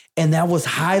that. And that was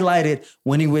highlighted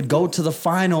when he would go to the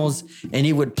finals and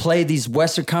he would play these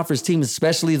Western Conference teams,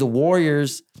 especially the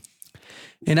Warriors.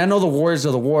 And I know the Warriors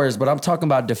are the Warriors, but I'm talking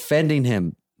about defending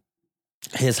him.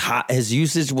 His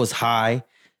usage was high.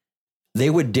 They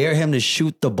would dare him to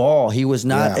shoot the ball. He was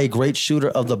not a great shooter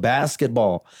of the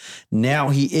basketball. Now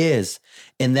he is.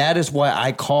 And that is why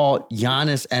I call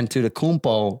Giannis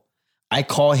Antetokounmpo, I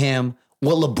call him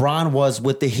what LeBron was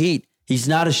with the Heat. He's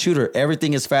not a shooter.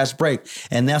 Everything is fast break.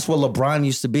 And that's what LeBron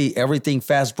used to be. Everything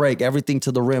fast break, everything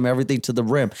to the rim, everything to the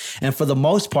rim. And for the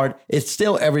most part, it's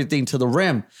still everything to the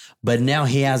rim. But now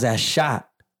he has that shot.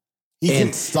 He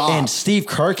can stop. And Steve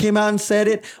Kerr came out and said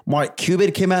it. Mark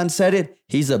Cuban came out and said it.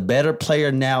 He's a better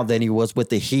player now than he was with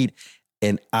the Heat.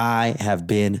 And I have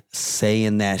been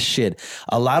saying that shit.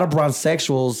 A lot of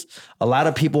bronzexuals, a lot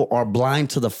of people are blind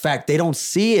to the fact. They don't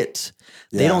see it.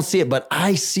 They don't see it. But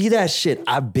I see that shit.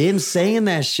 I've been saying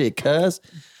that shit, cuz.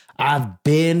 I've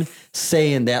been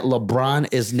saying that LeBron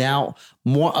is now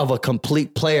more of a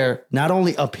complete player, not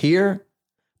only up here,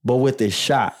 but with his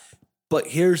shot. But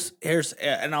here's,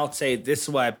 and I'll say this is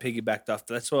why I piggybacked off.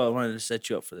 That's why I wanted to set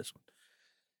you up for this one.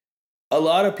 A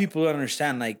lot of people don't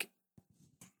understand, like,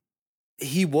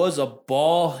 he was a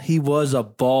ball. He was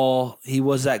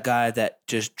that guy that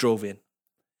just drove in.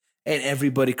 And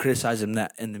everybody criticized him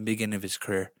that in the beginning of his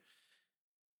career.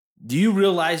 You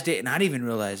realized it, and I didn't even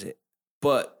realize it.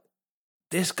 But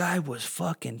this guy was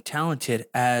fucking talented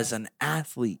as an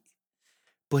athlete.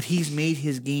 But he's made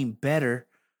his game better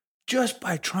just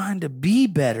by trying to be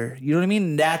better. You know what I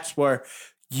mean? That's where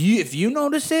if you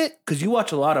notice it, because you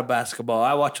watch a lot of basketball.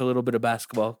 I watch a little bit of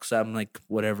basketball because I'm like,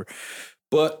 whatever.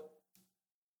 But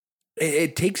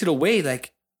it takes it away.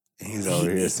 Like, He's over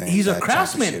here saying he's a that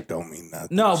craftsman. championship don't mean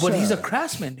nothing. No, but he's a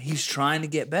craftsman. He's trying to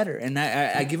get better, and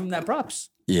I give him that props.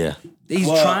 Yeah. He's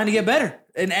trying to get better,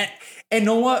 and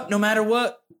know what? No matter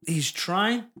what, he's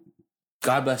trying.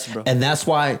 God bless him, bro. And that's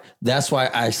why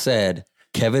I said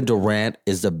Kevin Durant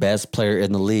is the best player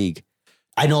in the league.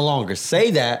 I no longer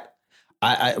say that.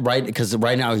 Right, because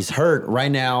right now he's hurt.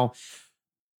 Right now,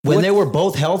 when they were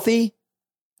both healthy,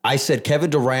 I said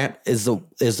Kevin Durant is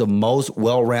the most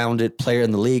well-rounded player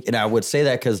in the league. And I would say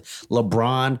that because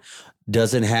LeBron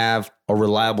doesn't have a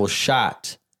reliable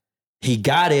shot. He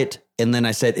got it, and then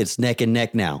I said it's neck and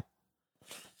neck now.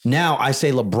 Now I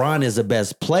say LeBron is the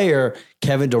best player.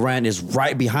 Kevin Durant is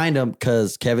right behind him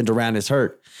because Kevin Durant is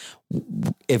hurt.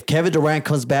 If Kevin Durant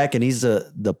comes back and he's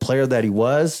the player that he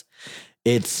was,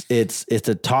 it's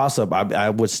a toss-up. I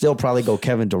would still probably go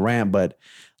Kevin Durant, but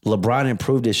LeBron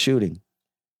improved his shooting.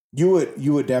 You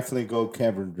would definitely go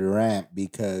Kevin Durant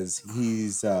because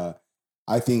he's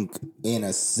I think in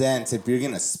a sense, if you're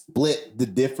gonna split the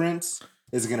difference,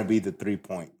 it's gonna be the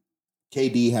 3-point.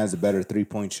 KD has a better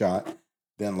 3-point shot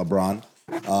than LeBron.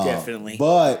 Definitely.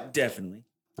 But definitely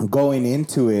going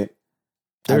into it,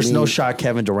 there's no shot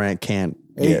Kevin Durant can't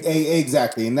get.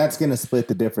 Exactly. And that's gonna split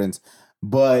the difference.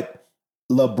 But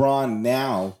LeBron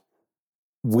now,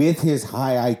 with his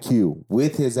high IQ,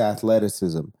 with his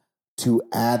athleticism, to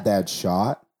add that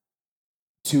shot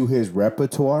to his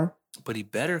repertoire. But he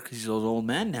better because he's an old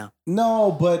man now.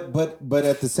 No, but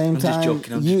at the same time, I'm just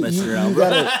joking. I'm just messing around, bro.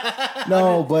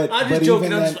 No, but I'm just but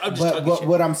joking. even I'm just but talking shit.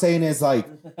 what I'm saying is like,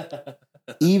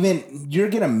 even you're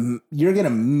gonna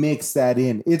mix that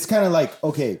in. It's kind of like,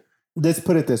 okay, let's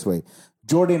put it this way: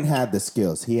 Jordan had the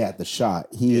skills, he had the shot,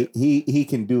 he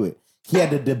can do it. He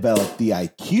had to develop the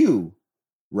IQ.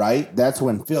 Right? That's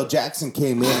when Phil Jackson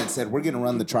came in and said, we're going to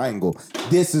run the triangle.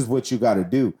 This is what you got to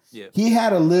do. Yeah. He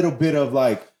had a little bit of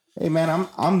like, hey, man,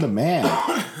 I'm the man.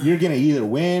 You're going to either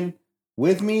win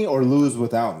with me or lose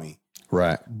without me.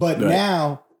 Right. But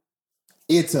now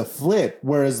it's a flip.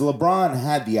 Whereas LeBron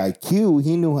had the IQ.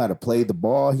 He knew how to play the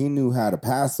ball. He knew how to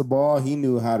pass the ball. He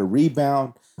knew how to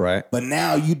rebound. Right. But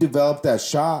now you develop that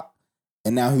shot.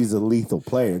 And now he's a lethal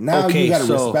player. Now you got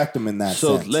to respect him in that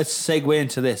sense. So let's segue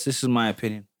into this. This is my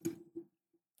opinion.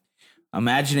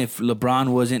 Imagine if LeBron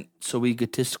wasn't so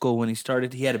egotistical when he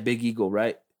started. He had a big ego,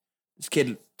 right? This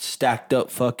kid stacked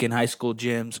up fucking high school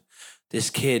gyms.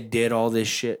 This kid did all this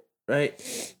shit, right?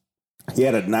 He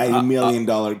had a $90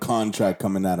 million contract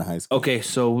coming out of high school. Okay,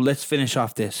 so let's finish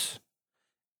off this.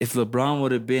 If LeBron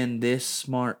would have been this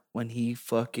smart when he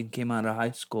fucking came out of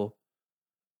high school,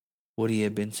 would he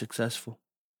have been successful?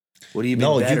 Would he have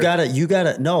been better? you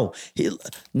gotta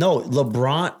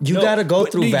LeBron, you gotta go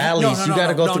through valleys. You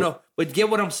gotta go through. No. But get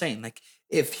what I'm saying? Like,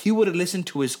 if he would have listened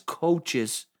to his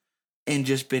coaches and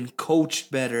just been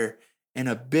coached better and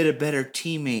a better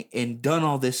teammate and done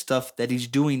all this stuff that he's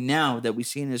doing now that we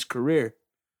see in his career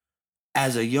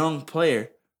as a young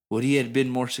player, would he have been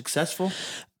more successful?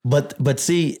 But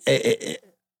see,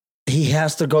 he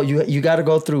has to go. You got to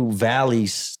go through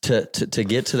valleys to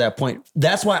get to that point.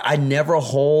 That's why I never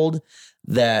hold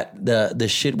that the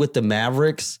shit with the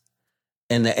Mavericks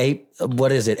and the 8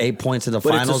 points in the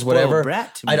finals, whatever.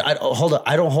 I hold it.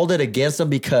 I don't hold it against him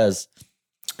because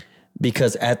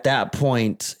at that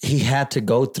point he had to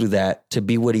go through that to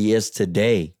be what he is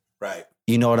today. Right.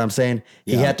 You know what I'm saying?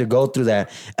 Yeah. He had to go through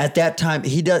that. At that time,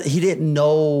 he didn't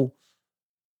know.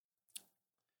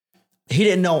 He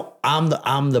didn't know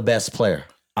I'm the best player.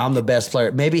 I'm the best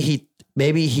player. Maybe he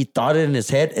thought it in his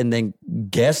head and then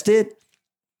guessed it.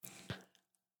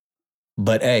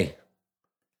 But hey,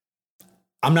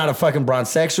 I'm not a fucking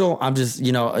bronzexual. I'm just,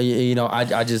 I'm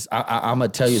gonna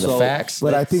tell you the facts.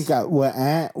 But I think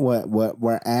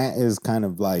where Ant is kind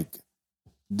of like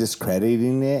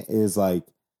discrediting it is like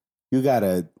you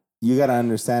gotta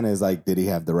understand is like, did he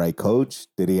have the right coach?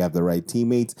 Did he have the right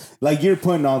teammates? Like, you're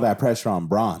putting all that pressure on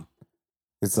Bron.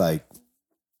 It's like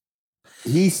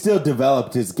he still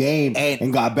developed his game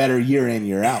and got better year in,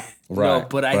 year out. Right. No,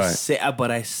 but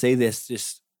I say this.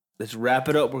 Just let's wrap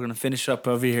it up. We're gonna finish up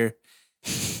over here,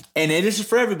 and this is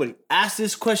for everybody. Ask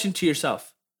this question to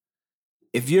yourself: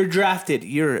 if you're drafted,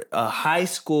 you're a high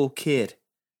school kid,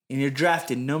 and you're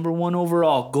drafted number 1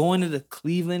 overall, going to the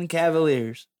Cleveland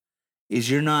Cavaliers. Is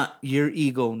your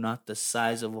ego not the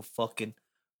size of a fucking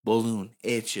balloon.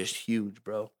 It's just huge,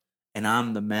 bro. And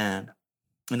I'm the man.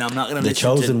 And I'm not gonna The listen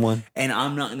chosen to, one. And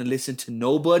I'm not gonna listen to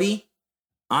nobody.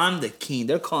 I'm the king.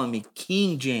 They're calling me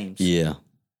King James. Yeah.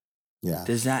 Yeah.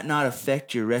 Does that not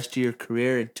affect your rest of your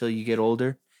career until you get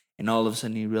older, and all of a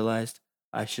sudden you realized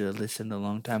I should have listened a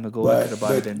long time ago? I could have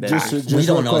bought it been better. We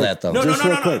don't know that though. No, Just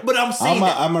real no. quick. But I'm saying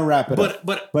I'm gonna wrap it up.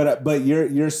 But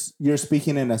you're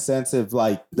speaking in a sense of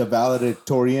like the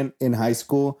valedictorian in high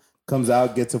school comes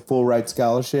out, gets a full ride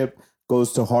scholarship,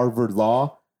 goes to Harvard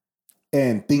Law,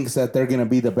 and thinks that they're gonna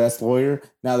be the best lawyer.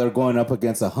 Now they're going up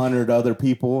against 100 other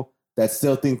people that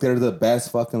still think they're the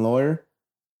best fucking lawyer.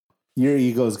 Your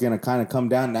ego is gonna kind of come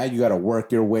down. Now you got to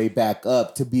work your way back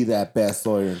up to be that best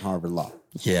lawyer in Harvard Law.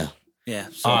 Yeah. yeah.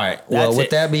 So All right. Well, that's with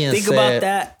it. that being Think said, about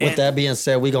that. With that being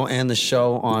said, we're gonna end the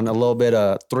show on a little bit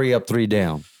of 3 up, 3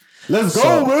 down. Let's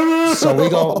go, baby. So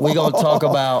we gonna talk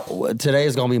about today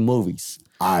is gonna be movies.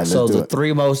 All right, So let's do the it.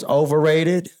 3 most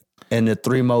overrated and the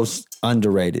 3 most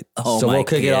underrated. Oh, so my we'll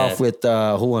kick it God. off with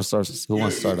who wants to start? Who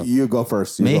wants to start off? You go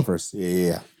first. You Me? go first.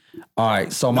 Yeah. All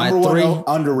right. So Number my 3. one,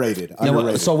 underrated. Yeah,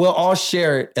 Underrated. so we'll all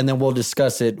share it and then we'll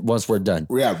discuss it once we're done.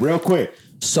 Yeah, real quick.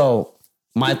 So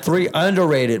my 3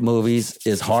 underrated movies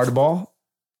is Hardball,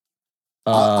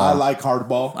 I like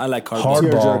Hardball. I like Hardball.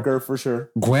 Tearjerker for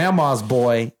sure. Grandma's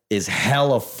Boy is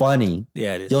hella funny.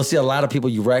 Yeah, it is. You'll see a lot of people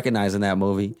you recognize in that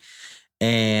movie.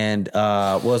 And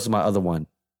what was my other one?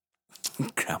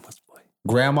 Grandma's boy.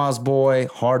 Grandma's Boy,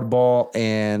 Hardball,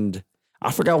 and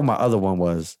I forgot what my other one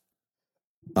was.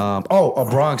 A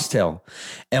Bronx Tale.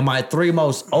 And my 3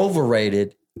 most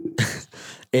overrated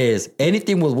is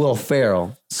anything with Will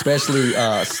Ferrell, especially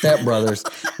Step Brothers.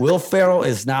 Will Ferrell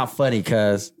is not funny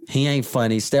because he ain't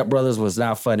funny. Step Brothers was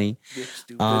not funny.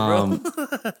 Stupid, bro.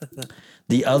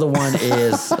 The other one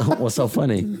is what's so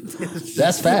funny?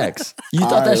 That's facts. You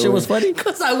thought that shit was funny?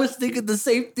 Because I was thinking the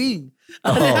same thing.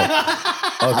 Oh,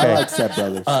 I okay. like Step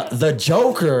Brothers. The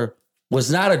Joker was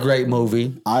not a great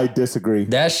movie. I disagree.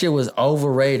 That shit was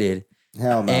overrated.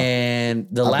 Hell no. And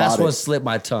the I last bought one it. slipped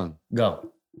my tongue.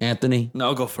 Go, Anthony. No,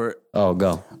 I'll go for it. Oh,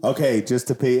 go. Okay, just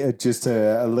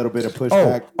a little bit of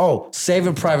pushback.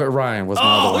 Saving Private Ryan was my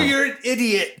other Oh, one. you're an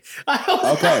idiot.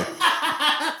 Okay.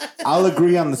 I'll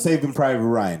agree on the Saving Private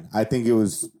Ryan. I think it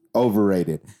was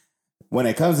overrated. When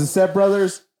it comes to Step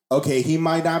Brothers, okay, he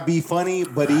might not be funny,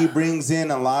 but he brings in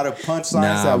a lot of punchlines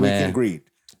Nah, that we man. can read.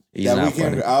 He's that not we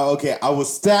can. funny. Okay, I will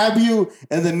stab you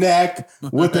in the neck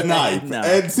with a knife. Nah.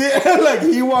 And see, like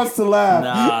he wants to laugh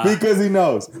Nah. because he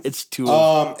knows. It's too.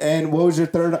 And what was your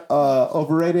third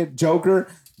overrated? Joker.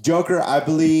 Joker, I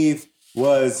believe,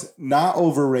 was not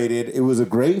overrated. It was a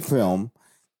great film,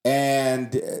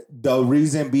 and the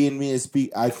reason being me is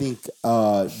I think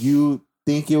you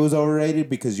think it was overrated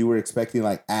because you were expecting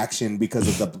like action because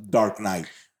of the Dark Knight.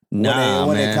 Nah,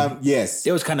 man. Yes,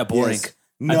 it was kind of boring. Yes.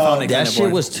 I No, found it That kinda shit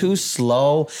boring. was too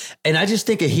slow. And I just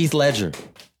think of Heath Ledger.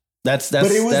 That's but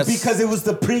it was because it was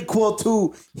the prequel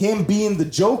to him being the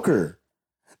Joker.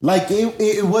 Like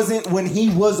it wasn't when he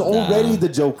was already the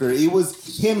Joker. It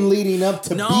was him leading up to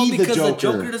be the because Joker. the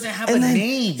Joker doesn't have a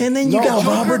name. And then you No, got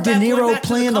Joker Robert De back- going Niro back to the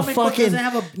playing the comic book fucking. doesn't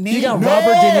have a name. You got No.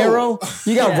 Robert De Niro.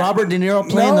 You got Robert De Niro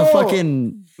playing the No.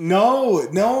 fucking.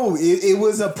 No, it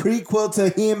was a prequel to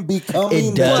him becoming It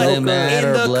the doesn't Joker. matter,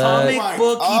 In the blood. comic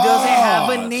book, he doesn't have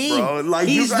a name. bro, like,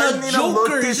 you He's guys the need to look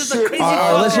Joker. this He's just a shit crazy up.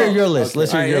 All right, let's hear fucker. your list.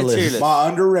 Let's hear All right, your let's hear list. your My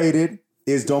underrated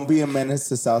is Don't Be a Menace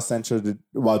to South Central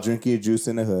while drinking your juice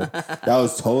in the hood. That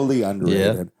was totally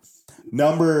underrated.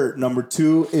 Number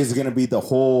 2 is gonna be the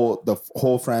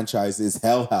whole franchise is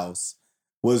Hell House.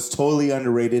 Was totally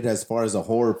underrated as far as a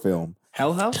horror film.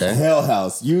 Hell House? Okay. Hell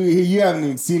House. You haven't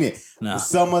even seen it. No.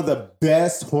 Some of the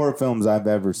best horror films I've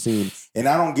ever seen. And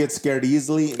I don't get scared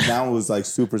easily. And that was like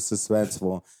super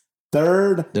suspenseful.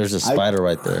 Third. There's a spider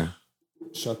right there.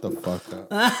 Shut the fuck up.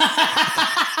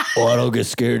 Oh, I don't get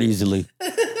scared easily.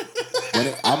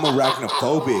 I'm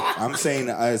arachnophobic. I'm saying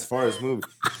as far as movies.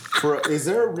 Is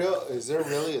there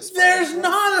really a spider? There's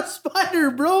not a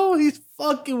spider, bro. He's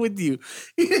fucking with you.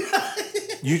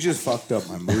 You just fucked up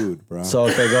my mood, bro. So,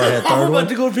 okay, go ahead. I'm Third about one.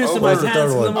 to go piss in my where's the pants. third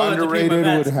and one? I'm about to pee my Underrated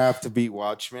pants. would have to be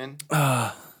Watchmen.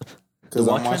 Ah. Because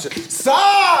I'm watching.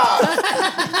 Stop!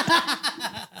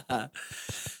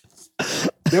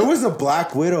 There was a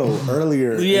Black Widow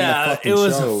earlier. Yeah, in the fucking it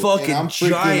was show, a fucking and I'm freaking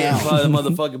giant out.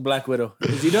 motherfucking Black Widow.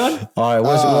 Is he done? All right,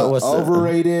 what's the,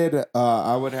 overrated?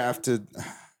 I would have to.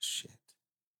 Shit.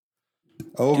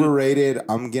 Overrated.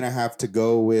 I'm gonna have to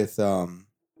go with. I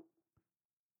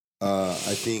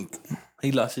think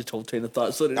He lost his whole train of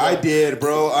thought. So did I did,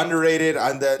 bro. Underrated.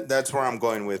 That's where I'm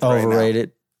going with.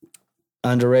 overrated?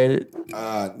 Underrated? Right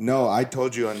now. No, I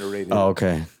told you underrated. Oh,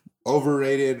 okay.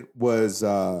 Overrated was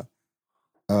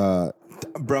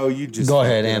bro, you just Go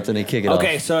ahead, Anthony. Kick it off.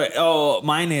 Okay, so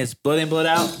mine is Blood In, Blood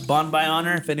Out, Bond by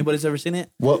Honor. If anybody's ever seen it,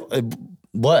 What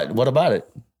about it?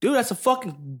 dude, that's a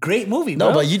fucking great movie. Bro.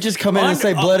 No, but you just come in and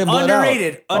say Blood In, Blood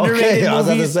underrated, Out. Underrated Okay, I was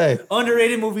about to movies. say.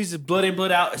 Underrated movies is Blood In,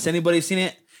 Blood Out. Has anybody seen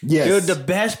it? Yes. Dude, the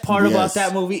best part about Yes.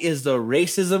 that movie is the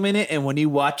racism in it, and when you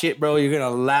watch it, bro, you're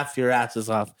gonna laugh your asses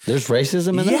off. There's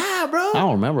racism in there? Yeah, bro. I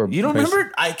don't remember. You don't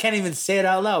remember? I can't even say it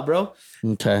out loud, bro.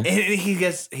 Okay. And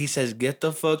he says, "Get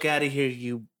the fuck out of here,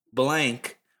 you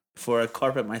blank, before I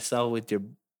carpet myself with your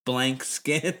blank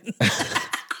skin."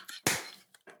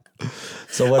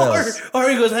 So what else? Or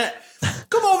he goes,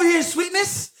 "Come over here,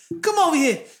 sweetness. Come over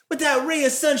here with that ray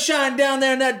of sunshine down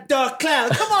there in that dark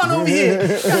cloud. Come on over here.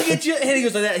 I'll get you." And he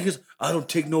goes like that. He goes, "I don't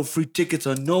take no free tickets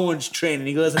on no one's train." And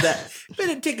he goes like that.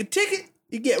 "Better take a ticket.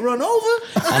 You get run over."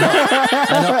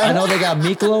 I know they got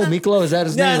Miklo. Miklo, is that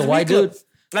his name? it's The white Miklo. dude?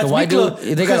 That's The white Miklo,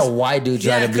 dude? They got a white dude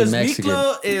trying to be because Mexican.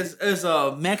 Miklo is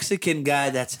a Mexican guy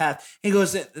that's half. He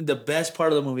goes, the best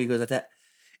part of the movie, he goes like that.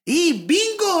 "Hey,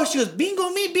 bingo." She goes, "Bingo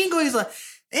me, bingo." He's like,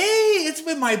 "Hey, it's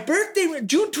been my birthday,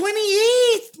 June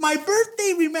 28th. My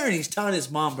birthday, remember?" And he's telling his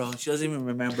mom, bro. She doesn't even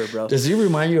remember, bro. Does he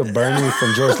remind you of Bernie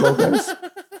from George Lopez?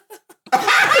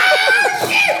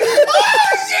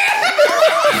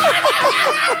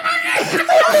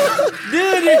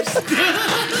 Dude, it's Dude,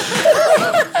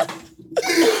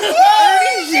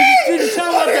 you're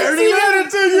talking about the Ernie letter?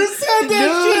 You said that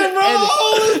shit, bro.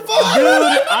 Holy fuck.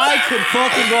 Dude, I could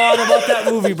fucking go on about that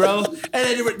movie, bro. And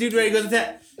then dude, Ray goes with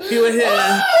that. He would hit. Or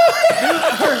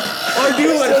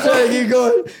dude, Still trying to keep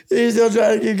going. He's still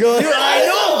trying to keep going. dude, I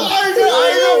know.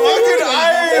 I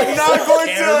am not going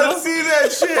to see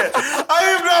that shit. I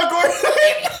am not going to.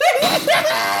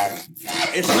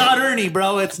 It's not Ernie,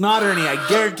 bro. It's not Ernie. I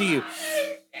guarantee you.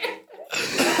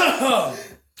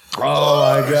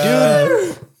 Oh my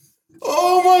god.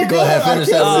 Oh my god. Go ahead, finish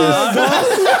that.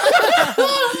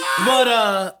 But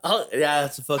yeah,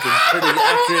 that's a fucking pretty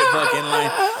accurate fucking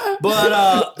line.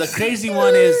 But the crazy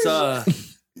one is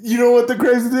You know what the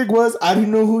crazy thing was? I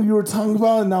didn't know who you were talking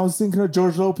about, and I was thinking of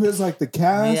George Lopez, like the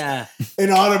cast. yeah. And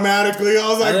automatically, I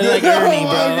was like, I like "Oh Ernie,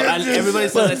 my bro. goodness." Everybody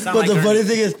says I sound But like the funny Ernie.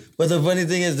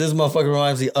 thing is, this motherfucker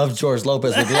reminds me of George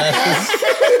Lopez with glasses.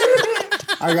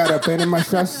 I got a pain in my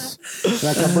chest.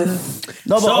 Like a brick.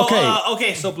 No, but So, okay.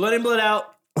 okay, so Blood In, Blood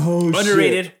Out, Oh,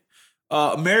 underrated. shit.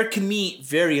 American Meat,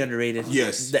 very underrated.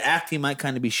 Yes. The acting might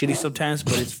kind of be shitty sometimes,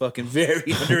 but it's fucking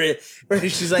very underrated. Right?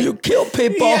 She's like, You kill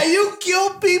people. yeah, you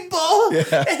kill people.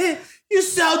 Yeah. You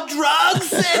sell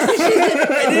drugs. And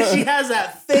then she has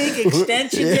that fake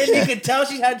extension. And you can tell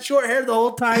she had short hair the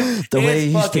whole time. The way It's he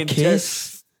used to fucking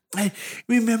kiss. I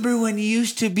remember when you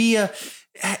used to be a.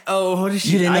 Oh, what is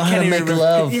she? You didn't know I how can't to even make remember.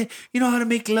 love. Yeah, you know how to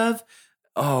make love?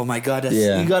 Oh my god, that's,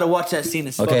 Yeah. you gotta watch that scene.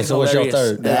 It's Okay, fucking so what's your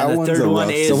hilarious. third? That The one's third a one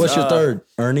rough is So what's your third,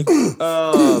 Ernie?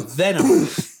 Venom.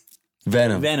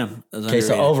 Venom. Venom. is Okay,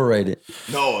 so underrated. overrated.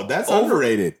 No, that's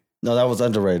overrated. No, that was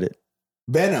underrated.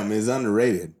 Venom is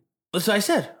underrated. That's what I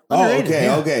said. Oh, Underrated, okay,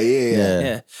 yeah. okay, yeah. Yeah.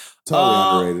 Yeah.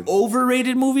 Totally underrated.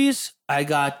 Overrated movies. I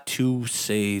got to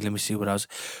say. Let me see what I was.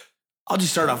 I'll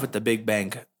just start off with The Big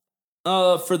Bang.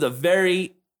 For the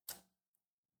very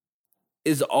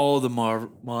is all the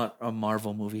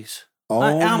Marvel movies. Oh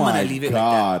I'm gonna my leave it like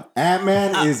god,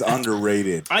 Ant-Man is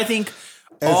underrated. I think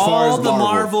As far all as the Marvel.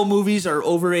 Marvel movies are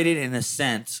overrated in a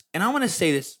sense. And I'm going to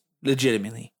say this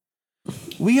legitimately.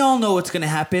 We all know what's going to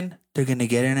happen. They're going to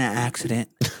get in an accident.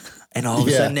 And all of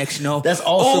a Yeah. sudden, next you know, That's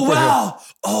all oh, superhero. wow.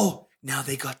 Oh, now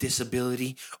they got this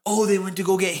ability. Oh, they went to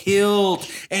go get healed.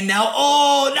 And now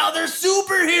they're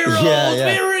superheroes. Yeah,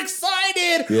 yeah. We were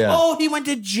excited. Yeah. Oh, he went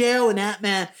to jail and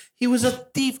Ant-Man. He was a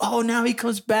thief. Oh, now he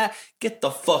comes back. Get the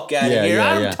fuck out of Yeah, here.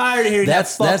 yeah, I'm yeah. tired of hearing that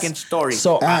fucking story.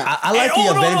 So I like And- the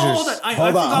oh, no, Avengers. hold on. I Hold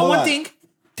on, forgot hold one on. thing.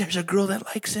 There's a girl that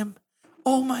likes him.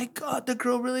 Oh my god, the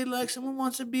girl really likes him and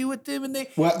wants to be with him, and they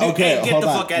Well, Dude, okay, hey, get hold the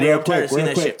on. fuck out of here. Real I'm tired of seeing real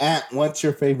that quick. shit. Ant, what's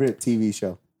your favorite TV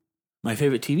show? My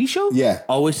favorite TV show? Yeah.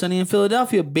 Always Sunny in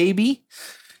Philadelphia, baby.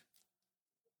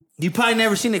 You probably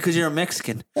never seen it because you're a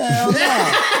Mexican. Hell no.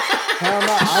 Hell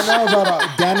no. I know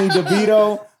about Danny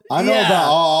DeVito. I know Yeah. about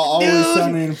Always Dude,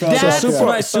 Sunny in So That's Philadelphia.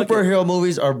 my superhero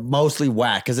movies are mostly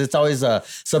whack because it's always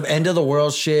some end of the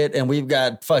world shit, and we've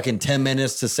got fucking 10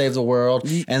 minutes to save the world,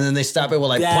 and then they stop it with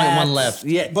like 0.1 left.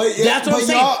 Yeah, But that's what I'm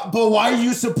saying. But why are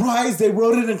you surprised? They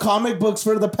wrote it in comic books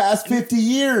for the past 50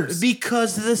 years.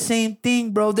 Because of the same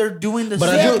thing, bro. They're doing the But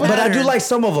same I do pattern. like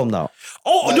some of them though.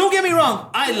 Oh, don't get me wrong.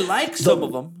 I like some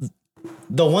of them.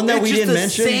 The one that It's we just didn't the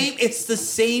mention, Same, it's the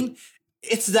same.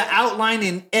 It's the outline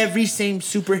in every same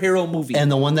superhero movie.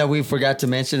 and the one that we forgot to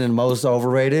mention and most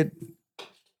overrated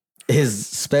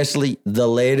is especially the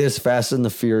latest Fast and the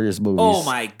Furious movies. Oh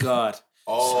my God.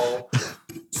 Oh,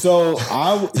 so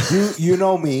you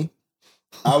know me.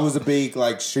 I was a big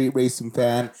like street racing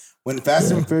fan when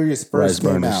Fast and Furious first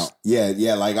came out.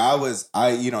 Yeah. Like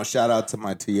I shout out to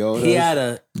my Toyota. He had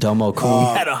a Domo Cool.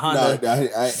 he had a Honda.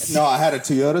 I had a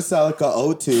Toyota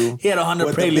Celica 02. He had a Honda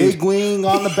with Prelude. the big wing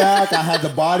on the back. I had the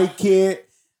body kit.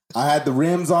 I had the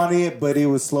rims on it, but it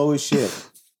was slow as shit.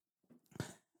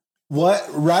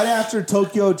 Right after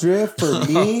Tokyo Drift for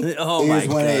me is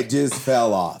when it just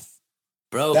fell off.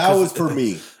 Bro, that was for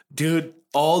me. Dude,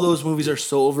 all those movies are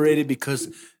so overrated because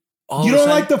you don't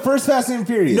like the first Fast and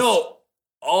Furious? No,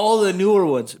 all the newer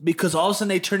ones, because all of a sudden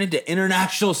they turn into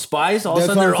international spies. All of a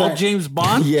sudden they're all James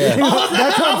Bond. Yeah.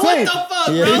 That's what I'm saying. What the fuck,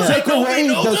 Yeah. bro? They take away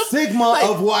the stigma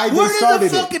of why they started it. Where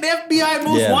did the fucking FBI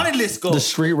most wanted list go? The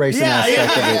street racing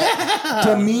aspect of it.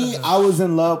 To me, I was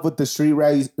in love with the street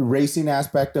racing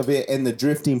aspect of it and the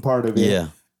drifting part of it. Yeah.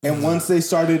 And once they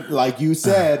started, like you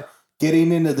said,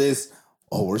 getting into this,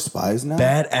 we're spies now?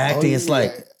 Bad acting. It's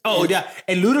like... Oh, yeah.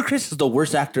 And Ludacris is the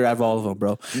worst actor out of all of them,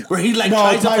 bro. Where he like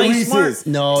tries to play smart.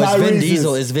 No, it's Vin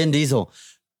Diesel. It's Vin Diesel.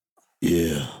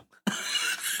 Yeah.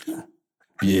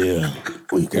 Yeah.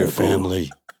 We got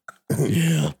family.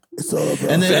 Yeah. It's all about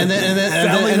And then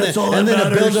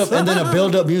a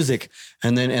build up music.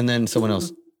 And then someone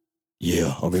else.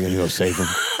 Yeah, are we gonna go save him?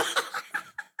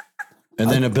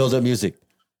 And then a build up music.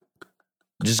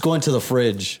 Just go into the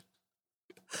fridge.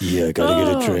 Yeah, I gotta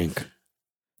get a drink.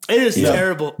 It is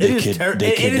terrible. It is terrible.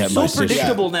 It is so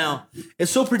predictable now.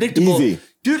 It's so predictable. Easy.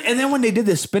 Dude, and then when they did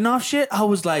the spin-off shit, I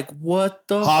was like, what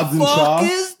the Hobbs and fuck Shaw?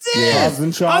 is this? Yeah. Hobbs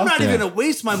and Shaw? I'm not even going to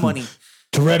waste my money.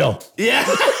 Toretto. Yeah.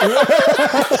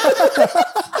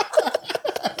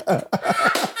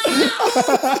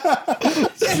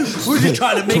 We're just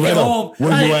trying to make it home.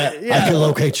 Where you at? I can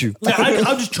locate you.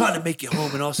 I'm just trying to make it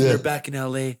home, and all of a sudden they're back in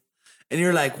LA. And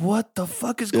you're like, what the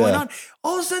fuck is going on?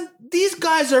 All of a sudden, these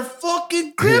guys are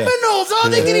fucking criminals. Oh,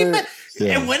 they getting mad.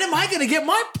 And when am I going to get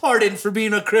my pardon for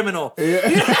being a criminal? What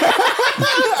the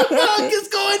fuck is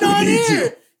going on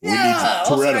here? Yeah,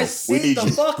 all of a sudden I saved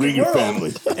the fucking Bring your world.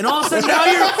 family. And all of a sudden now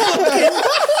you're fucking,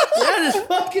 that is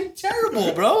fucking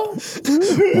terrible, bro.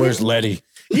 Where's Letty?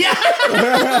 Yeah.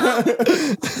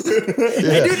 Hey,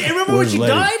 dude, remember when she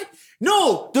died?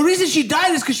 No, the reason she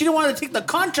died is because she didn't want to take the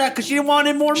contract because she didn't want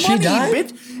any more money, died?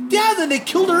 bitch. Yeah, then they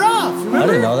killed her off. Remember? I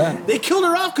didn't know that. They killed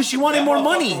her off because she wanted more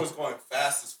money. was going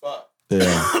fast as fuck. Yeah.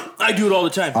 I do it all the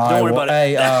time. Don't worry about it.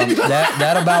 Hey,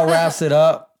 that about wraps it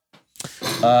up.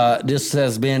 This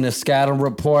has been the Scatter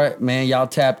Report, man. Y'all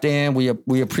tapped in.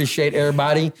 We appreciate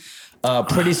everybody.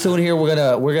 Pretty soon here we're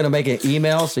gonna make an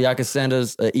email so y'all can send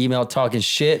us an email talking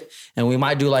shit, and we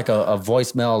might do like a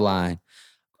voicemail line.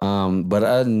 But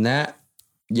other than that,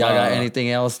 y'all got anything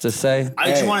else to say? I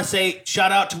just want to say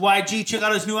shout out to YG. Check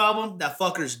out his new album. That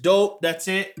fucker's dope. That's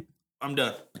it. I'm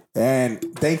done. And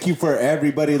thank you for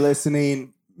everybody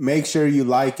listening. Make sure you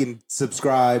like and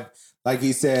subscribe. Like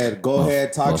he said, go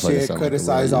ahead, talk shit,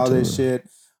 criticize all this shit.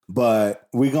 But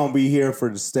we're going to be here for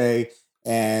to stay.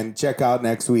 And check out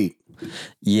next week.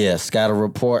 Yeah, Scatter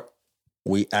Report.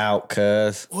 We out,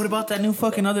 cuz. What about that new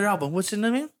fucking other album? What's in the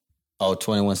name? Oh,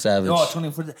 21 Savage. Oh,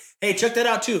 24. Hey, check that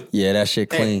out too. Yeah, that shit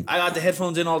clean. Hey, I got the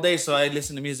headphones in all day, so I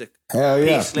listen to music. Hell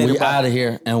yeah. Peace. Later, We bye. out of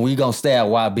here, and we gonna stay at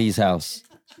YB's house.